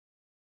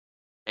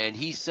 and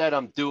he said,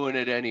 I'm doing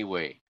it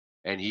anyway.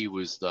 And he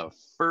was the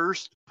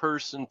first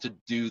person to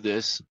do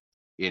this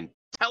in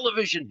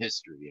television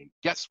history. And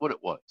guess what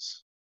it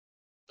was?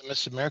 The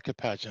Miss America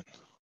pageant.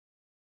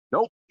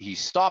 Nope. He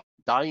stopped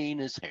dyeing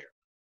his hair.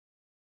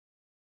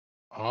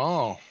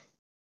 Oh.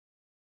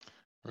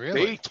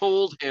 Really? They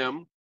told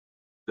him,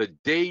 the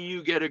day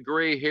you get a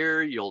gray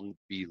hair, you'll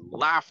be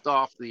laughed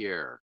off the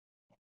air.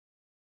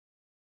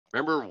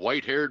 Remember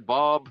white-haired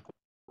Bob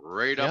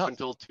right up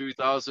until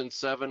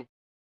 2007?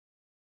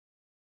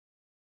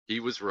 He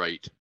was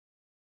right.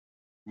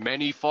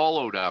 Many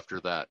followed after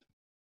that.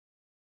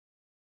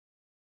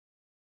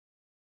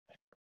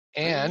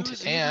 And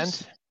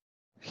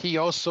he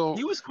also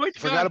he was quite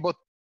forgot about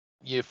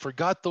you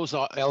forgot those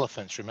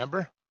elephants,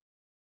 remember?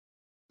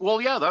 Well,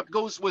 yeah, that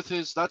goes with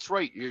his. That's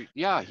right.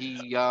 Yeah,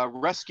 he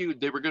rescued.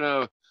 They were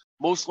gonna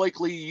most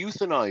likely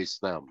euthanize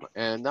them,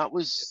 and that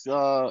was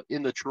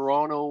in the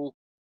Toronto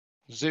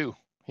Zoo.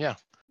 Yeah,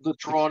 the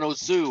Toronto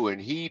Zoo, and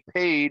he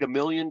paid $1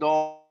 million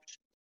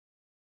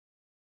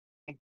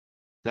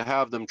to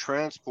have them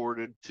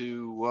transported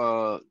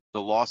to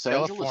the Los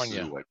Angeles Zoo.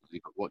 I believe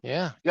it was.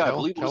 Yeah, I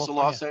believe it was the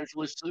Los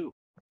Angeles Zoo.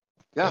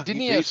 Yeah, and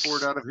didn't he paid for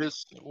it out of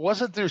his.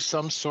 Wasn't there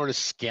some sort of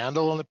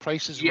scandal on the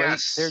prices right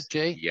there,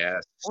 Jay?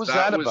 Yes. What was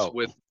that about?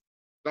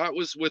 That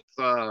was with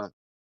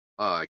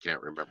I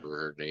can't remember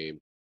her name.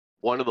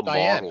 One of the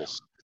Diane.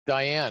 models.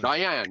 Diane.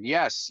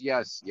 Yes.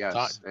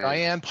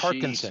 Diane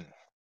Parkinson.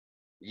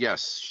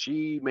 Yes,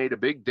 she made a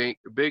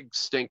big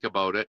stink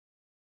about it,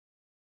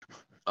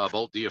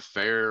 about the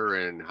affair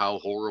and how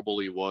horrible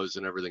he was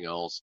and everything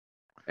else.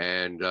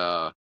 And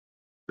the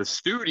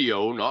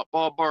studio, not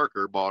Bob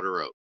Barker, bought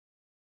her out.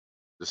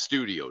 The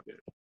studio did.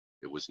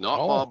 It was not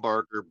Bob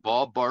Barker.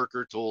 Bob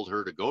Barker told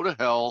her to go to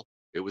hell.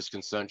 It was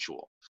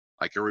consensual.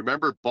 I can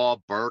remember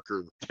Bob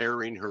Barker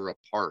tearing her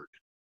apart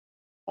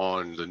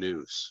on the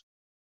news.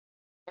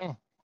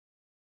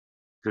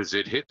 Because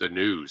it hit the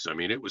news. I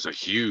mean, it was a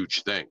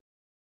huge thing.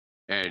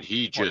 And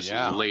he just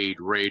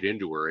laid right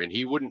into her, and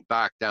he wouldn't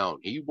back down.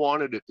 He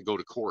wanted it to go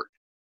to court.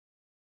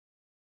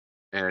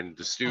 And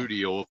the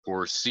studio, of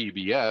course,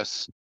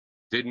 CBS,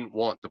 didn't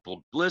want the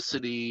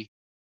publicity,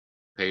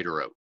 paid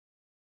her out.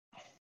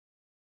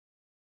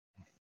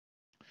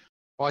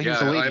 Well, he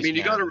was a ladies' I mean,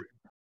 you man. got to.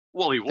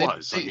 Well, he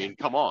was. I mean,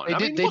 come on.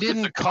 They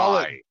didn't call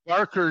it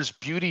Barker's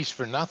Beauties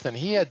for nothing.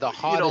 He had the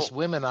hottest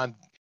women on.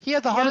 He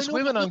had the hottest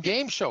women on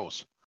game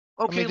shows.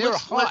 Okay, I mean, they were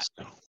hot.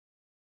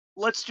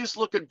 Let's just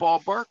look at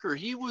Bob Barker.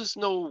 He was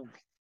no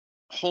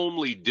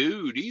homely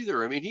dude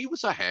either. I mean, he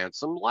was a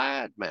handsome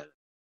lad, man.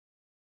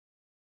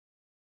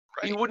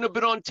 Right. He wouldn't have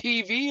been on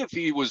TV if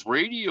he was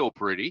radio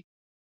pretty.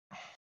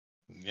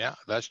 Yeah,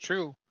 that's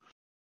true.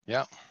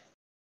 Yeah.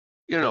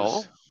 You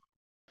know.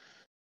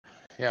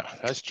 Yeah,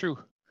 that's true.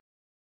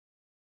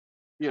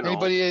 You know,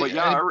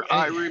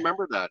 I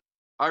remember that.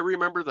 I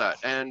remember that.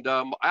 And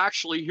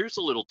actually, here's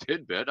a little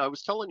tidbit. I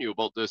was telling you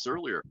about this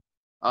earlier.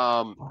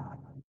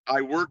 I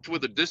worked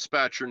with a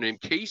dispatcher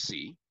named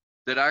Casey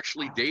that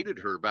actually dated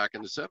her back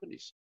in the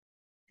 70s.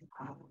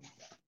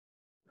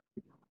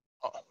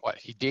 What?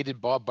 He dated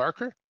Bob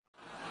Barker?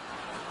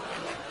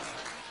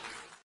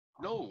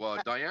 No,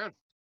 Diane.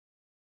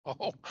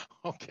 Oh,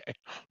 okay.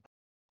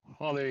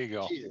 Well, there you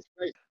go. Jesus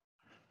Christ.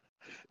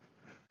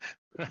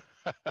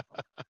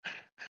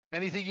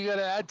 Anything you got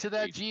to add to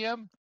that,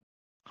 GM?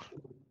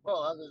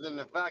 Well, other than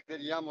the fact that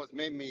he almost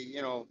made me,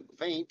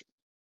 faint.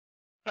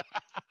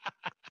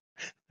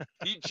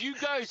 Did you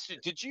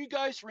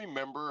guys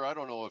remember? I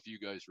don't know if you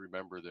guys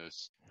remember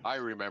this. I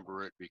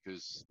remember it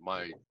because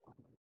my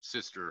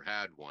sister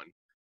had one.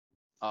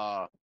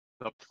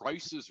 The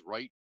Price is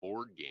Right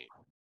board game.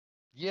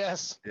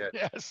 Yes.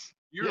 Yes.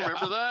 You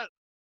remember that?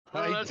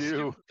 I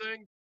do.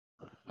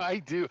 I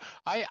do.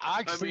 I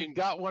actually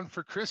got one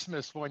for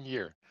Christmas one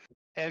year.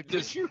 And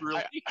did you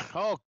really?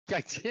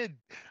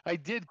 I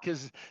did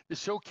because the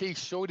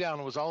Showcase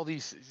Showdown was all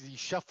these. He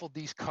shuffled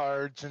these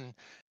cards, and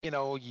he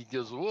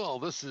goes, "Well,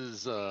 this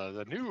is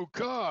the new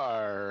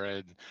car,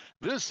 and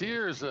this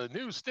here is a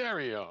new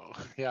stereo."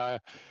 Yeah,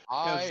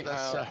 I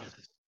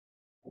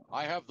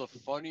have the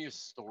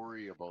funniest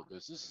story about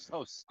this. This is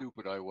how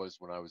stupid I was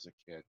when I was a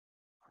kid.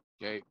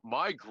 Okay,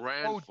 my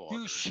grandfather. Oh,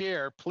 do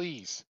share,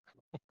 please.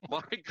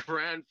 My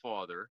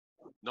grandfather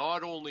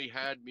not only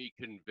had me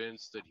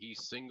convinced that he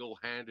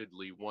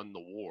single-handedly won the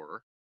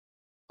war,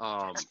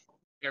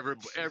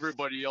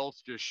 everybody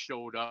else just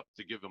showed up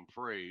to give him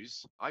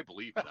praise. I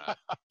believe that.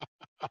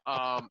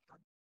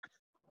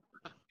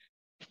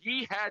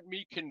 he had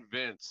me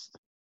convinced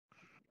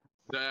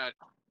that,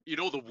 you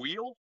know, the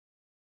wheel?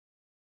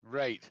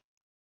 Right.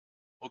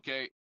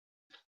 Okay.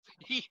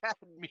 He had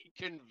me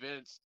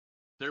convinced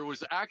there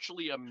was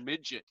actually a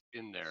midget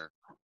in there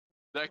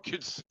that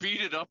could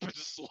speed it up and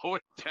slow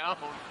it down.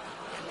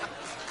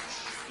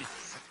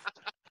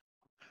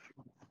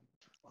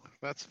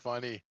 That's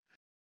funny.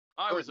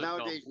 I was a dumb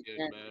nowadays kid, you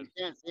man.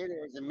 can't say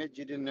there's a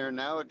midget in there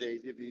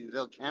nowadays.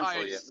 They'll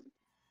cancel you.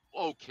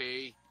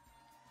 Okay,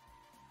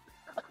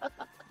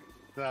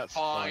 That's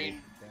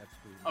fine. That's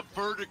true. A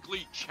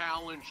vertically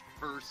challenged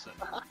person.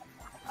 funny.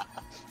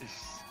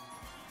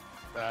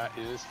 That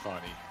is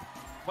funny.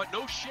 But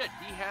no shit,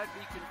 he had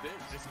me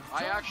convinced.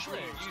 I actually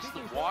used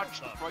to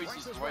watch The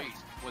Price is Right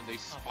when they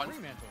spun.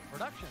 Fremantle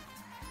production.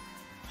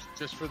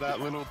 Just for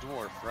that little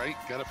dwarf, right?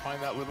 Got to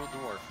find that little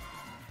dwarf,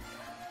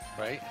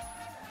 right?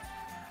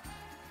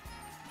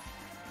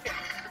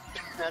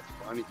 That's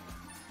funny.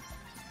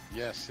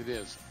 Yes, it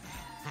is.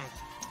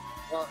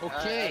 Well,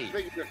 Okay. I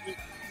figure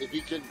if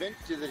he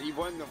convinced you that he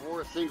won the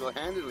war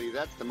single-handedly,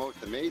 that's the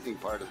most amazing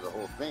part of the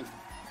whole thing.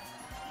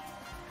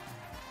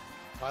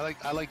 I like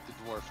the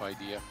dwarf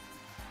idea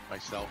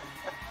myself.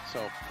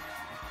 So,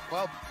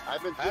 well,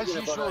 I've been as thinking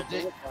usual, about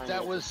identifying that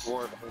as a was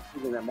dwarf.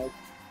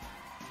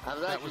 I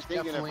was actually thinking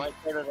if definitely. I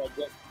said it, I'd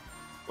get.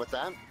 What's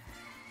that?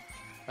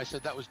 I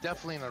said that was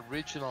definitely an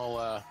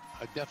original,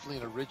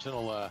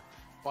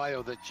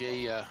 bio that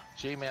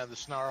Jayman the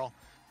Snarl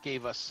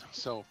gave us.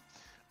 So,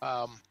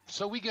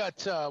 so we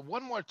got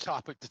one more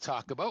topic to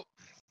talk about,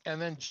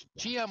 and then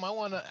GM,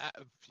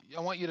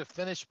 I want you to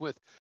finish with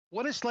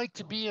what it's like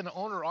to be an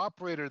owner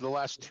operator the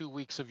last 2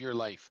 weeks of your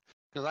life,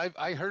 because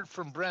I heard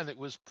from Brent it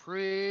was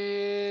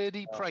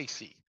pretty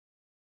pricey.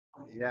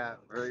 Yeah,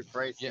 very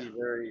pricey, Yeah.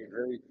 very,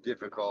 very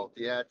difficult.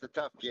 Yeah, it's a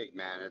tough gig,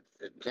 man.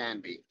 It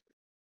can be.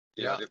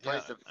 You know, the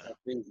price of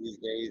things these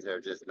days are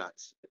just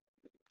nuts.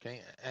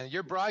 Okay, and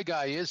your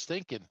Briguy is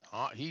thinking,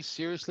 he's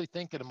seriously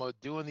thinking about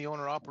doing the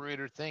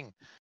owner-operator thing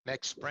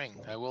next spring.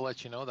 I will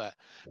let you know that.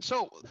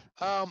 So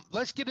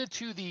let's get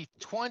into the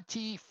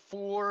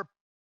 24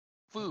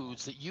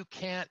 foods that you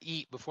can't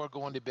eat before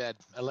going to bed.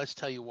 And let's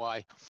tell you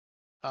why.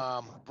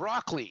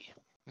 Broccoli.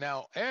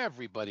 Now,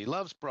 everybody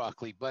loves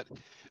broccoli, but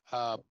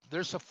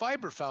there's a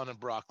fiber found in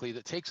broccoli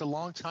that takes a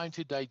long time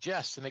to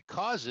digest, and it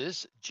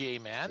causes,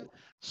 J-Man,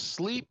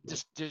 sleep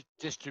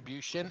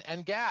distribution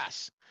and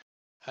gas,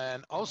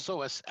 and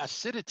also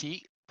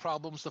acidity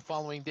problems the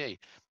following day.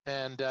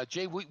 And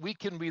Jay, we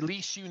can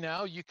release you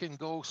now. You can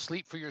go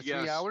sleep for your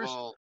 3 hours.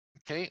 Well,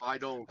 Okay. I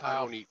don't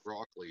eat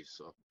broccoli,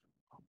 so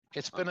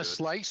It's been a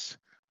slice.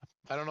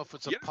 I don't know if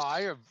it's a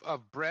pie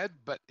of bread,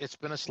 but it's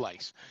been a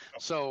slice.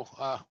 So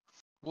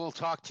we'll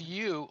talk to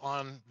you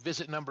on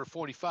visit number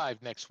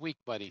 45 next week,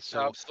 buddy.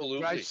 So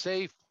absolutely. Drive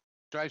safe.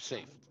 Drive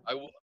safe.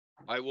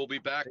 I will be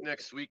back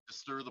next week to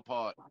stir the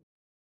pot.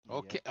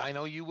 Okay, I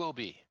know you will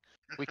be.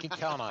 We can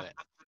count on it.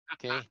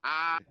 Okay.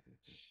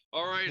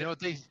 All right. You know what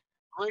they?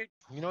 Great.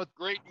 You know what?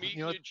 Great meeting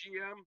you,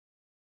 GM.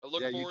 I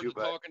look forward to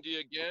talking to you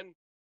again.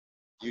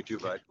 You too,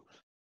 bud.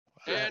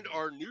 And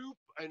our new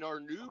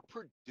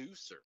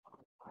producer.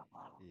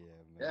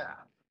 Yeah, man.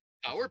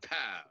 Power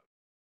Pav.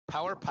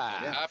 Power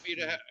Pav. Happy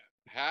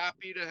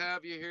to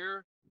have you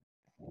here.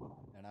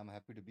 And I'm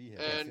happy to be here.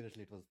 And,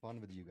 seriously, it was fun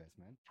with you guys,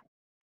 man.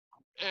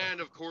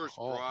 And of course,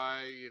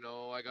 Bri, you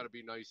know, I got to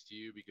be nice to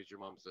you because your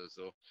mom says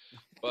so.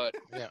 But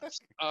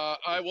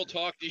I will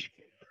talk to you.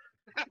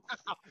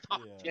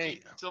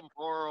 Okay.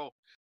 Tomorrow.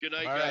 Good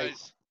night, All right.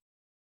 guys.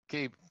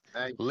 Okay.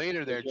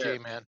 Later there,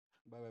 J-Man.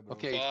 Bye, bro.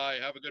 Okay. Bye.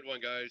 Have a good one,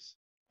 guys.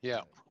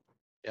 Yeah.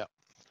 Yeah.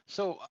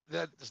 So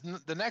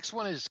the next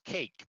one is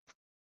cake.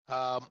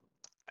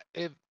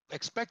 If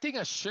expecting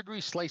a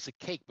sugary slice of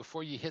cake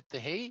before you hit the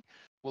hay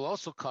will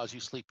also cause you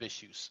sleep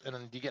issues. And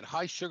then you get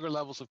high sugar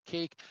levels of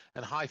cake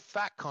and high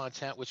fat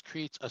content, which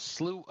creates a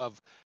slew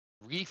of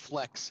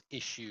reflex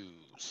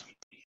issues.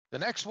 The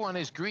next one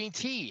is green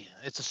tea.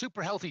 It's a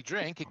super healthy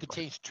drink. It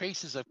contains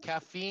traces of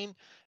caffeine,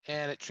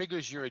 and it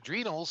triggers your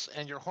adrenals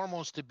and your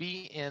hormones to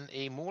be in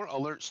a more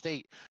alert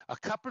state. A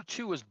cup or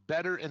two is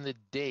better in the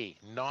day,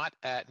 not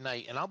at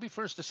night. And I'll be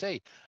first to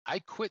say, I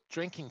quit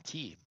drinking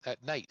tea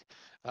at night.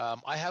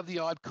 I have the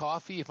odd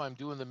coffee if I'm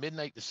doing the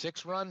midnight to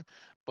 6 run,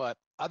 but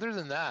other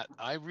than that,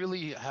 I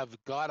really have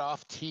got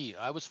off tea.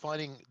 I was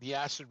finding the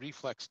acid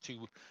reflux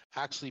to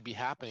actually be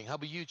happening. How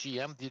about you,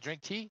 GM? Do you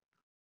drink tea?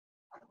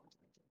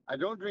 I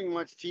don't drink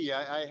much tea.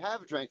 I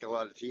have drank a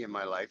lot of tea in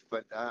my life,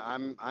 but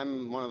I'm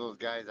one of those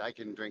guys. I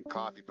can drink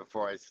coffee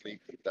before I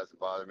sleep. It doesn't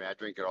bother me. I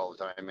drink it all the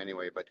time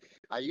anyway. But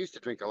I used to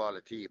drink a lot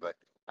of tea, but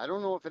I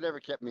don't know if it ever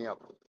kept me up.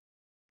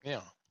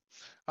 Yeah.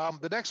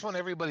 The next one,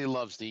 everybody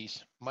loves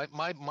these.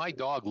 My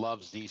dog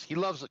loves these. He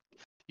loves it.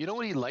 You know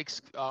what he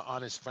likes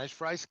on his French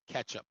fries?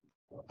 Ketchup.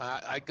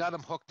 I got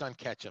him hooked on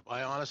ketchup.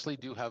 I honestly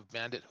do have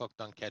Bandit hooked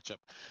on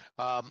ketchup.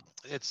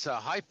 It's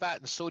high fat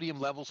and sodium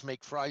levels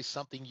make fries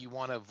something you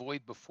want to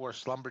avoid before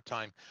slumber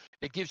time.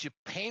 It gives you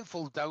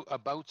painful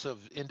bouts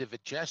of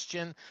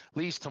indigestion,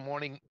 leads to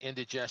morning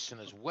indigestion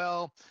as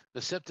well.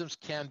 The symptoms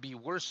can be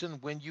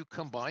worsened when you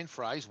combine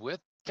fries with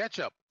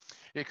Ketchup.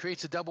 It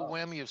creates a double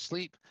whammy of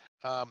sleep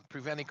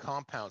preventing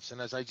compounds.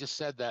 And as I just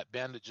said, that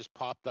bandit just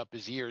popped up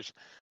his ears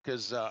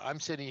because I'm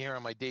sitting here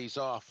on my days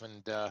off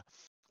and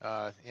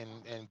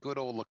in good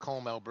old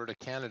Lacombe, Alberta,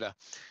 Canada.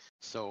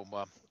 So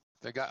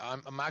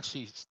I'm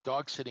actually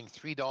dog sitting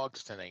 3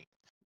 dogs tonight,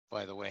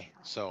 by the way.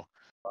 So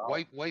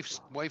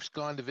wife's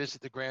gone to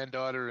visit the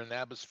granddaughter in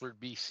Abbotsford,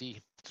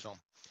 BC. So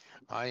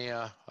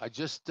I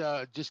just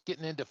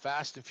getting into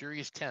Fast and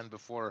Furious 10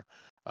 before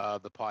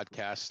the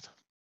podcast.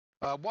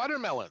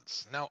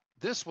 Watermelons. Now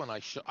this one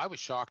I was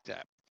shocked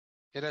at.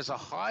 It has a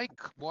high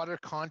water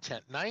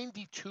content.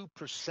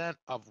 92%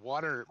 of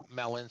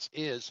watermelons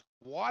is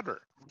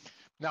water.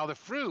 Now the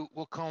fruit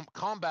will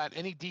combat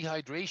any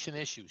dehydration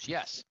issues,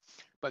 yes,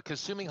 but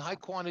consuming high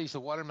quantities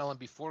of watermelon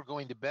before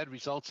going to bed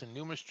results in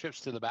numerous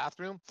trips to the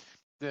bathroom.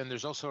 Then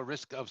there's also a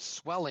risk of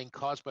swelling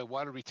caused by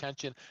water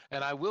retention.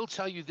 And I will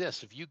tell you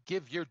this, if you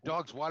give your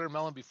dogs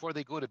watermelon before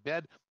they go to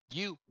bed,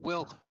 you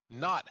will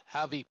not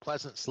have a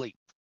pleasant sleep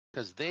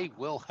because they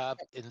will have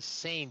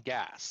insane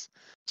gas.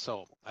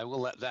 So I will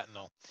let that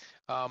know.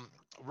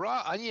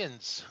 Raw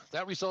onions,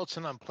 that results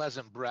in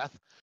unpleasant breath.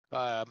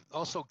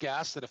 Also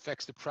gas that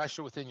affects the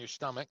pressure within your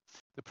stomach.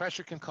 The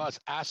pressure can cause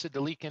acid to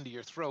leak into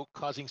your throat,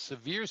 causing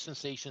severe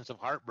sensations of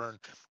heartburn,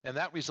 and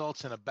that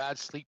results in a bad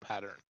sleep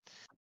pattern.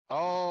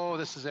 Oh,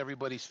 this is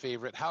everybody's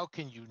favorite. How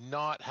can you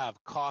not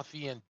have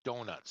coffee and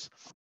donuts?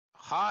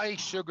 High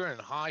sugar and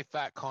high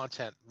fat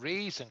content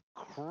raise and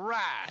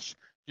crash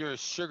your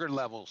sugar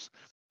levels,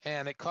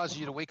 and it causes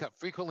you to wake up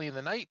frequently in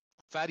the night.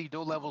 Fatty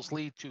dough levels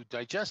lead to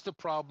digestive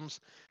problems,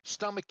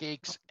 stomach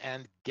aches,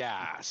 and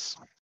gas.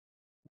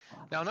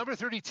 Now, number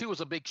 32 is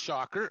a big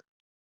shocker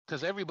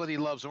because everybody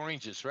loves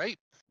oranges, right?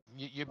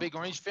 You're a big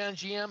orange fan,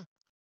 GM?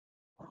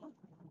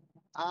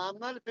 I'm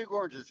not a big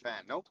oranges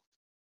fan, nope.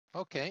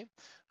 Okay.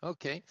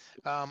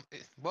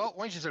 Well,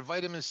 oranges are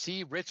vitamin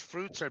C rich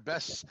fruits are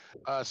best,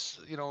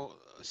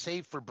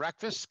 saved for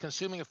breakfast.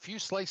 Consuming a few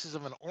slices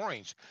of an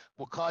orange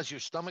will cause your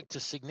stomach to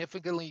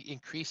significantly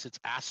increase its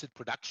acid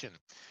production.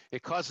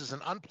 It causes an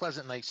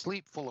unpleasant night's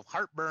sleep full of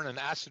heartburn and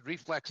acid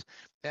reflux,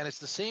 and it's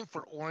the same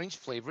for orange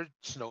flavored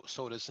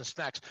sodas and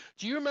snacks.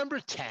 Do you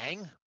remember Tang?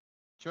 Do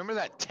you remember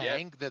that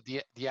Tang that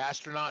the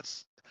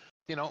astronauts,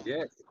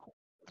 Yes.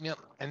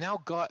 And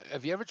now,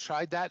 have you ever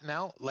tried that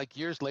now? Like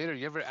years later,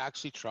 you ever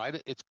actually tried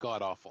it? It's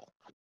god awful.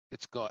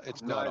 It's god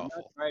awful. I've not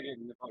tried it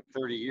in about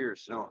 30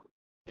 years, no.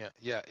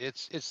 Yeah.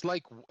 It's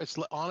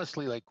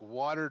honestly like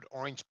watered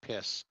orange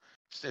piss.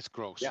 It's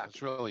gross. Yeah. It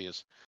really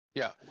is.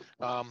 Yeah.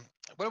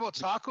 What about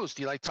tacos?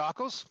 Do you like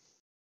tacos?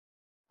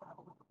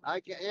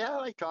 I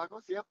like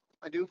tacos. Yep,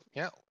 I do.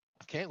 Yeah.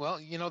 Okay.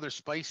 Well, they're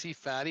spicy,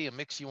 fatty, a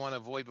mix you want to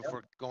avoid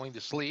before going to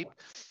sleep.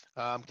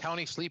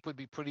 Counting sleep would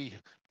be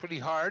pretty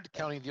hard,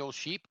 counting the old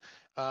sheep.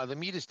 The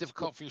meat is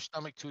difficult for your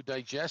stomach to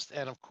digest.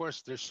 And of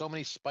course, there's so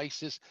many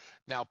spices.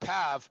 Now,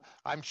 Pav,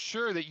 I'm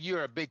sure that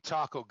you're a big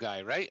taco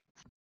guy, right?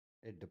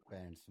 It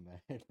depends, man.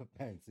 It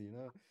depends,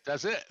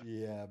 Does it?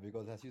 Yeah,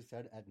 because as you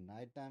said, at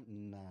nighttime,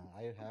 nah,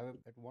 I have it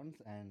at once,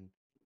 and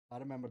I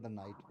remember the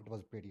night, it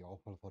was pretty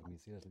awful for me,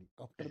 seriously.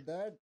 After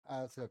that,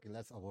 I was okay,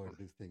 let's avoid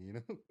this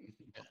thing,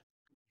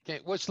 Okay,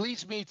 which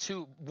leads me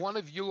to one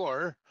of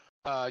your,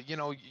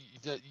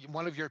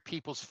 one of your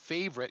people's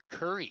favorite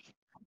curry.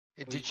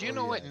 Did you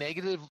know it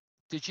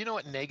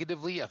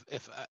negatively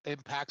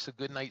impacts a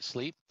good night's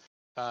sleep?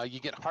 You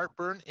get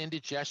heartburn,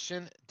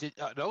 indigestion.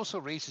 It also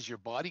raises your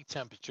body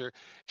temperature,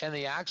 and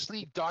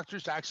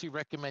doctors actually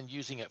recommend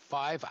using it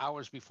 5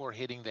 hours before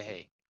hitting the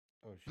hay.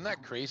 Oh, Isn't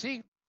that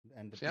crazy?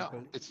 And the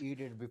people eat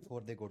it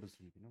before they go to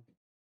sleep,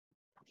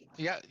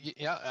 Yeah,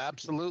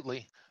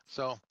 absolutely.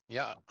 So,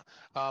 yeah.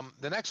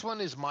 The next one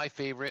is my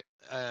favorite,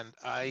 and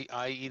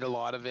I eat a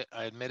lot of it.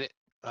 I admit it.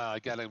 I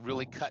got to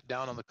really cut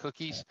down on the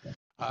cookies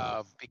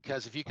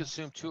because if you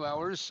consume 2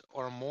 hours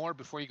or more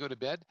before you go to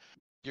bed,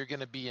 you're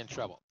going to be in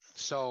trouble.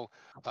 So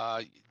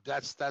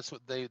that's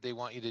what they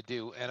want you to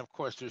do. And of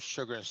course, there's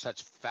sugar and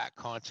such fat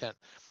content.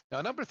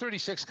 Now, number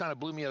 36 kind of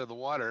blew me out of the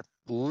water.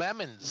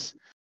 Lemons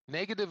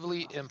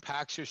negatively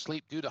impacts your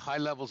sleep due to high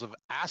levels of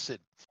acid.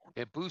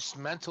 It boosts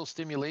mental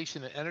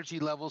stimulation and energy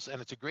levels,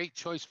 and it's a great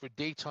choice for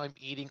daytime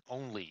eating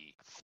only.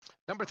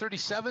 Number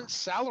 37,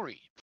 celery.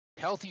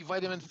 Healthy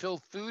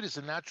vitamin-filled food is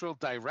a natural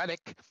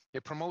diuretic.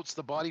 It promotes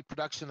the body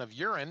production of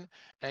urine,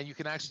 and you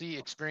can actually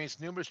experience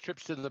numerous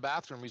trips to the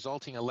bathroom,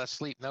 resulting in less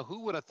sleep. Now,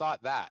 who would have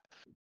thought that?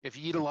 If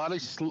you eat a lot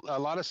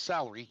of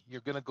celery,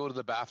 you're going to go to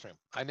the bathroom.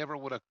 I never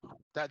would have.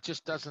 That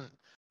just doesn't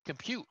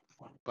compute.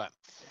 But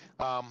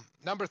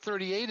number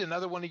 38,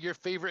 another one of your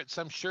favorites,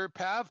 I'm sure,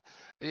 Pav,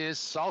 is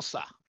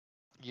salsa.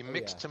 You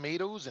mix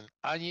tomatoes and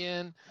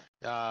onion.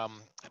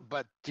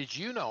 But did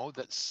you know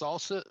that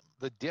salsa,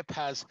 the dip,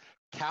 has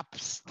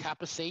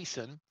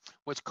capsaicin,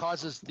 which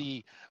causes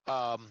the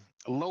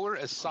lower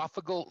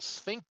esophageal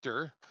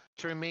sphincter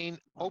to remain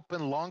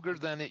open longer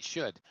than it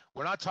should?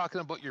 We're not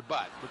talking about your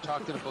butt. We're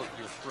talking about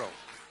your throat.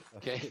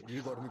 Okay.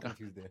 You got me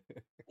confused there.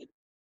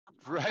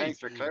 Right. Thanks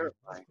for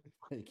clarifying.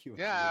 Thank you.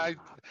 Yeah,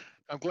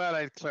 I'm glad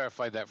I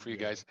clarified that for you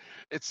guys.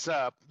 It's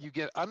you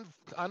get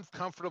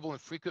uncomfortable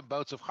and frequent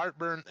bouts of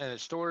heartburn, and it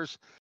stores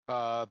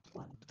the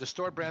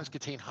store brands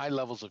contain high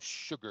levels of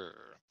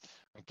sugar.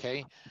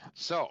 Okay,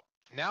 so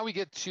now we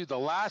get to the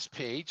last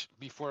page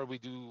before we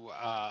do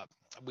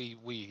we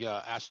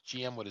ask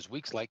GM what his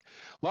week's like.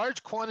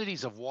 Large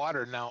quantities of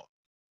water. Now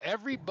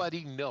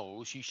everybody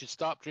knows you should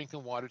stop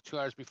drinking water 2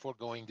 hours before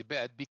going to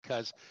bed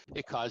because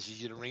it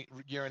causes you to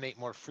urinate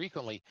more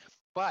frequently.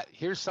 But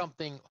here's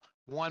something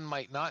one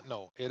might not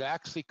know. It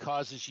actually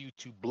causes you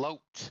to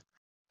bloat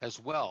as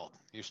well.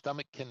 Your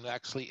stomach can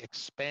actually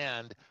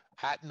expand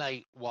at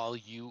night while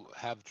you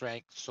have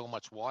drank so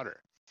much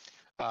water.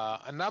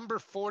 A number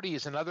 40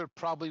 is another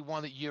probably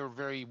one that you're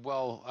very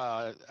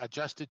well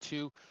adjusted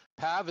to.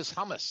 Pav is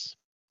hummus.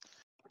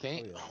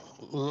 Okay,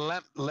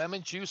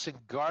 lemon juice and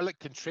garlic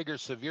can trigger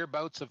severe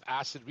bouts of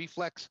acid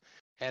reflux,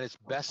 and it's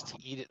best to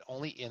eat it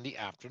only in the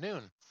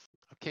afternoon.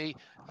 Okay,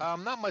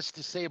 not much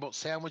to say about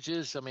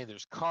sandwiches. I mean,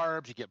 there's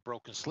carbs, you get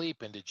broken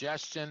sleep,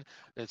 indigestion.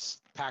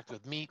 It's packed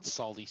with meat,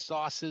 salty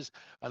sauces,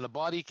 and the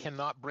body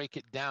cannot break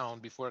it down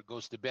before it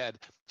goes to bed.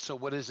 So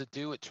what does it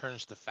do? It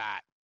turns to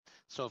fat.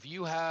 So if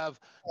you have,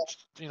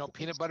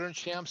 peanut butter and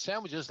jam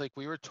sandwiches like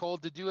we were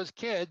told to do as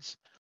kids,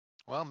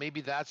 well,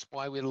 maybe that's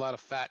why we had a lot of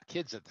fat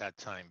kids at that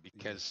time,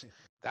 because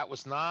that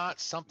was not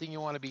something you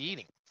want to be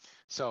eating.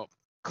 So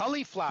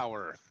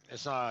cauliflower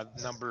is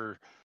number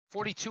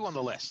 42 on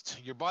the list.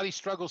 Your body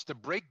struggles to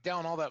break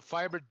down all that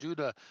fiber due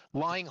to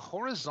lying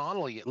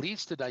horizontally. It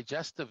leads to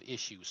digestive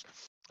issues.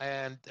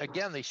 And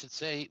again, they should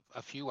say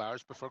a few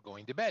hours before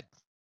going to bed.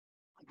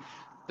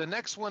 The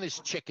next one is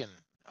chicken.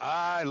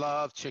 I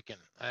love chicken,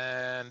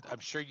 and I'm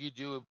sure you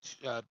do,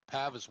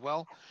 Pav, as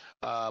well.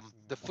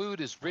 The food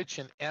is rich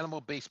in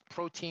animal-based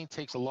protein,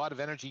 takes a lot of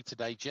energy to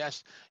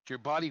digest. Your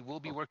body will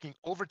be working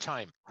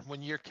overtime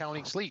when you're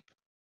counting sleep.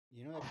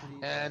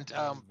 Actually, and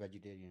I'm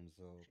vegetarian,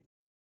 so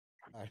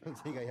I don't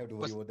think I have to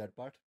worry about that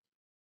part.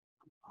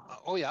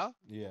 Oh, yeah?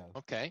 Yeah.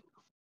 Okay.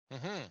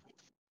 Mm-hmm.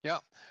 Yeah.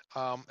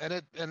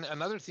 And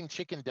another thing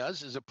chicken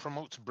does is it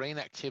promotes brain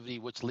activity,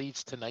 which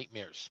leads to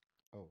nightmares.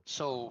 Oh.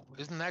 So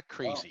isn't that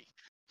crazy?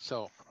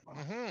 So,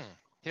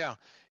 yeah.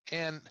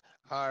 And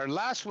our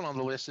last one on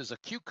the list is a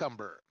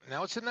cucumber.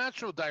 Now, it's a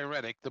natural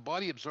diuretic. The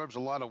body absorbs a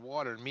lot of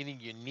water, meaning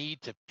you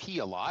need to pee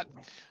a lot.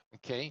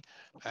 Okay.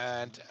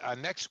 And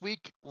next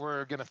week,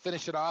 we're going to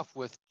finish it off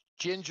with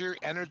ginger,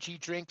 energy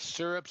drinks,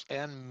 syrups,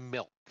 and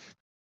milk.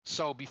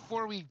 So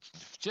before we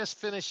just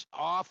finish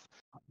off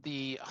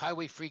the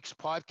HiWay Freeks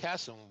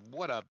podcast, and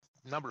what a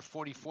number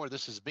 44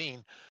 this has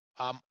been,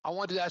 I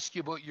wanted to ask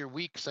you about your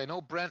week, because I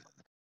know Brent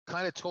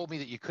kind of told me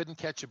that you couldn't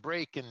catch a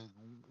break. And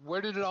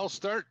where did it all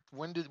start?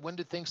 When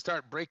did things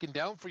start breaking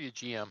down for you,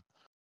 GM?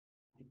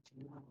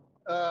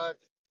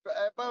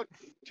 About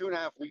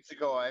 2.5 weeks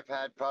ago, I've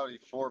had probably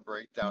 4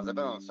 breakdowns. I've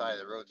been on the side of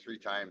the road 3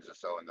 times or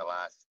so in the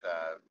last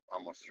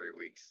almost 3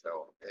 weeks.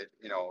 So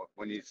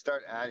when you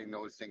start adding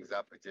those things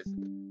up, it just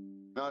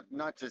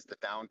not just the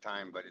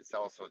downtime, but it's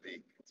also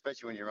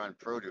especially when you run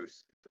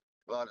produce,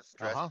 a lot of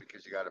stress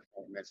because you got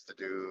appointments to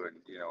do, and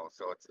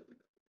so it's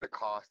the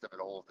cost of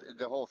it all.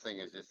 The whole thing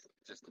is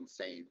just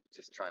insane.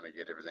 Just trying to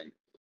get everything.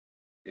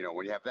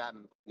 When you have that,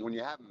 when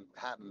you have them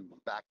happen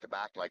back to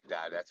back like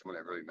that, that's when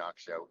it really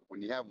knocks you out.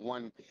 When you have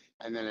one,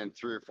 and then in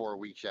 3 or 4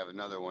 weeks you have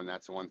another one,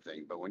 that's one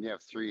thing. But when you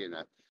have 3 in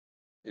a,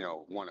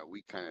 one a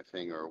week kind of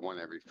thing, or one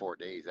every 4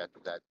 days, that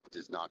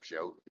just knocks you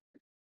out.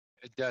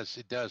 It does.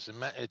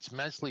 It's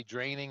mentally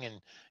draining, and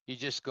you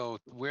just go,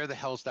 where the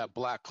hell's that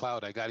black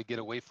cloud? I got to get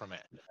away from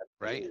it,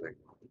 right?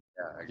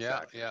 Yeah,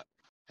 exactly. Yeah.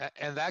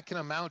 And that can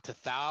amount to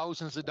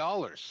thousands of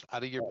dollars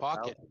out of your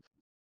pocket.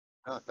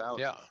 Thousands.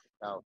 Yeah.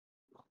 Thousands.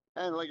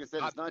 And like I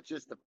said, it's not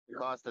just the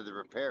cost of the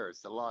repair;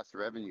 it's the lost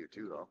revenue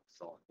too, though.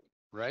 So.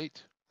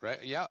 Right.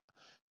 Yeah.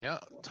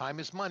 Time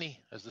is money,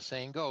 as the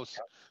saying goes.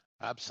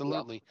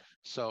 Absolutely. Yeah.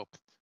 So,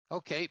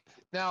 okay.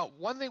 Now,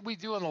 one thing we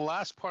do on the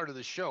last part of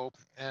the show,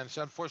 and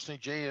so unfortunately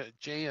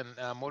Jay and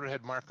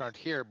Motorhead Mark aren't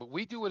here, but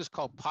we do what is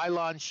called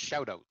pylon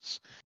shoutouts.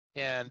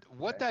 And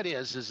what that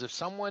is if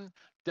someone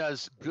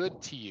does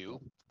good to you,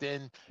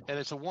 and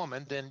it's a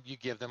woman, then you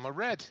give them a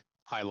red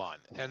pylon.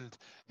 And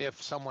if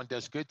someone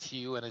does good to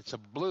you and it's a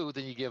blue,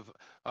 then you give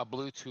a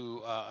blue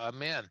to a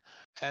man.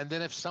 And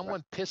then if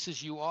someone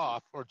pisses you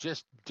off or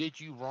just did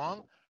you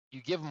wrong,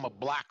 you give them a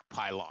black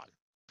pylon.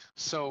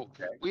 So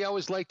we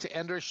always like to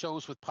end our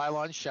shows with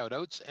pylon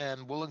shoutouts,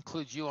 and we'll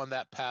include you on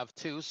that, Pav,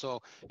 too. So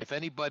if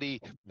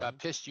anybody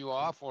pissed you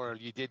off or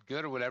you did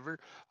good or whatever,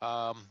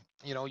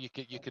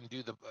 you can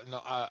do the.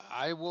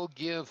 I will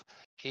give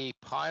a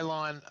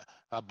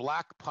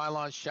black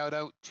pylon shout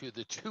out to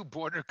the 2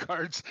 border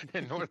guards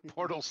in North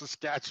Portal,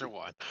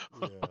 Saskatchewan.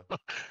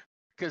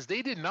 Because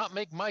they did not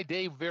make my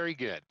day very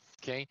good.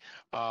 Okay.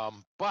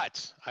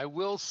 But I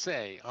will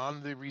say,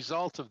 on the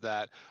result of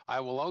that, I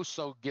will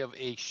also give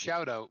a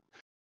shout out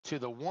to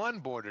the 1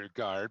 border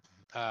guard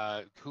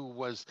who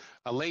was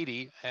a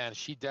lady, and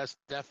she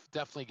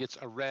definitely gets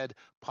a red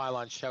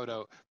pylon shout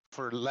out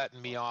for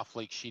letting me off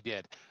like she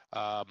did.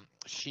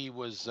 She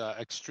was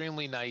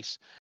extremely nice,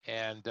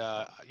 and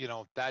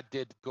that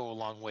did go a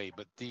long way.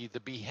 But the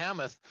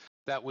behemoth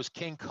that was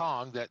King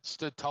Kong that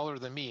stood taller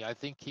than me,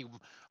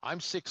 I'm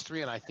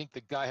 6'3", and I think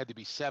the guy had to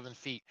be 7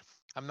 feet.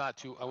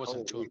 I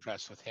wasn't too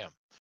impressed with him.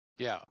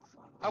 Yeah.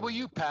 How about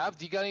you, Pav?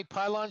 Do you got any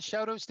pylon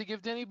shout-outs to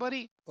give to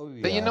anybody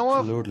that you know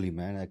of? Absolutely,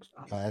 man.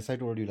 As I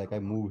told you, like I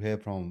moved here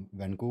from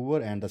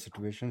Vancouver, and the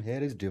situation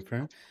here is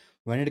different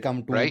when it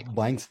comes to Right.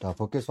 buying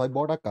stuff. Okay, so I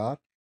bought a car,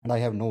 and I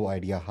have no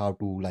idea how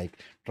to like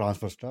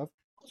transfer stuff.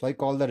 So I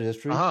called the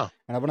registry, and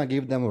I wanna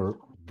give them a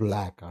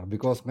black car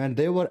because man,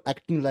 they were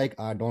acting like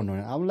I don't know.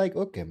 And I'm like,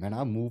 okay, man,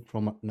 I moved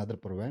from another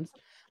province.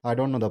 I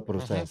don't know the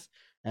process,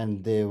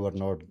 and they were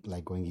not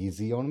like going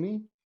easy on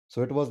me.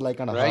 So it was like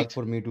kind of hard Right.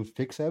 for me to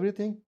fix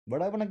everything.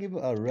 But I wanna give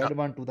a red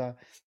one to the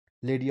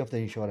lady of the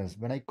insurance.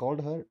 When I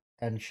called her,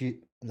 and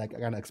she like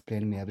kind of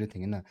explained me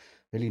everything in a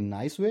really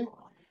nice way,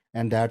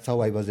 and that's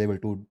how I was able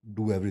to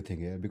do everything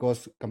here.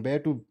 Because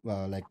compared to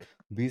like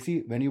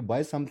BC, when you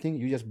buy something,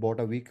 you just bought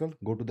a vehicle,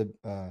 go to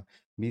the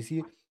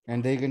BC,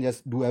 and they can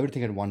just do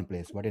everything at one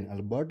place. But in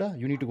Alberta,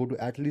 you need to go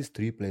to at least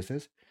 3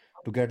 places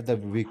to get the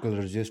vehicle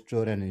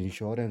register and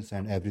insurance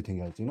and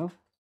everything else.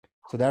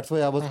 So that's why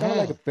I was kind of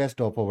like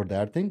pissed off over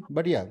that thing.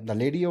 But yeah, the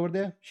lady over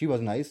there, she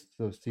was nice,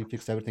 so she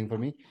fixed everything for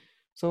me.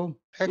 So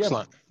yeah,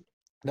 Excellent.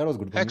 that was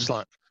good for me.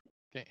 Excellent.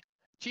 Okay.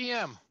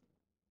 GM,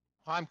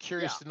 I'm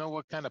curious Yeah. to know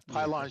what kind of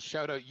pylon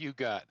shout out you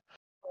got.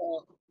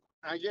 Well,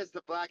 I guess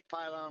the black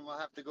pylon will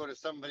have to go to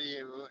somebody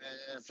who,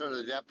 sort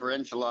of the upper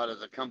echelon of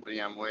the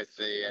company I'm with.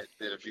 They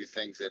did a few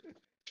things that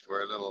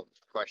were a little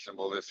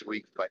questionable this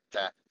week, but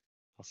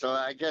so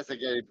I guess I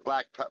get a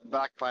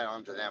black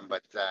pylon to them.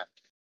 But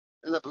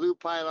the blue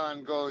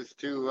pylon goes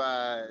to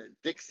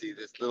Dixie,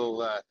 this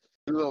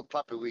little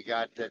puppy we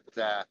got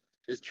that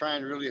is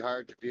trying really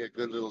hard to be a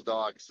good little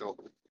dog. So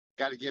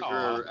got to give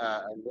her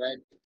a red.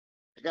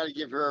 I got to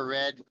give her a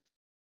red.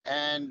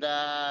 And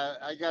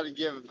I got to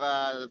give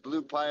the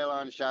blue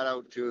pylon shout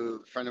out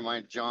to a friend of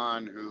mine,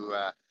 John, who,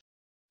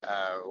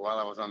 while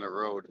I was on the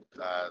road,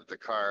 the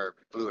car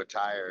blew a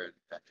tire.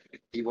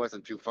 He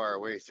wasn't too far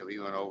away, so he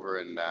went over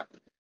and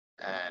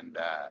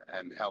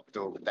helped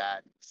over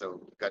that. So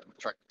got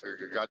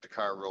the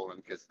car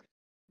rolling because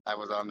I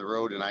was on the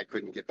road and I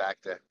couldn't get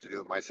back to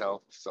do it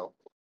myself. So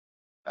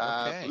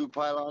blue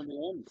pylon to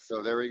him.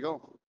 So there we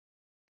go.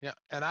 Yeah,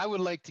 and I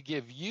would like to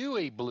give you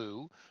a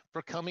blue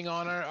for coming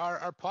on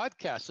our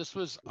podcast. This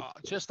was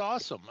just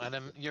awesome, and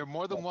you're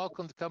more than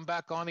welcome to come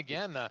back on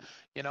again.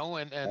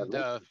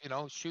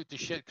 Shoot the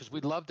shit because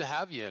we'd love to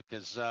have you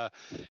because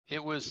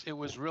it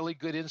was really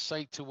good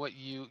insight to what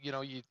you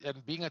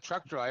and being a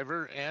truck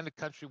driver and a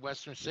country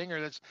western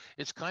singer.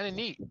 It's kind of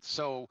neat.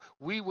 So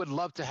we would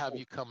love to have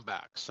you come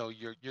back. So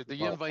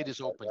the invite is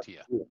open to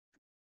you.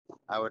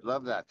 I would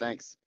love that.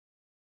 Thanks.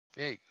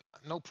 Hey,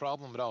 no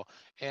problem at all.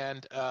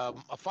 And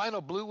a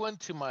final blue one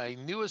to my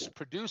newest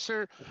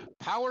producer,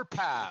 Power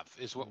Pav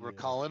is what we're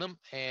calling him.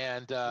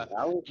 And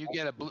you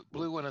get a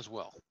blue one as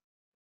well.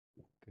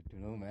 Good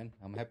to know, man.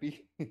 I'm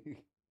happy.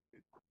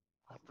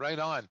 Right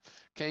on.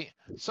 Okay,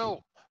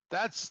 so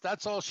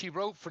that's all she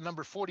wrote for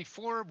number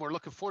 44. We're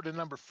looking forward to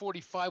number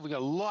 45. We got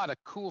a lot of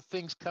cool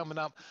things coming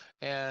up,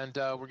 and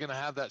we're going to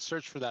have that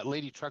search for that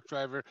lady truck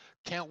driver.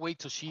 Can't wait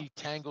till she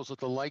tangles with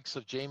the likes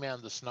of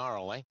Jayman the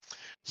Snarl, eh?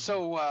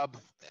 So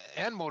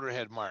and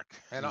Motorhead Mark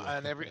and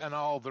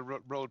all the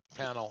road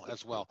panel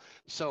as well.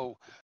 So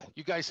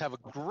you guys have a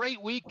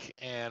great week,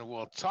 and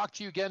we'll talk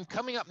to you again.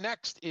 Coming up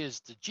next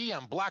is the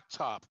GM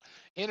Blacktop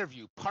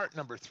interview, part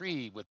number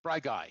 3 with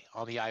Briguy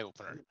on the Eye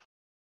Opener.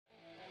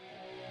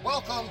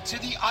 Welcome to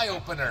the Eye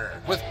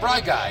Opener with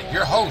Briguy,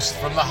 your host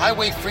from the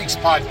HiWay Freeks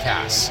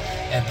podcast.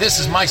 And this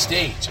is my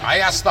stage. I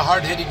ask the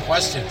hard-hitting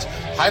questions,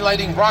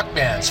 highlighting rock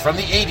bands from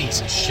the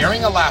 80s and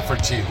sharing a laugh or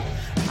two.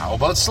 How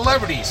about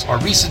celebrities or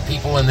recent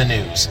people in the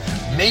news?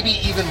 Maybe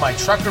even my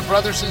trucker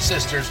brothers and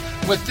sisters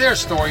with their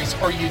stories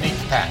or unique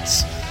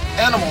pets.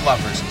 Animal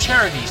lovers,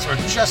 charities, or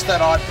just that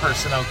odd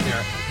person out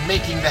there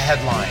making the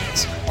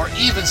headlines, or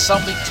even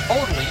something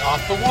totally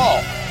off the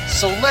wall.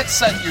 So let's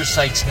set your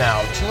sights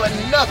now to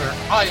another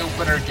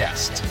eye-opener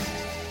guest.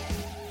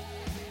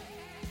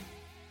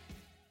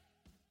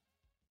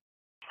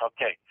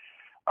 Okay.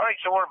 All right,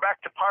 so we're back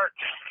to part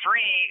 3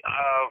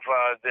 of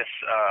this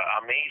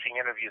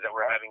amazing interview that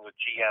we're having with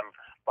GM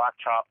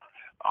Blacktop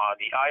on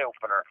the Eye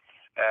Opener.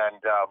 And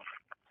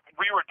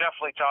we were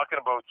definitely talking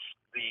about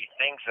the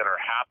things that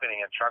are happening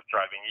in truck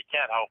driving. You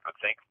can't help but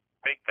think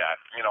that,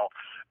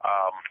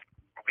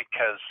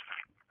 because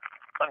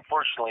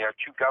unfortunately our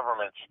two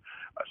governments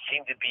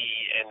seem to be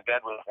in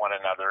bed with one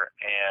another,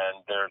 and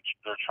they're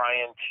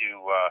trying to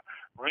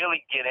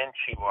really get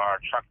into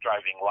our truck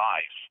driving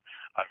lives,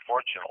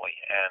 unfortunately.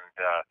 And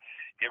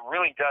it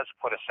really does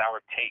put a sour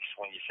taste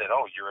when you said,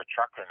 oh, you're a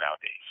trucker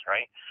nowadays,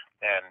 right?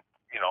 And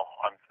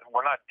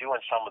we're not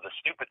doing some of the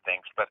stupid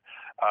things, but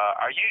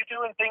are you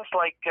doing things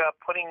like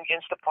putting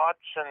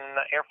Instapots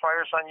and air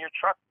fryers on your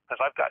truck?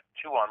 Because I've got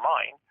 2 on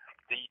mine.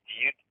 Do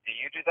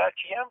you do that,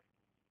 GM?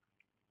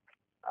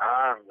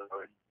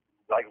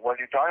 Like, what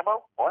are you talking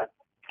about? What?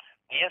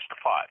 The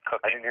Instapot I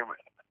cooking. didn't hear.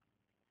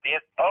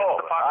 The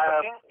Instapot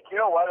cooking? You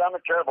know what? I'm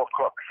a terrible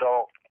cook,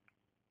 so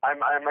I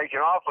make an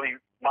awfully,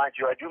 mind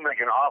you, I do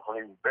make an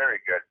awfully very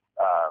good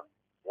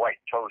white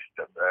toast,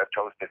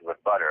 toasted with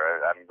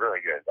butter. I'm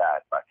really good at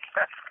that, but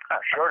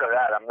short of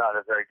that, I'm not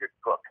a very good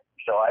cook.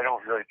 So I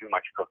don't really do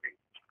much cooking.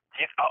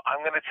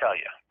 I'm going to tell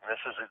you,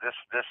 this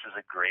is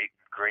a great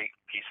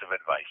piece of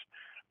advice.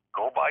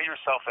 Go buy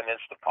yourself an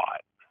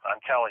Instapot. I'm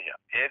telling you,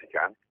 it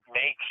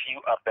makes you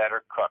a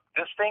better cook.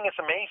 This thing is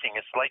amazing.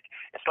 It's like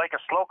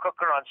a slow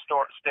cooker on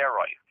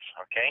steroids.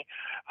 Okay,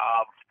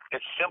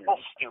 it's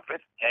simple, stupid.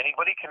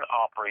 Anybody can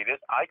operate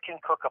it. I can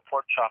cook a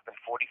pork chop in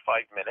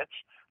 45 minutes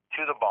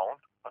to the bone.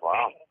 Okay?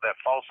 Wow. That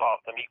falls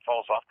off. The meat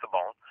falls off the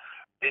bone.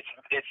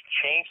 It's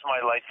changed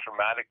my life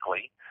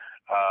dramatically.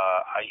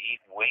 I eat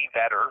way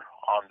better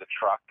on the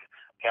truck.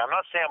 Okay, I'm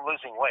not saying I'm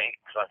losing weight,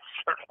 because I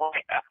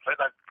certainly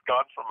haven't. I've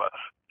gone from a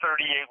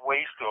 38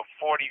 waist to a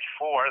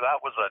 44.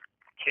 That was a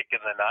kick in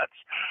the nuts.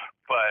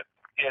 But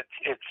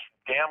it's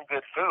damn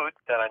good food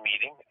that I'm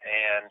eating,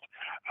 and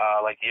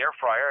like the air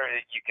fryer,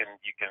 you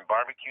can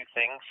barbecue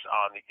things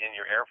in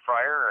your air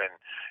fryer, and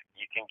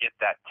you can get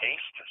that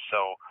taste.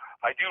 So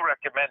I do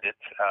recommend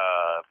it.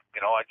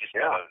 I just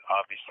gotta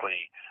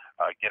obviously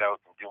get out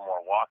and do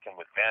more walking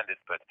with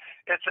Bandit, but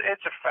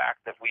it's a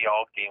fact that we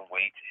all gain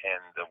weight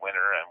in the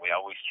winter, and we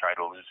always try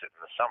to lose it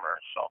in the summer.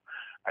 So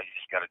I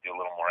just got to do a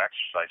little more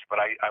exercise.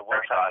 But I will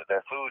tell you,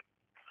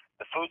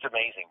 the food's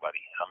amazing,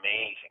 buddy,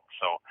 amazing.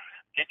 So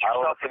get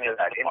yourself an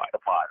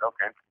Instapot.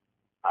 Okay,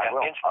 I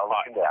will. I'll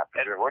look into that.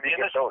 Where do you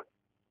get those?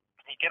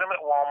 You get them at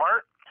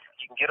Walmart.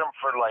 You can get them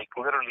for like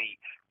literally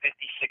 $50,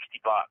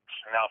 $60.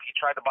 Now, if you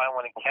try to buy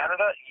one in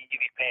Canada, you'd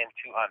be paying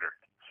 $200,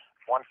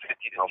 $150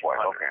 to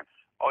 $200. Okay.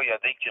 Oh yeah,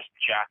 they just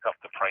jack up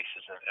the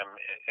prices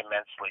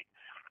immensely.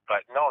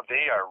 But no,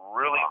 they are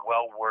really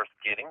well worth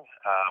getting.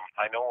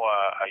 I know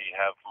I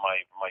have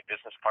my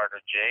business partner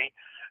Jay,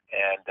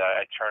 and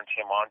I turned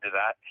him on to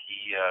that.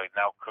 He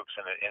now cooks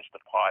in an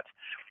Instapot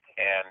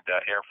and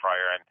air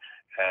fryer, and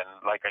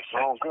like I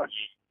said,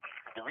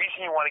 the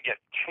reason you want to get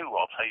two,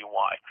 I'll tell you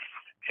why.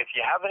 If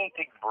you have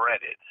anything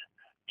breaded,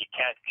 you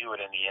can't do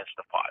it in the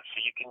Instapot.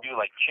 So you can do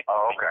like chicken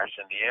fingers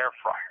in the air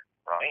fryer,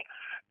 right?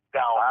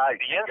 Now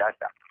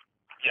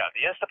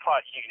the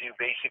Instapot, you can do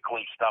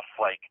basically stuff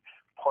like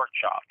pork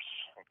chops,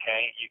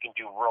 okay? You can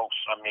do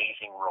roasts,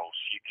 amazing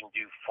roasts. You can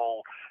do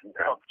full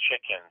cooked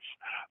chickens.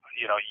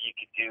 You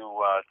could do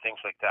things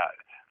like that.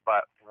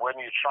 But when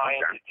you're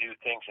trying to do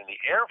things in the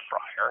air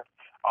fryer,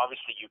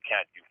 obviously you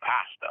can't do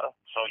pasta,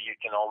 so you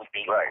can only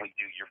basically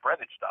do your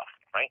breaded stuff,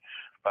 right?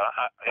 But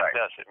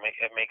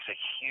it makes a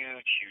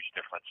huge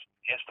difference.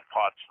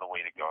 Instapot's the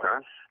way to go.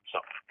 Sure. So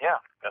yeah,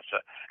 that's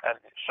it.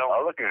 And so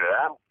I'll look into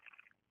that.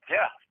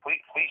 Yeah,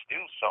 please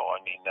do so. I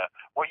mean,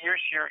 what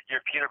year's your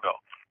Peterbilt?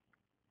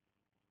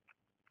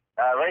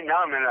 Right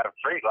now I'm in a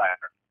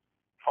Freightliner.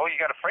 Oh, you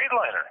got a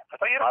Freightliner? I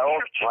thought you had my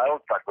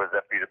old truck was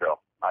a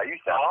Peterbilt. I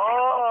used to have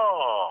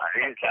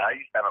I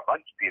used to have a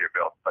bunch of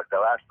Peterbilt, but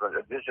the last one,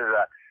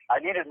 I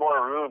needed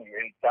more room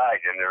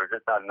inside, and there was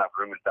just not enough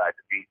room inside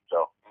to beat,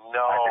 so I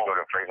had to go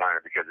to a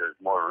Freightliner because there's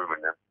more room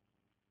in there.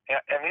 Yeah,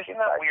 and isn't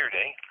that weird,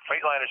 eh?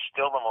 Freightliner's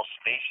still the most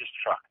spacious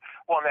truck.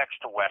 Well, next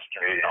to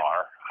Western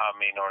Star. I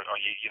mean, or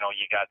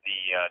you got the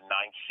 960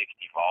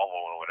 Volvo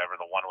or whatever,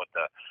 the one with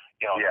the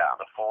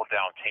the fold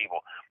down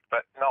table.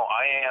 But no,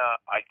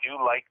 I do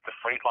like the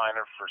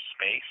Freightliner for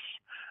space.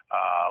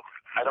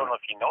 I don't know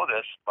if you know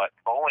this, but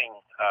Boeing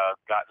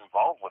got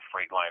involved with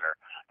Freightliner.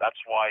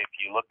 That's why if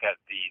you look at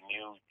the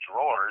new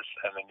drawers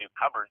and the new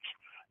cupboards,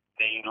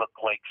 they look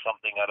like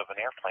something out of an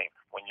airplane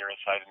when you're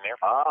inside an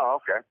airplane. Oh,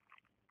 okay.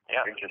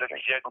 Yeah. Did you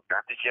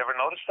ever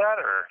notice that,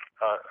 or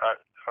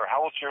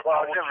how was your?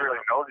 Well, I never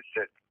really noticed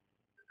it.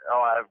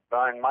 Oh,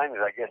 mine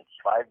is I guess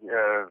 5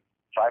 or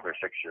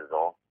 6 years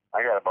old. I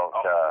got about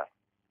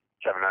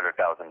 700,000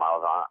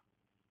 miles on it.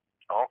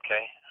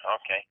 Okay.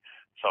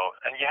 So,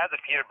 and you had the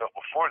Peterbilt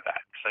before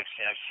that, because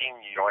I've seen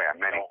you. Oh yeah,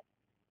 many.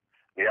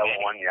 The yellow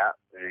one,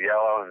 the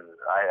yellow, and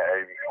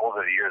I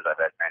over the years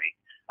I've had many.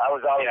 I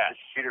was always the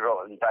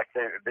Peterbilt. In fact,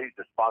 they used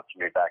to sponsor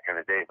me back in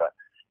the day, but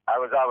I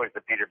was always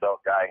the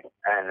Peterbilt guy,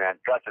 and then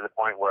got to the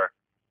point where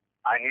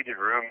I needed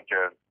room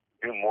to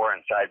do more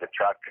inside the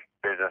truck,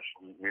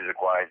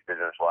 music-wise,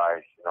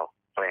 business-wise,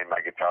 playing my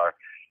guitar.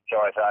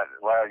 So I thought,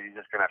 well, you're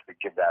just going to have to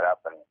give that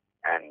up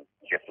and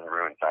get some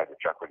room inside the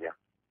truck with you.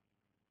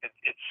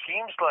 It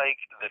seems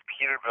like the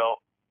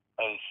Peterbilt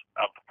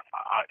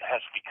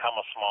has become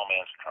a small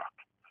man's truck.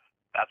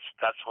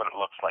 That's what it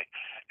looks like.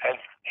 And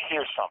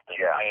here's something.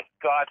 Yeah. I've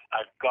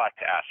got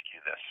to ask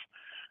you this.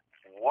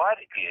 What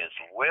is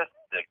with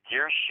the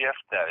gear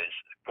shift that is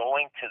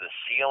going to the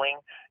ceiling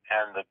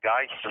and the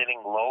guy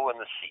sitting low in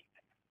the seat?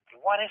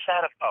 What is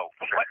that about?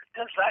 What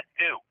does that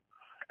do?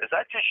 Is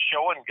that just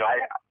show and go?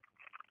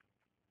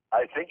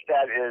 I think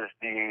that is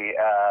the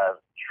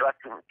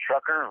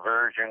trucker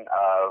version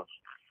of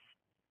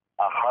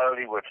a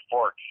Harley with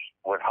forks.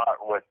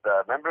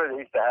 Remember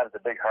they used to have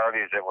the big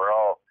Harleys that were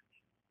all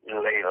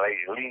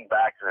lean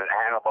back and the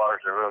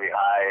handlebars are really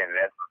high and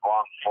that's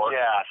long fork.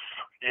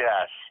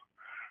 Yes.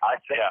 I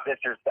think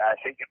I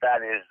think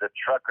that is the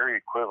trucker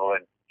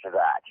equivalent to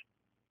that.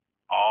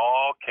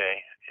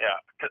 Okay, yeah.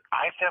 'Cause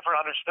I've never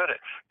understood it.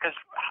 Because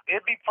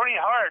it'd be pretty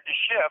hard to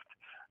shift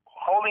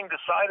holding the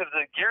side of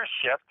the gear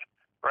shift,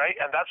 right?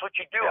 And that's what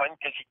you're doing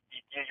because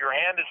your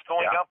hand is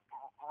going up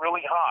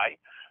really high.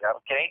 Yep.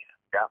 Okay.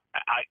 Yeah.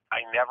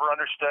 I never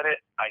understood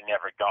it. I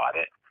never got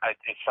it.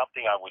 It's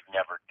something I would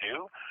never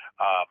do.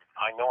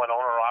 I know an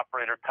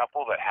owner-operator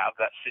couple that have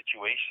that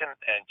situation,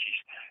 and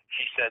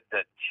she said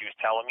that she was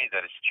telling me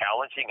that it's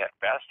challenging at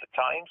best at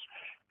times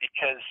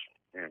because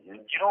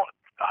you don't.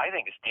 I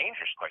think it's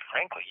dangerous, quite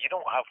frankly. You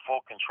don't have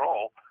full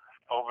control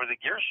over the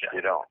gear shift.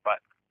 You don't.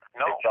 But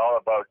no, it's all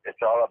about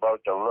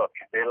the look.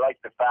 They like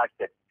the fact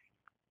that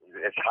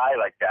it's high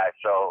like that,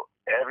 so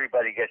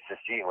everybody gets to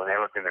see it when they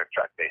look in their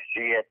truck. They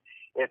see it.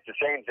 It's the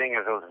same thing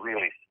as those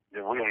wheelies,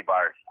 the wheelie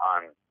bars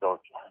on those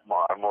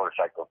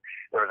motorcycles.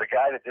 There was a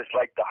guy that just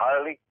liked the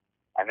Harley,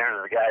 and there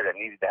was a guy that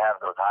needed to have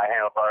those high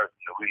handlebars,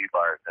 the wheelie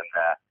bars, and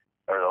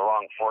or the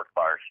long fork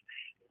bars.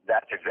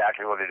 That's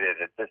exactly what it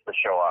is. It's just a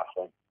show off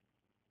thing.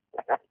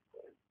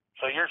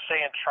 So you're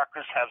saying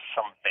truckers have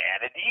some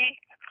vanity,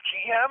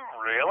 GM?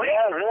 Really?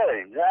 Yeah,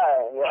 really. Yeah.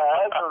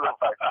 I don't know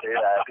if I can say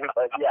that,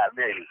 but yeah,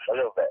 maybe a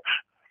little bit.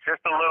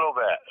 Just a little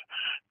bit.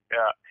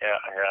 Yeah.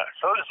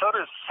 So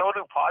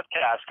do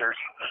podcasters.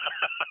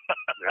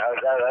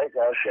 Is that right?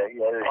 Okay,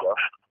 there you go.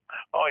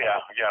 Oh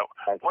yeah.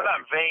 We're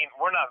not vain.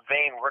 We're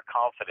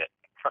confident.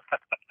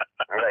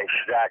 Right.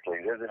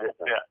 Exactly. There's a difference.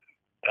 Yeah.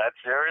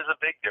 There is a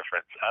big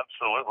difference.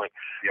 Absolutely.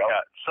 Yep.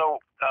 Yeah. So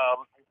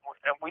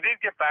and we did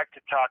get back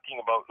to talking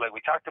about, like,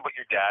 we talked about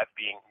your dad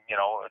being,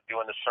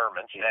 doing the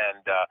sermons,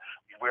 and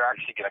we're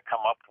actually going to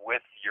come up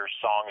with your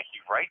song. He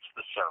writes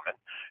the sermon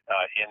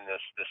in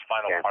this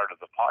final part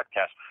of the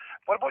podcast.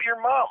 What about your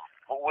mom?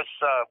 What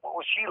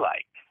was she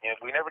like?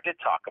 We never did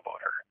talk about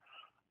her.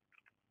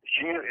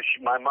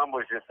 My mom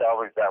was just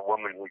always that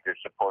woman who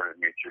just supported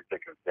me through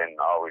thick and thin,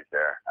 always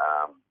there.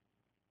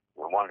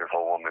 A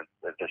wonderful woman.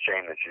 It's a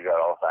shame that she got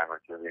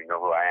Alzheimer's. She doesn't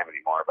know who I am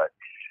anymore, but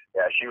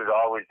yeah, she was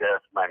always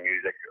there for my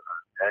music.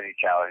 Any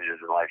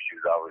challenges in life, she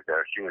was always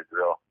there. She was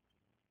real.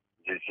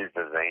 She's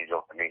an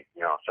angel to me,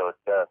 So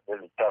it's a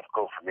tough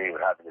go for me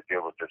with having to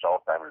deal with this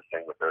Alzheimer's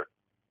thing with her.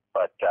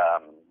 But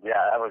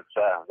that was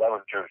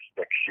her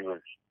stick. She was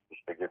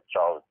just a good,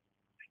 solid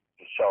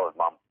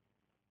mom.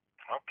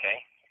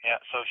 Okay.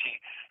 Yeah. So she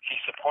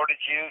supported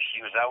you.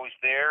 She was always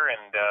there,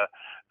 and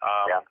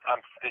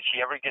did she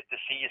ever get to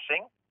see you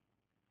sing?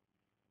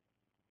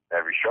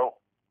 Every show.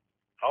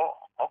 Oh,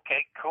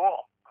 okay,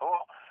 cool.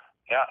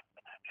 Yeah.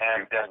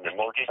 And did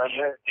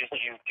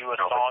you do a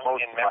song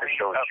in memory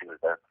of? She was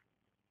there.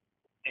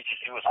 Did you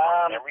do a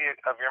song in memory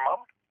of your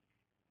mom?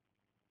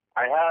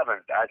 I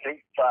haven't. I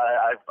think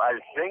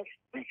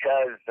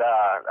because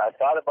I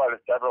thought about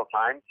it several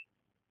times,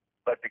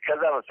 but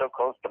because I was so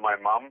close to my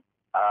mom,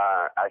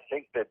 I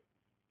think that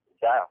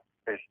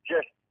is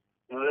just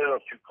a little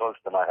too close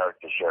to my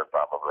heart to share.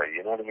 Probably,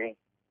 you know what I mean?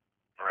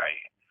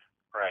 Right.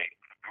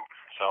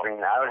 So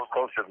I was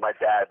closer with my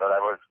dad, but I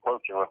was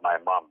closer with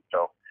my mom.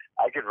 So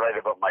I could write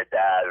about my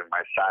dad and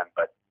my son,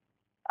 but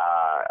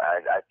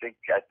I think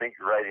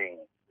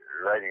writing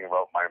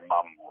about my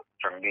mom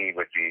for me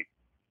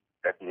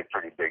that'd be a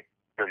pretty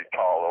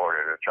tall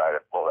order to try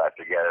to pull that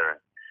together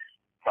and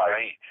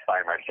probably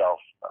find myself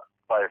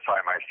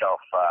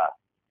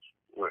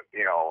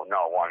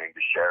not wanting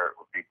to share it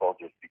with people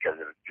just because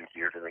it was too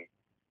dear to me.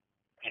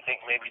 You think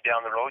maybe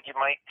down the road you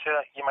might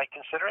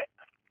consider it?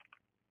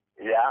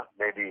 Yeah,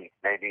 maybe.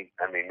 I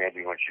mean,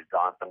 maybe when she's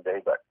gone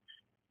someday, but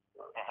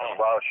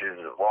while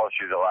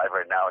she's alive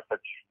right now, it's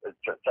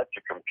such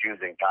a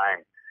confusing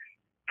time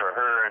for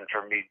her and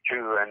for me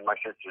too, and my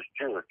sisters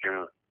too. It's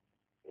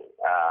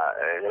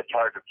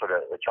hard to put a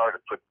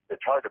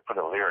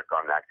lyric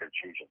on that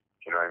confusion.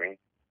 You know what I mean?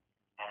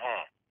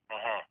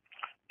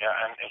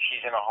 Yeah, and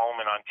she's in a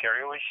home in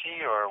Ontario, is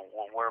she, or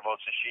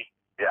whereabouts is she?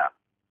 Yeah,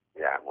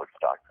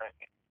 Woodstock.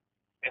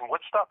 In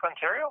Woodstock,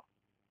 Ontario?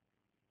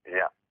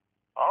 Yeah.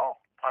 Oh,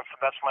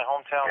 that's my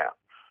hometown.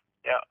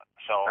 Yeah.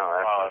 So. No,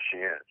 that's where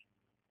she is.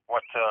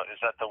 What is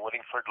that? The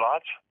Whittingford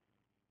Lodge?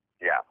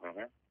 Yeah.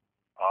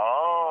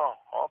 Oh,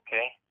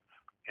 okay.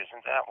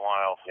 Isn't that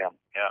wild? Yeah.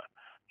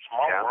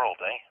 Small world,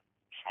 eh?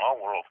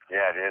 Small world.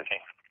 Yeah, it is. Okay.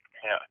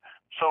 Yeah.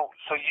 So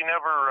you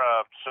never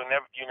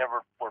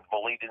were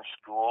bullied in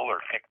school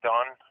or picked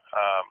on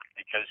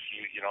because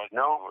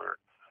No.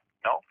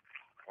 No,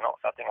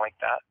 nothing like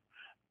that.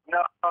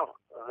 No,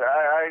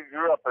 I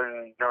grew up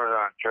in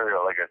Northern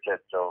Ontario, like I said.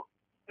 So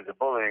the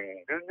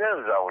bullying, there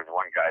was always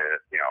one guy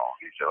that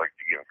used to like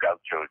to give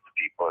gauchos to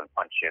people and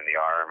punch you in the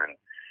arm and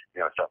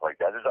stuff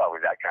like that. There's always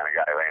that kind of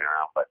guy laying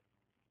around. But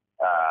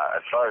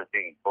as far as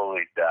being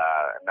bullied,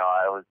 no,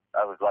 I was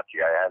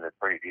lucky. I had a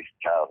pretty decent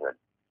childhood.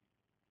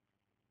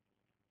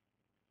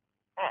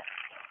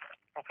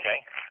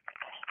 Okay.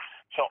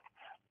 So,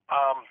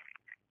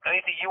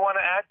 anything you want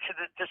to add to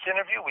this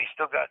interview? We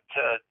still got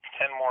 10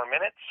 more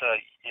minutes.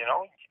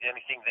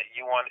 Anything that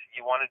you wanted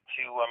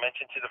to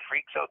mention to the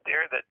freaks out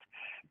there that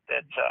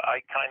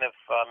I kind of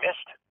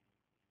missed?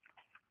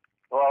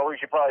 Well, we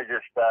should probably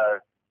just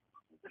talk,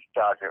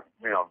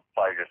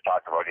 probably just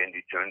talk about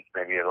indie tunes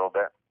maybe a little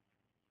bit.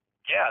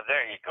 Yeah,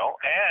 there you go.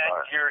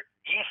 And your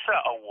ISA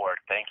award.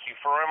 Thank you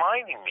for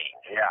reminding me.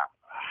 Yeah.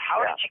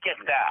 How did you get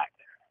that?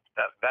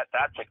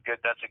 That's a good.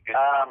 That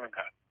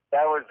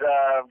was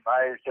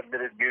I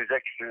submitted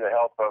music through the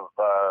help of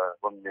a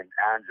woman named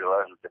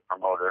Angela, who's the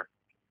promoter.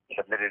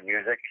 Submitted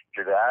music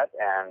to that,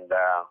 and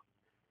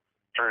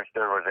first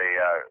there was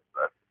fans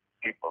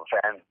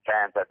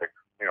at the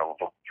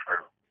vote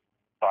for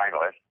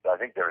finalists. I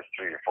think there was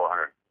 300 or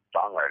 400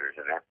 songwriters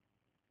in it.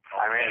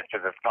 I made it to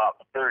the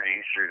top 30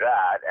 through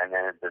that, and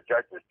then the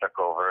judges took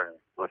over and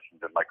listened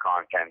to my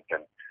content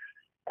and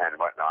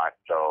whatnot.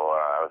 So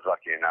I was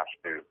lucky enough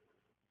to,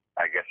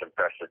 I guess,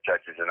 impress the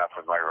judges enough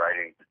with my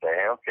writing to say,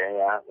 hey, okay,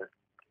 yeah,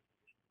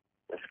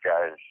 this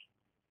guy's,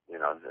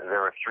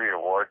 there were 3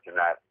 awards in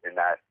that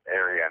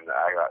area, and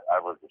I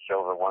was the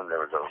silver one. There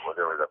was a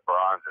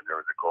bronze, and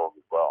there was a gold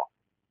as well.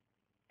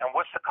 And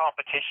what's the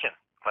competition?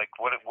 Like,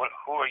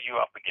 who are you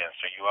up against?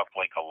 Are you up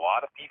like a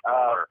lot of people,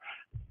 or?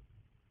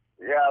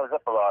 Yeah, I was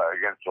up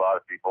against a lot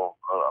of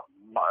people.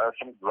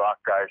 Some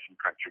rock guys, some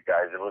country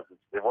guys. It wasn't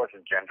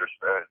genre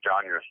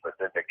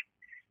specific.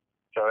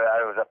 So I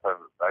was up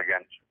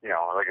against,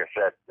 like I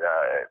said,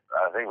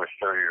 I think it was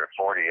 30 or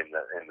 40 in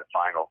the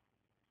final.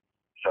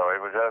 So it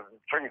was a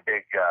pretty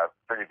big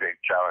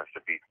challenge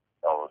to beat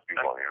all those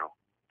people.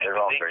 They're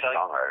all great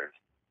songwriters.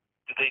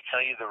 Did they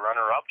tell you the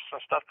runner-ups and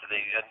stuff? Did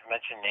they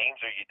mention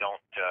names, or you don't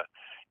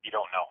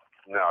know?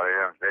 No,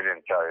 they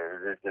didn't tell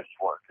you. They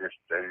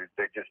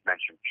just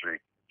mentioned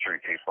three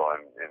people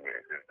in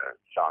the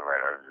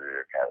songwriter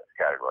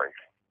category.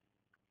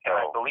 So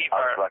and I believe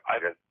I was lucky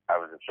that I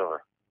was a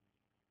silver.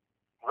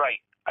 Right.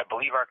 I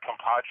believe our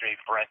compadre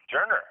Brent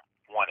Durner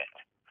won it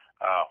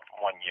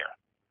 1 year.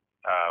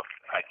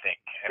 I think.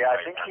 Yeah,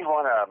 I think he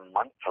won a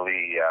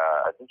monthly.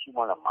 I think he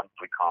won a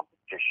monthly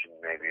competition,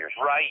 maybe, or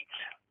something.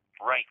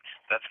 Right.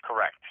 That's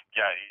correct.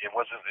 Yeah, it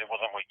wasn't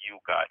what you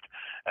got,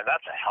 and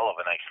that's a hell of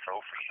a nice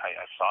trophy.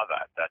 I saw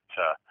that. That's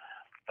a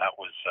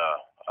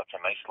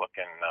nice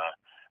looking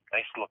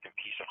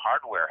piece of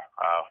hardware.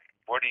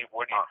 Where do you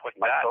put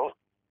that? Coat?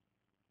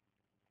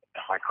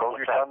 My coat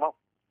you're talking about?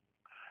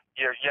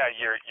 Your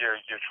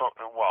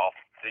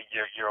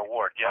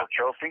award. Yeah. Oh,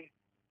 trophy.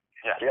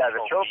 Yeah. Yeah,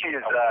 the trophy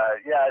is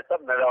it's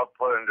something that I'll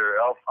put under.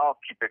 I'll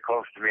keep it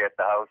close to me at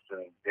the house,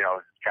 and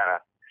just kind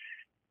of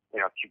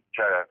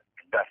try to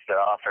dust it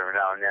off every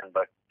now and then.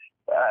 But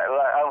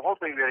I'm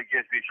hoping that it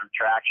gives me some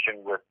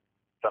traction with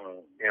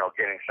some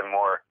getting some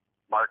more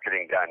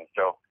marketing done.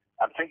 So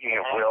I'm thinking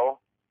it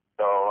will.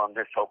 So I'm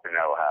just hoping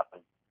that will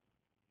happen.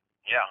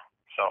 Yeah.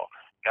 So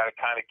got to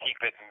kind of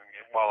keep it.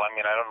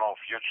 I don't know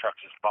if your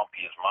truck's as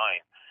bumpy as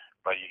mine,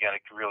 but you got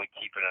to really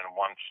keep it in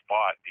one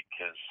spot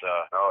because.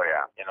 Oh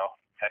yeah. And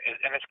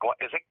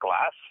is it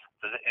glass?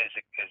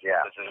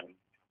 Yeah.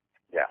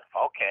 Yeah.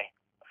 Okay.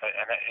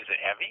 And is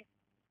it heavy?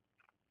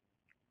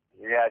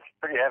 Yeah, it's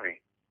pretty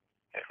heavy.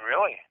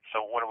 Really?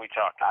 So what are we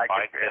talking? 5,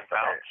 10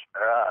 pounds?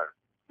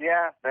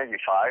 Yeah, maybe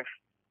 5.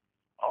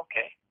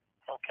 Okay.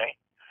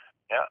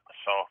 Yeah.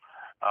 So,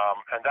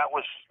 and that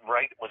was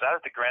right. Was that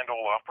at the Grand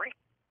Ole Opry?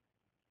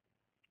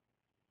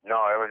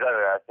 No, it was at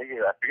I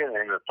forget the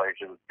name of the place.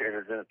 It was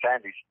in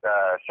Sandy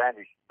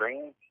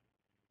Springs,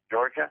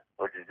 Georgia,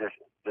 which is just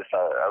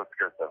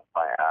outskirts of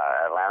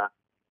Atlanta.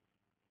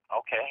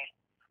 Okay.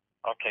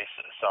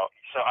 So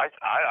I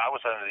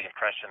was under the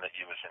impression that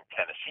you was in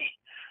Tennessee.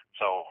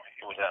 So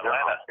it was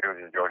Atlanta. No, it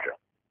was in Georgia.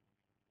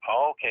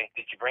 Oh, okay.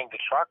 Did you bring the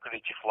truck, or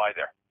did you fly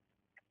there?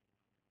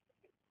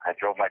 I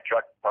drove my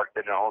truck, parked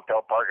it in a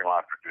hotel parking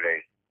lot for 2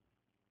 days.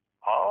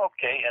 Oh,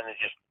 okay. And then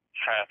just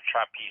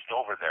trapezed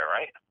over there,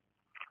 right?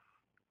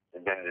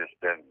 And then just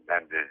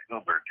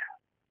Ubered.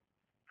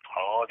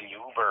 Oh, the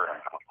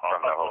Uber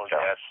from the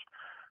hotel.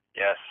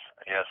 Yes.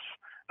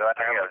 So I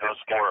think I was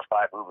just 4 or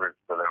 5 Ubers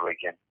for the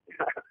weekend.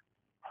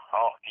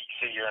 Oh,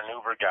 so you're an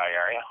Uber guy,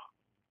 are you?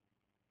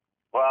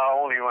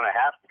 Well, only when I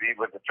have to be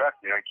with the truck.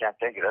 You can't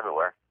take it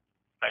everywhere.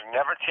 I've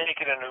never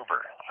taken an Uber.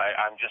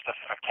 I'm just a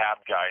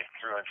cab guy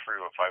through and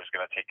through if I was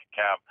going to take a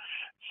cab.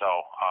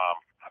 So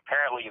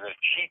apparently they're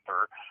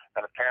cheaper,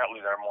 and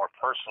apparently they're more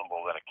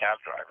personable than a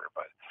cab driver.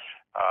 But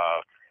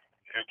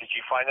did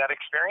you find that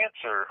experience,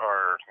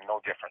 or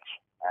no difference?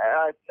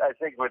 I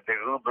think with the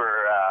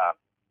Uber,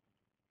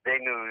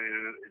 they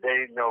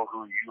know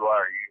who you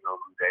are, you know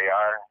who they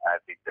are.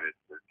 I think that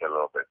it's a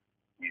little bit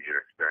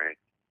easier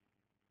experience.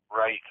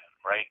 Right.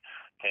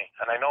 Okay.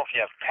 And I know if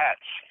you have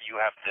pets, you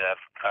have to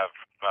have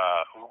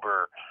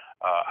Uber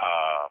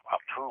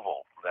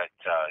approval that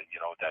a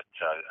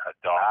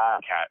dog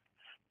and cat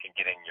can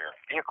get in your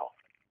vehicle.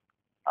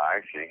 I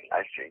see.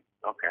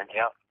 Okay.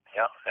 Yeah.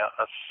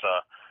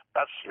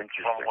 That's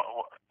interesting.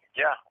 No,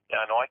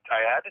 I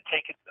had to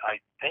take it.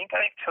 I think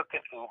I took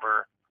an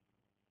Uber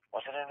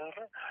Was it an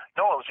Uber?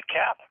 No, it was a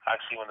cab,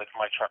 actually, when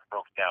my truck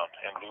broke down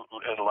in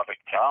Lubbock,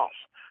 Texas.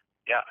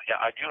 Yeah,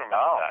 I do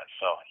remember that.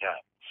 So,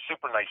 yeah,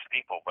 super nice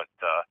people. But,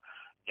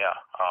 yeah,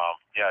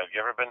 have you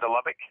ever been to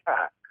Lubbock?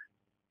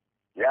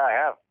 Yeah, I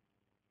have.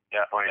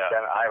 Yeah, 27,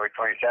 Highway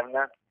 27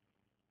 then?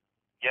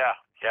 Yeah.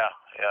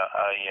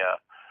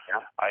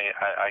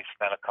 I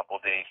spent a couple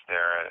days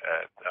there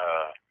at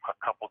a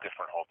couple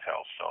different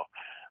hotels. So,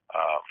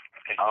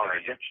 you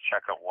just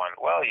check out one.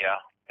 Well,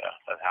 yeah,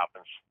 that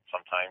happens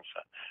sometimes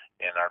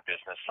in our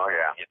business.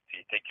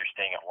 You think you're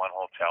staying at one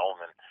hotel,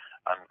 and then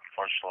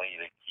unfortunately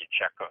they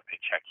check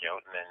you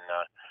out, and then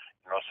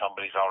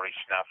somebody's already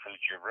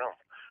snafused your room.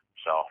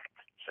 So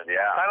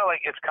yeah,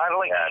 it's kind of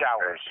like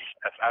showers.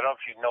 I don't know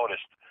if you've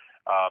noticed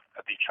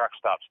at the truck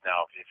stops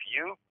now. If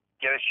you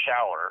get a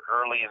shower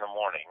early in the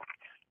morning,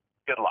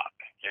 good luck.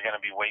 You're going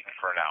to be waiting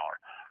for an hour.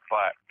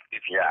 But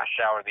if you get a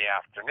shower in the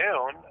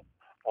afternoon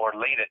or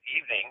late at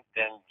evening,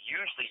 then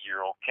usually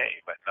you're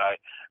okay. But I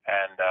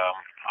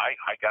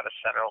got a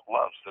Center Oak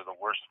Loves. They're the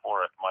worst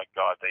for it. My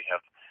God, they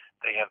have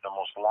the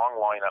most long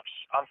lineups.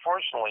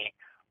 Unfortunately,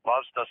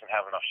 Loves doesn't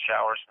have enough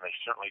showers, and they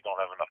certainly don't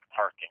have enough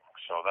parking.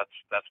 So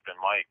that's been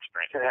my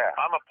experience. Yeah.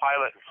 I'm a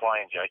pilot and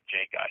flying J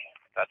guy.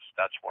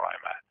 That's where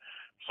I'm at.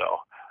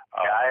 So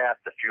I have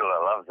to fuel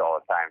at Loves all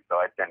the time,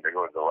 so I tend to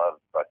go to the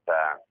Loves. But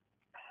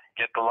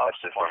get the Loves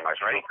just where my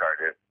fuel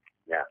card is.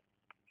 Yeah.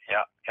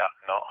 Yeah.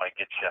 No, I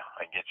get you.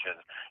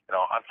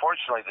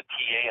 Unfortunately, the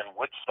TA in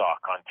Woodstock,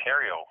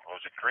 Ontario,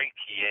 was a great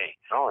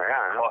TA. Oh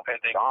yeah. Well,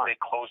 they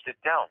closed it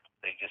down.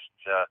 They just,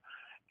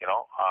 it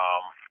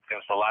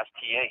was the last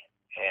TA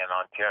in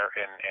Ontario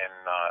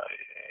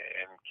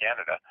in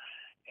Canada,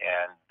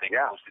 and they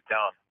closed it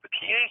down. The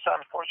TAs,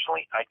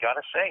 unfortunately, I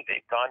gotta say,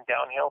 they've gone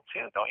downhill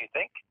too. Don't you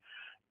think?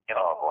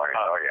 Oh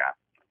yeah.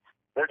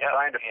 They're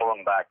trying to pull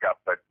them back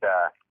up, but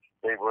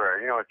they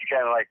were. It's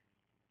kind of like.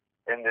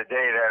 In the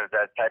day,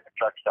 that type of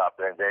truck stop,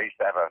 they used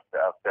to have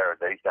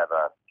they used to have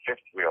a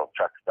fifth-wheel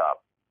truck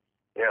stop.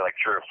 They had like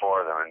 3 or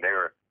 4 of them, and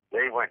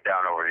they went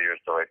down over the years,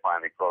 so they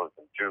finally closed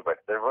them too.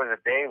 But there was a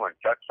day when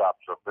truck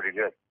stops were pretty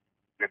good.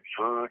 Good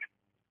food,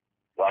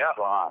 lots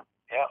going on.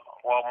 Yeah,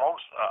 well,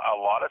 a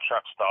lot of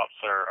truck stops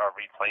are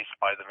replaced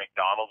by the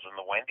McDonald's and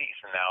the Wendy's,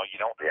 and now you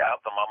don't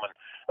have the mom and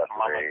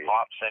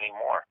pops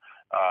anymore.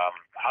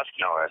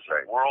 Husky is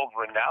world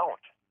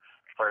renowned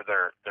for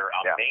their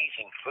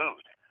amazing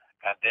food.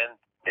 And then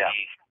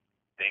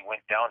they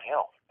went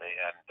downhill.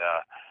 I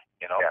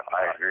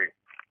agree.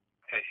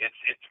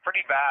 It's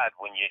pretty bad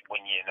when you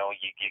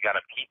got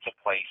a pizza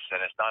place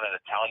and it's not an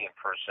Italian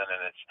person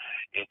and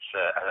it's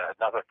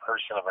another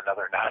person of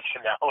another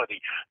nationality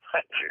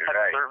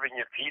serving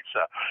you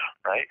pizza,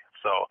 right?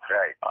 So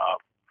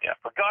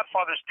but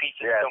Godfather's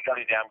pizza is still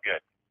pretty damn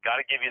good.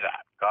 Got to give you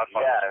that.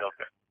 Godfather's still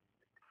good,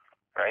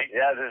 right?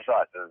 Yeah, there's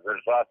lots of good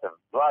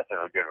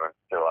ones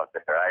still out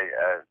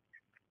there.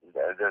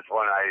 There's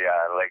one I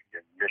like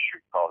in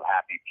Michigan called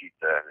Happy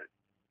Pizza,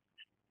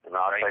 and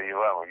I'll tell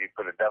you what, when you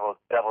put a double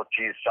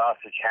cheese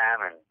sausage, ham,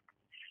 and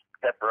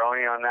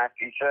pepperoni on that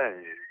pizza,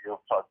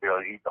 you'll probably be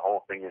able to eat the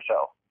whole thing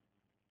yourself.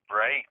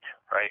 Right.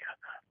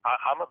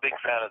 I'm a big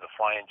fan of the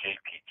Flying J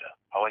pizza.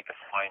 I like the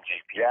Flying J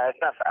pizza. Yeah, it's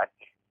not bad.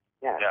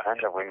 Yeah, the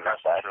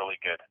crust is really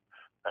good.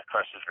 That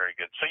crust is very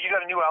good. So you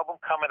got a new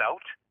album coming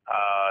out.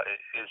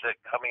 Is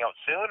it coming out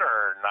soon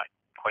or not?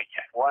 Quite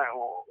yet.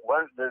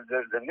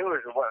 The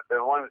newest one,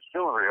 the one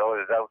Still Real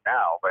is out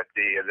now, but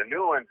the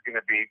new one's going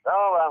to be.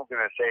 I'm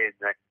going to say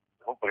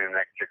hopefully in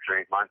the next 6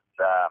 or 8 months.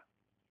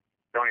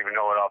 Don't even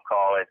know what I'll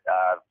call it.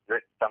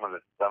 Written some of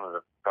the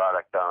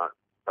product on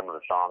some of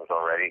the songs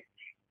already.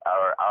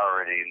 Are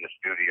already in the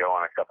studio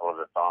on a couple of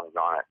the songs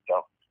on it.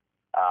 So,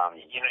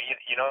 you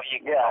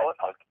can call it.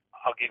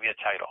 I'll give you a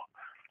title.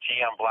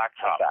 GM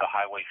Blacktop, the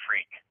HiWay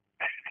Freak.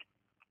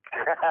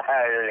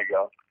 There you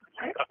go.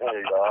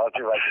 I'll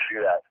see if I can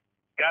do that.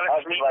 Gotta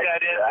sneak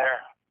that in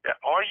there. Yeah.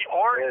 Or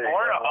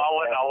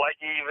I'll let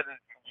you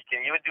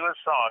can even do a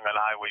song on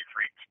HiWay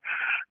Freeks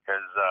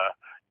because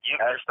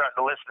you're starting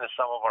to listen to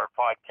some of our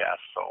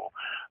podcasts, so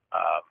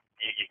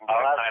you can get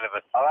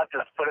I'll have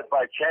to put it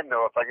by Ken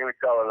though. If I'm going to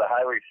call it the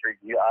HiWay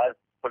Freak, I'll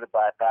put it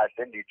by past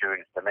Indie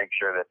Tunes to make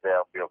sure that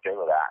they'll be okay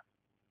with that.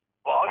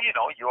 Well,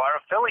 you are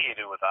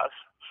affiliated with us,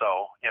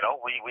 so we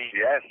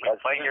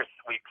play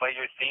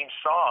your theme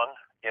song.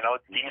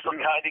 Diesel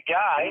kind of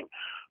guy.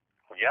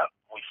 Yep,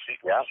 we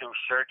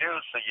sure do.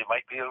 So you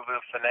might be able to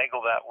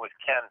finagle that with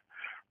Ken.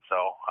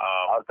 So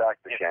I'll talk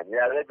to Ken.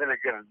 Yeah, they're a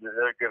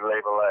good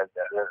label.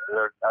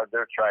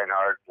 They're trying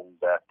hard, and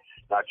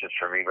not just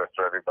for me, but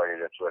for everybody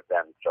that's with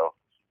them. So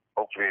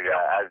hopefully,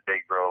 as they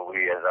grow,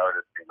 we as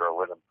artists can grow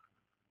with them.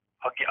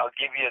 I'll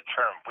give you a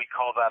term. We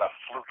call that a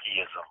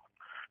flukyism.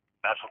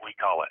 That's what we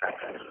call it.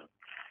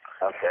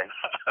 Okay.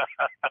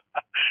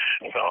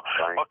 So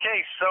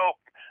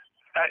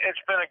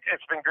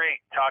It's been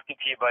great talking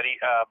to you, buddy.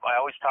 I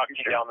always talk to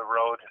you down the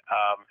road.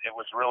 It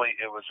was really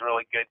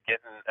good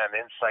getting an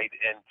insight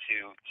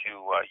into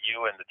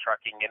you and the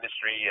trucking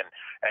industry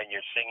and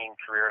your singing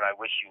career. And I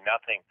wish you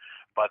nothing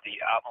but the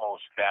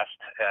utmost best.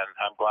 And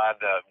I'm glad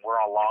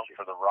we're along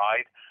for the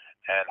ride.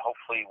 And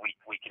hopefully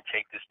we can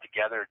take this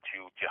together to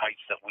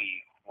heights that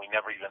we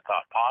never even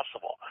thought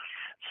possible.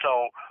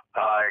 So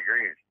I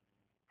agree.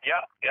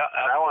 Yeah,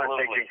 and I want to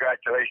say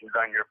congratulations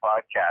on your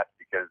podcast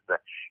because,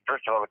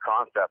 first of all, the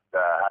concept,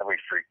 HiWay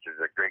Freeks, is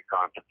a great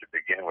concept to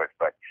begin with,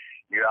 but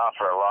you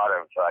offer a lot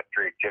of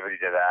creativity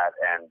to that,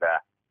 and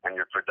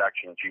your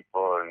production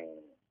people and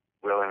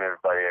Will and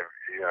everybody,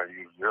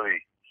 you've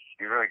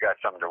really got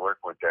something to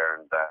work with there,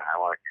 and I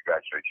want to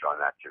congratulate you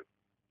on that too.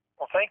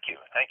 Well, thank you.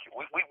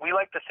 We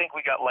like to think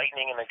we got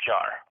lightning in a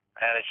jar,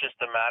 and it's just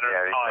a matter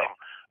of time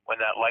when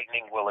that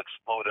lightning will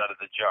explode out of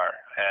the jar.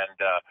 And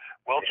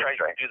we'll try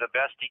to do the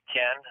best he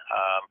can.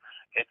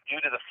 It's due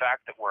to the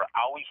fact that we're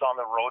always on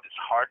the road. It's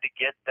hard to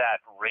get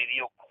that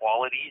radio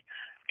quality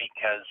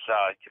because,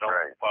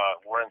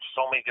 we're in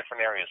so many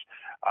different areas.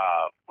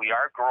 We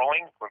are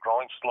growing. We're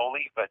growing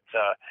slowly, but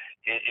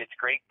it's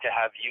great to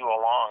have you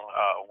along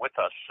with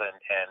us. And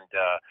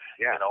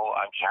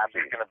I'm sure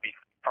you're going to be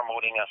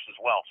promoting us as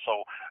well.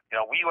 So,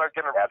 we are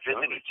going to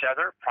visit each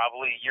other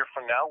probably a year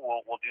from now.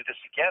 We'll do this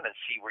again and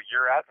see where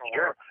you're at and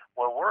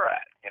where we're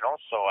at,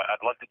 So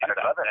I'd love to do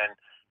that. And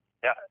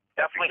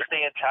definitely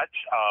stay in touch.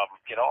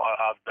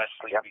 I'll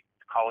basically be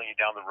calling you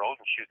down the road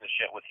and shooting the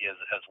shit with you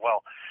as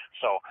well.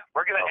 So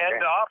we're going to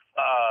end off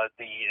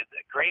the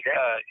great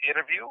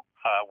interview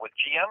with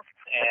GM.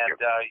 And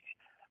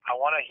I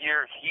want to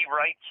hear He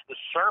Writes the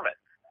Sermon.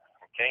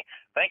 Okay.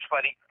 Thanks,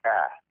 buddy.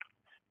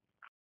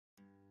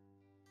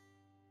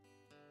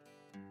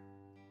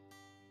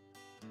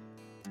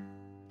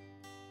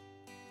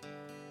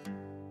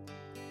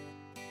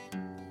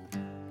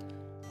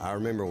 I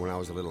remember when I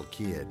was a little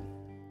kid,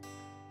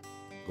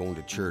 going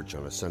to church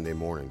on a Sunday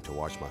morning to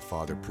watch my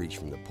father preach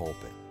from the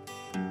pulpit.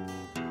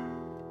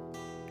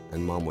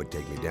 And Mom would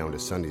take me down to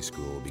Sunday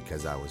school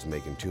because I was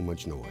making too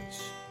much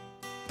noise.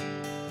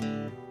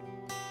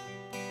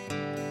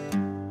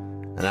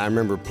 And I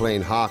remember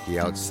playing hockey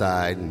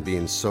outside and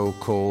being so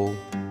cold,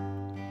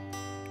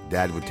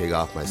 Dad would take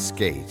off my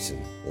skates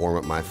and warm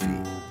up my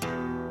feet,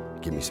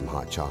 give me some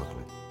hot chocolate.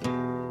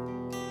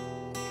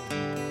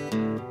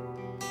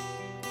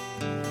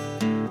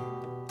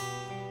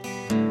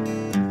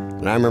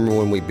 And I remember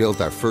when we built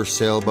our first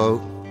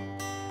sailboat,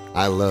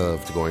 I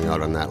loved going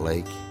out on that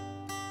lake,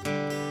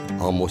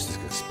 almost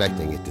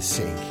expecting it to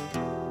sink.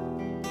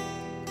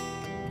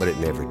 But it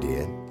never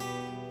did.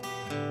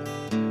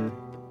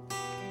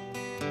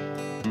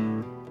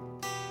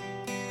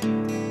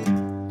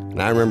 And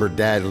I remember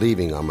Dad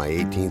leaving on my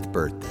 18th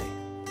birthday.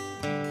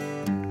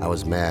 I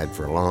was mad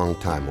for a long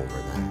time over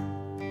that.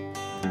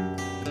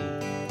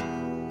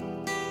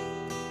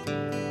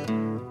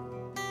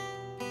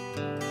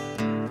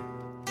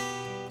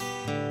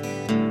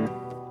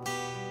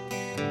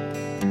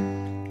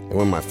 And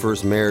when my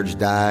first marriage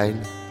died,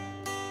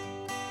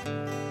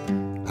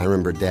 I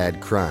remember Dad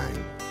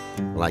crying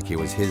like it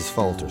was his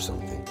fault or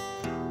something.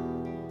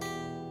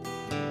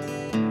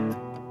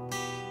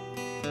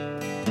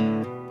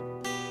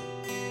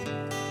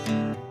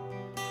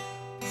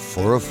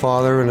 For a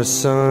father and a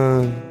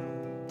son,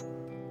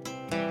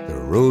 the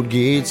road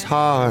gets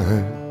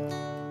hard,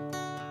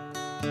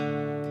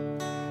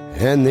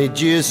 and they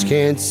just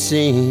can't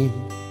seem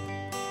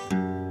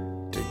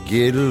to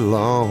get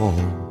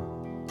along.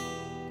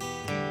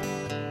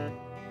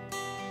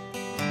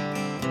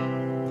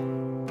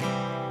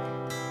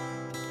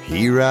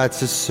 He writes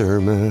the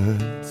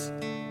sermons,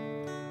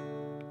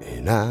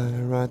 and I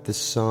write the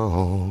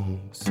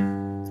songs.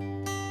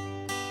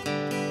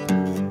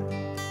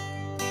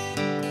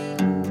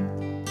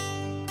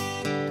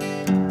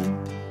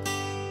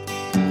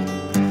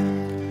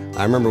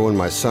 I remember when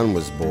my son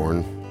was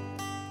born,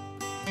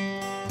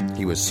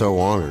 he was so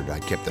honored I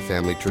kept the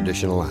family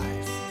tradition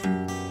alive.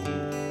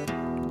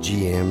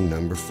 GM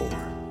number 4.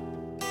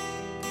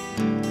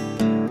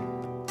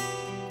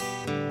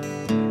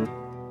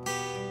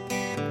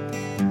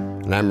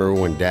 And I remember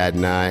when Dad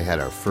and I had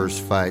our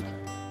first fight.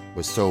 It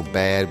was so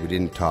bad we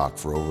didn't talk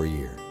for over a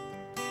year.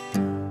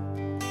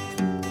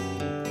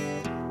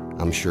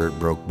 I'm sure it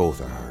broke both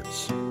our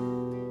hearts.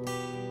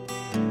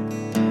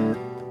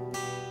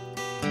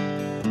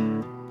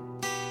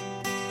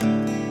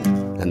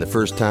 And the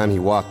first time he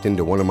walked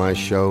into one of my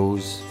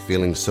shows,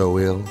 feeling so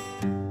ill,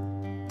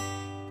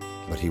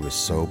 but he was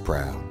so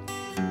proud.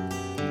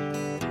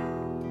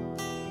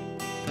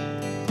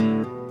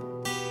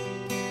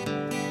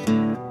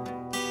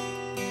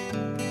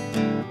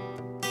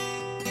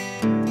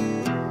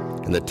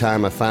 And the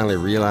time I finally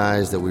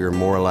realized that we were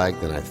more alike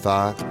than I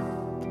thought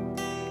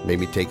made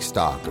me take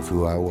stock of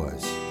who I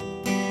was.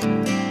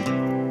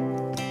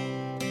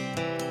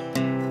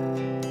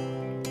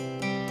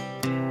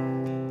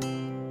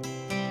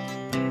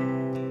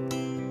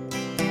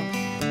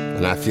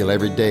 And I feel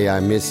every day I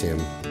miss him,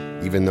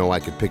 even though I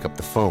could pick up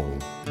the phone,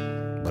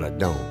 but I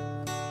don't.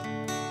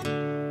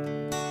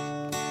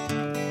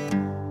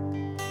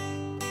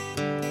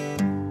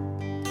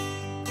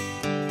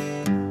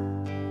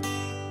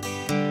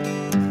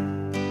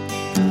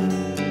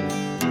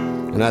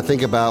 And I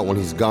think about when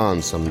he's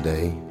gone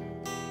someday,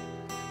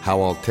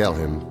 how I'll tell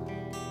him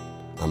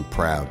I'm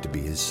proud to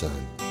be his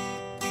son.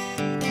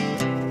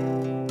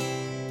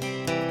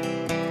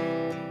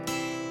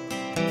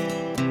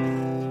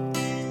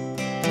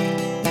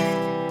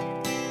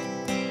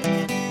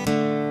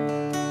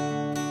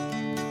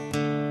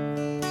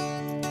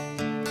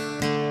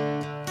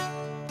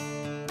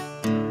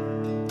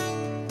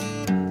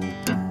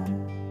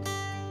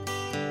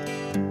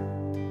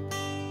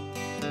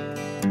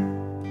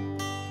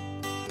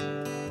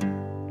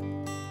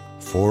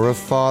 For a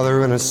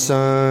father and a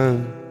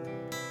son,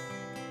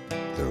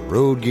 the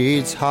road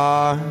gets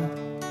hard,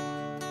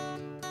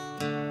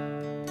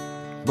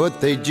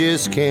 but they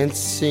just can't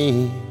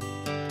seem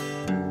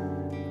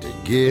to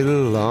get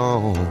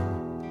along.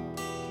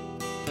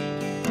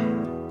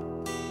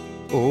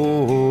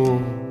 Oh,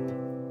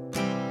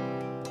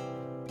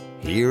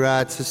 he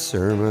writes the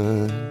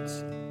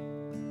sermons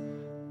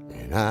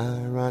and I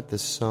write the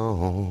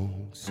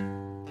songs.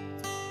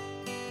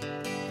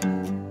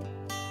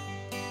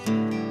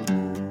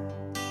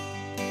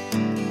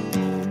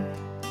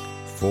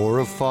 For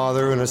a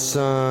father and a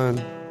son,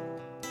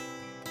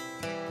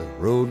 the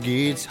road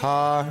gets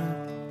hard,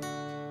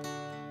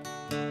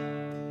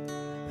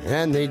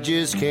 and they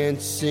just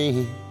can't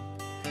seem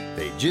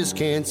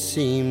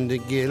to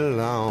get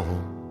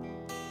along.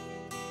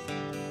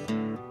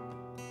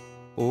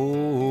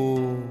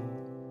 Oh,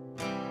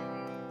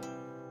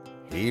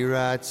 he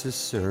writes the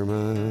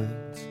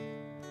sermons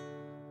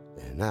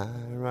and I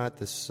write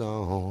the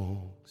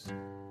songs.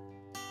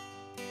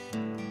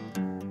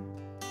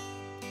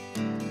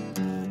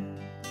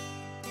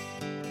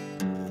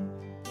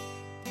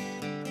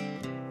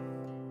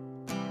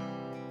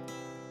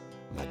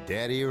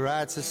 Daddy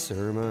writes the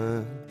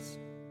sermons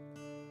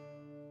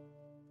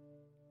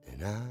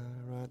and I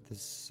write the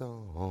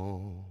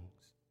songs.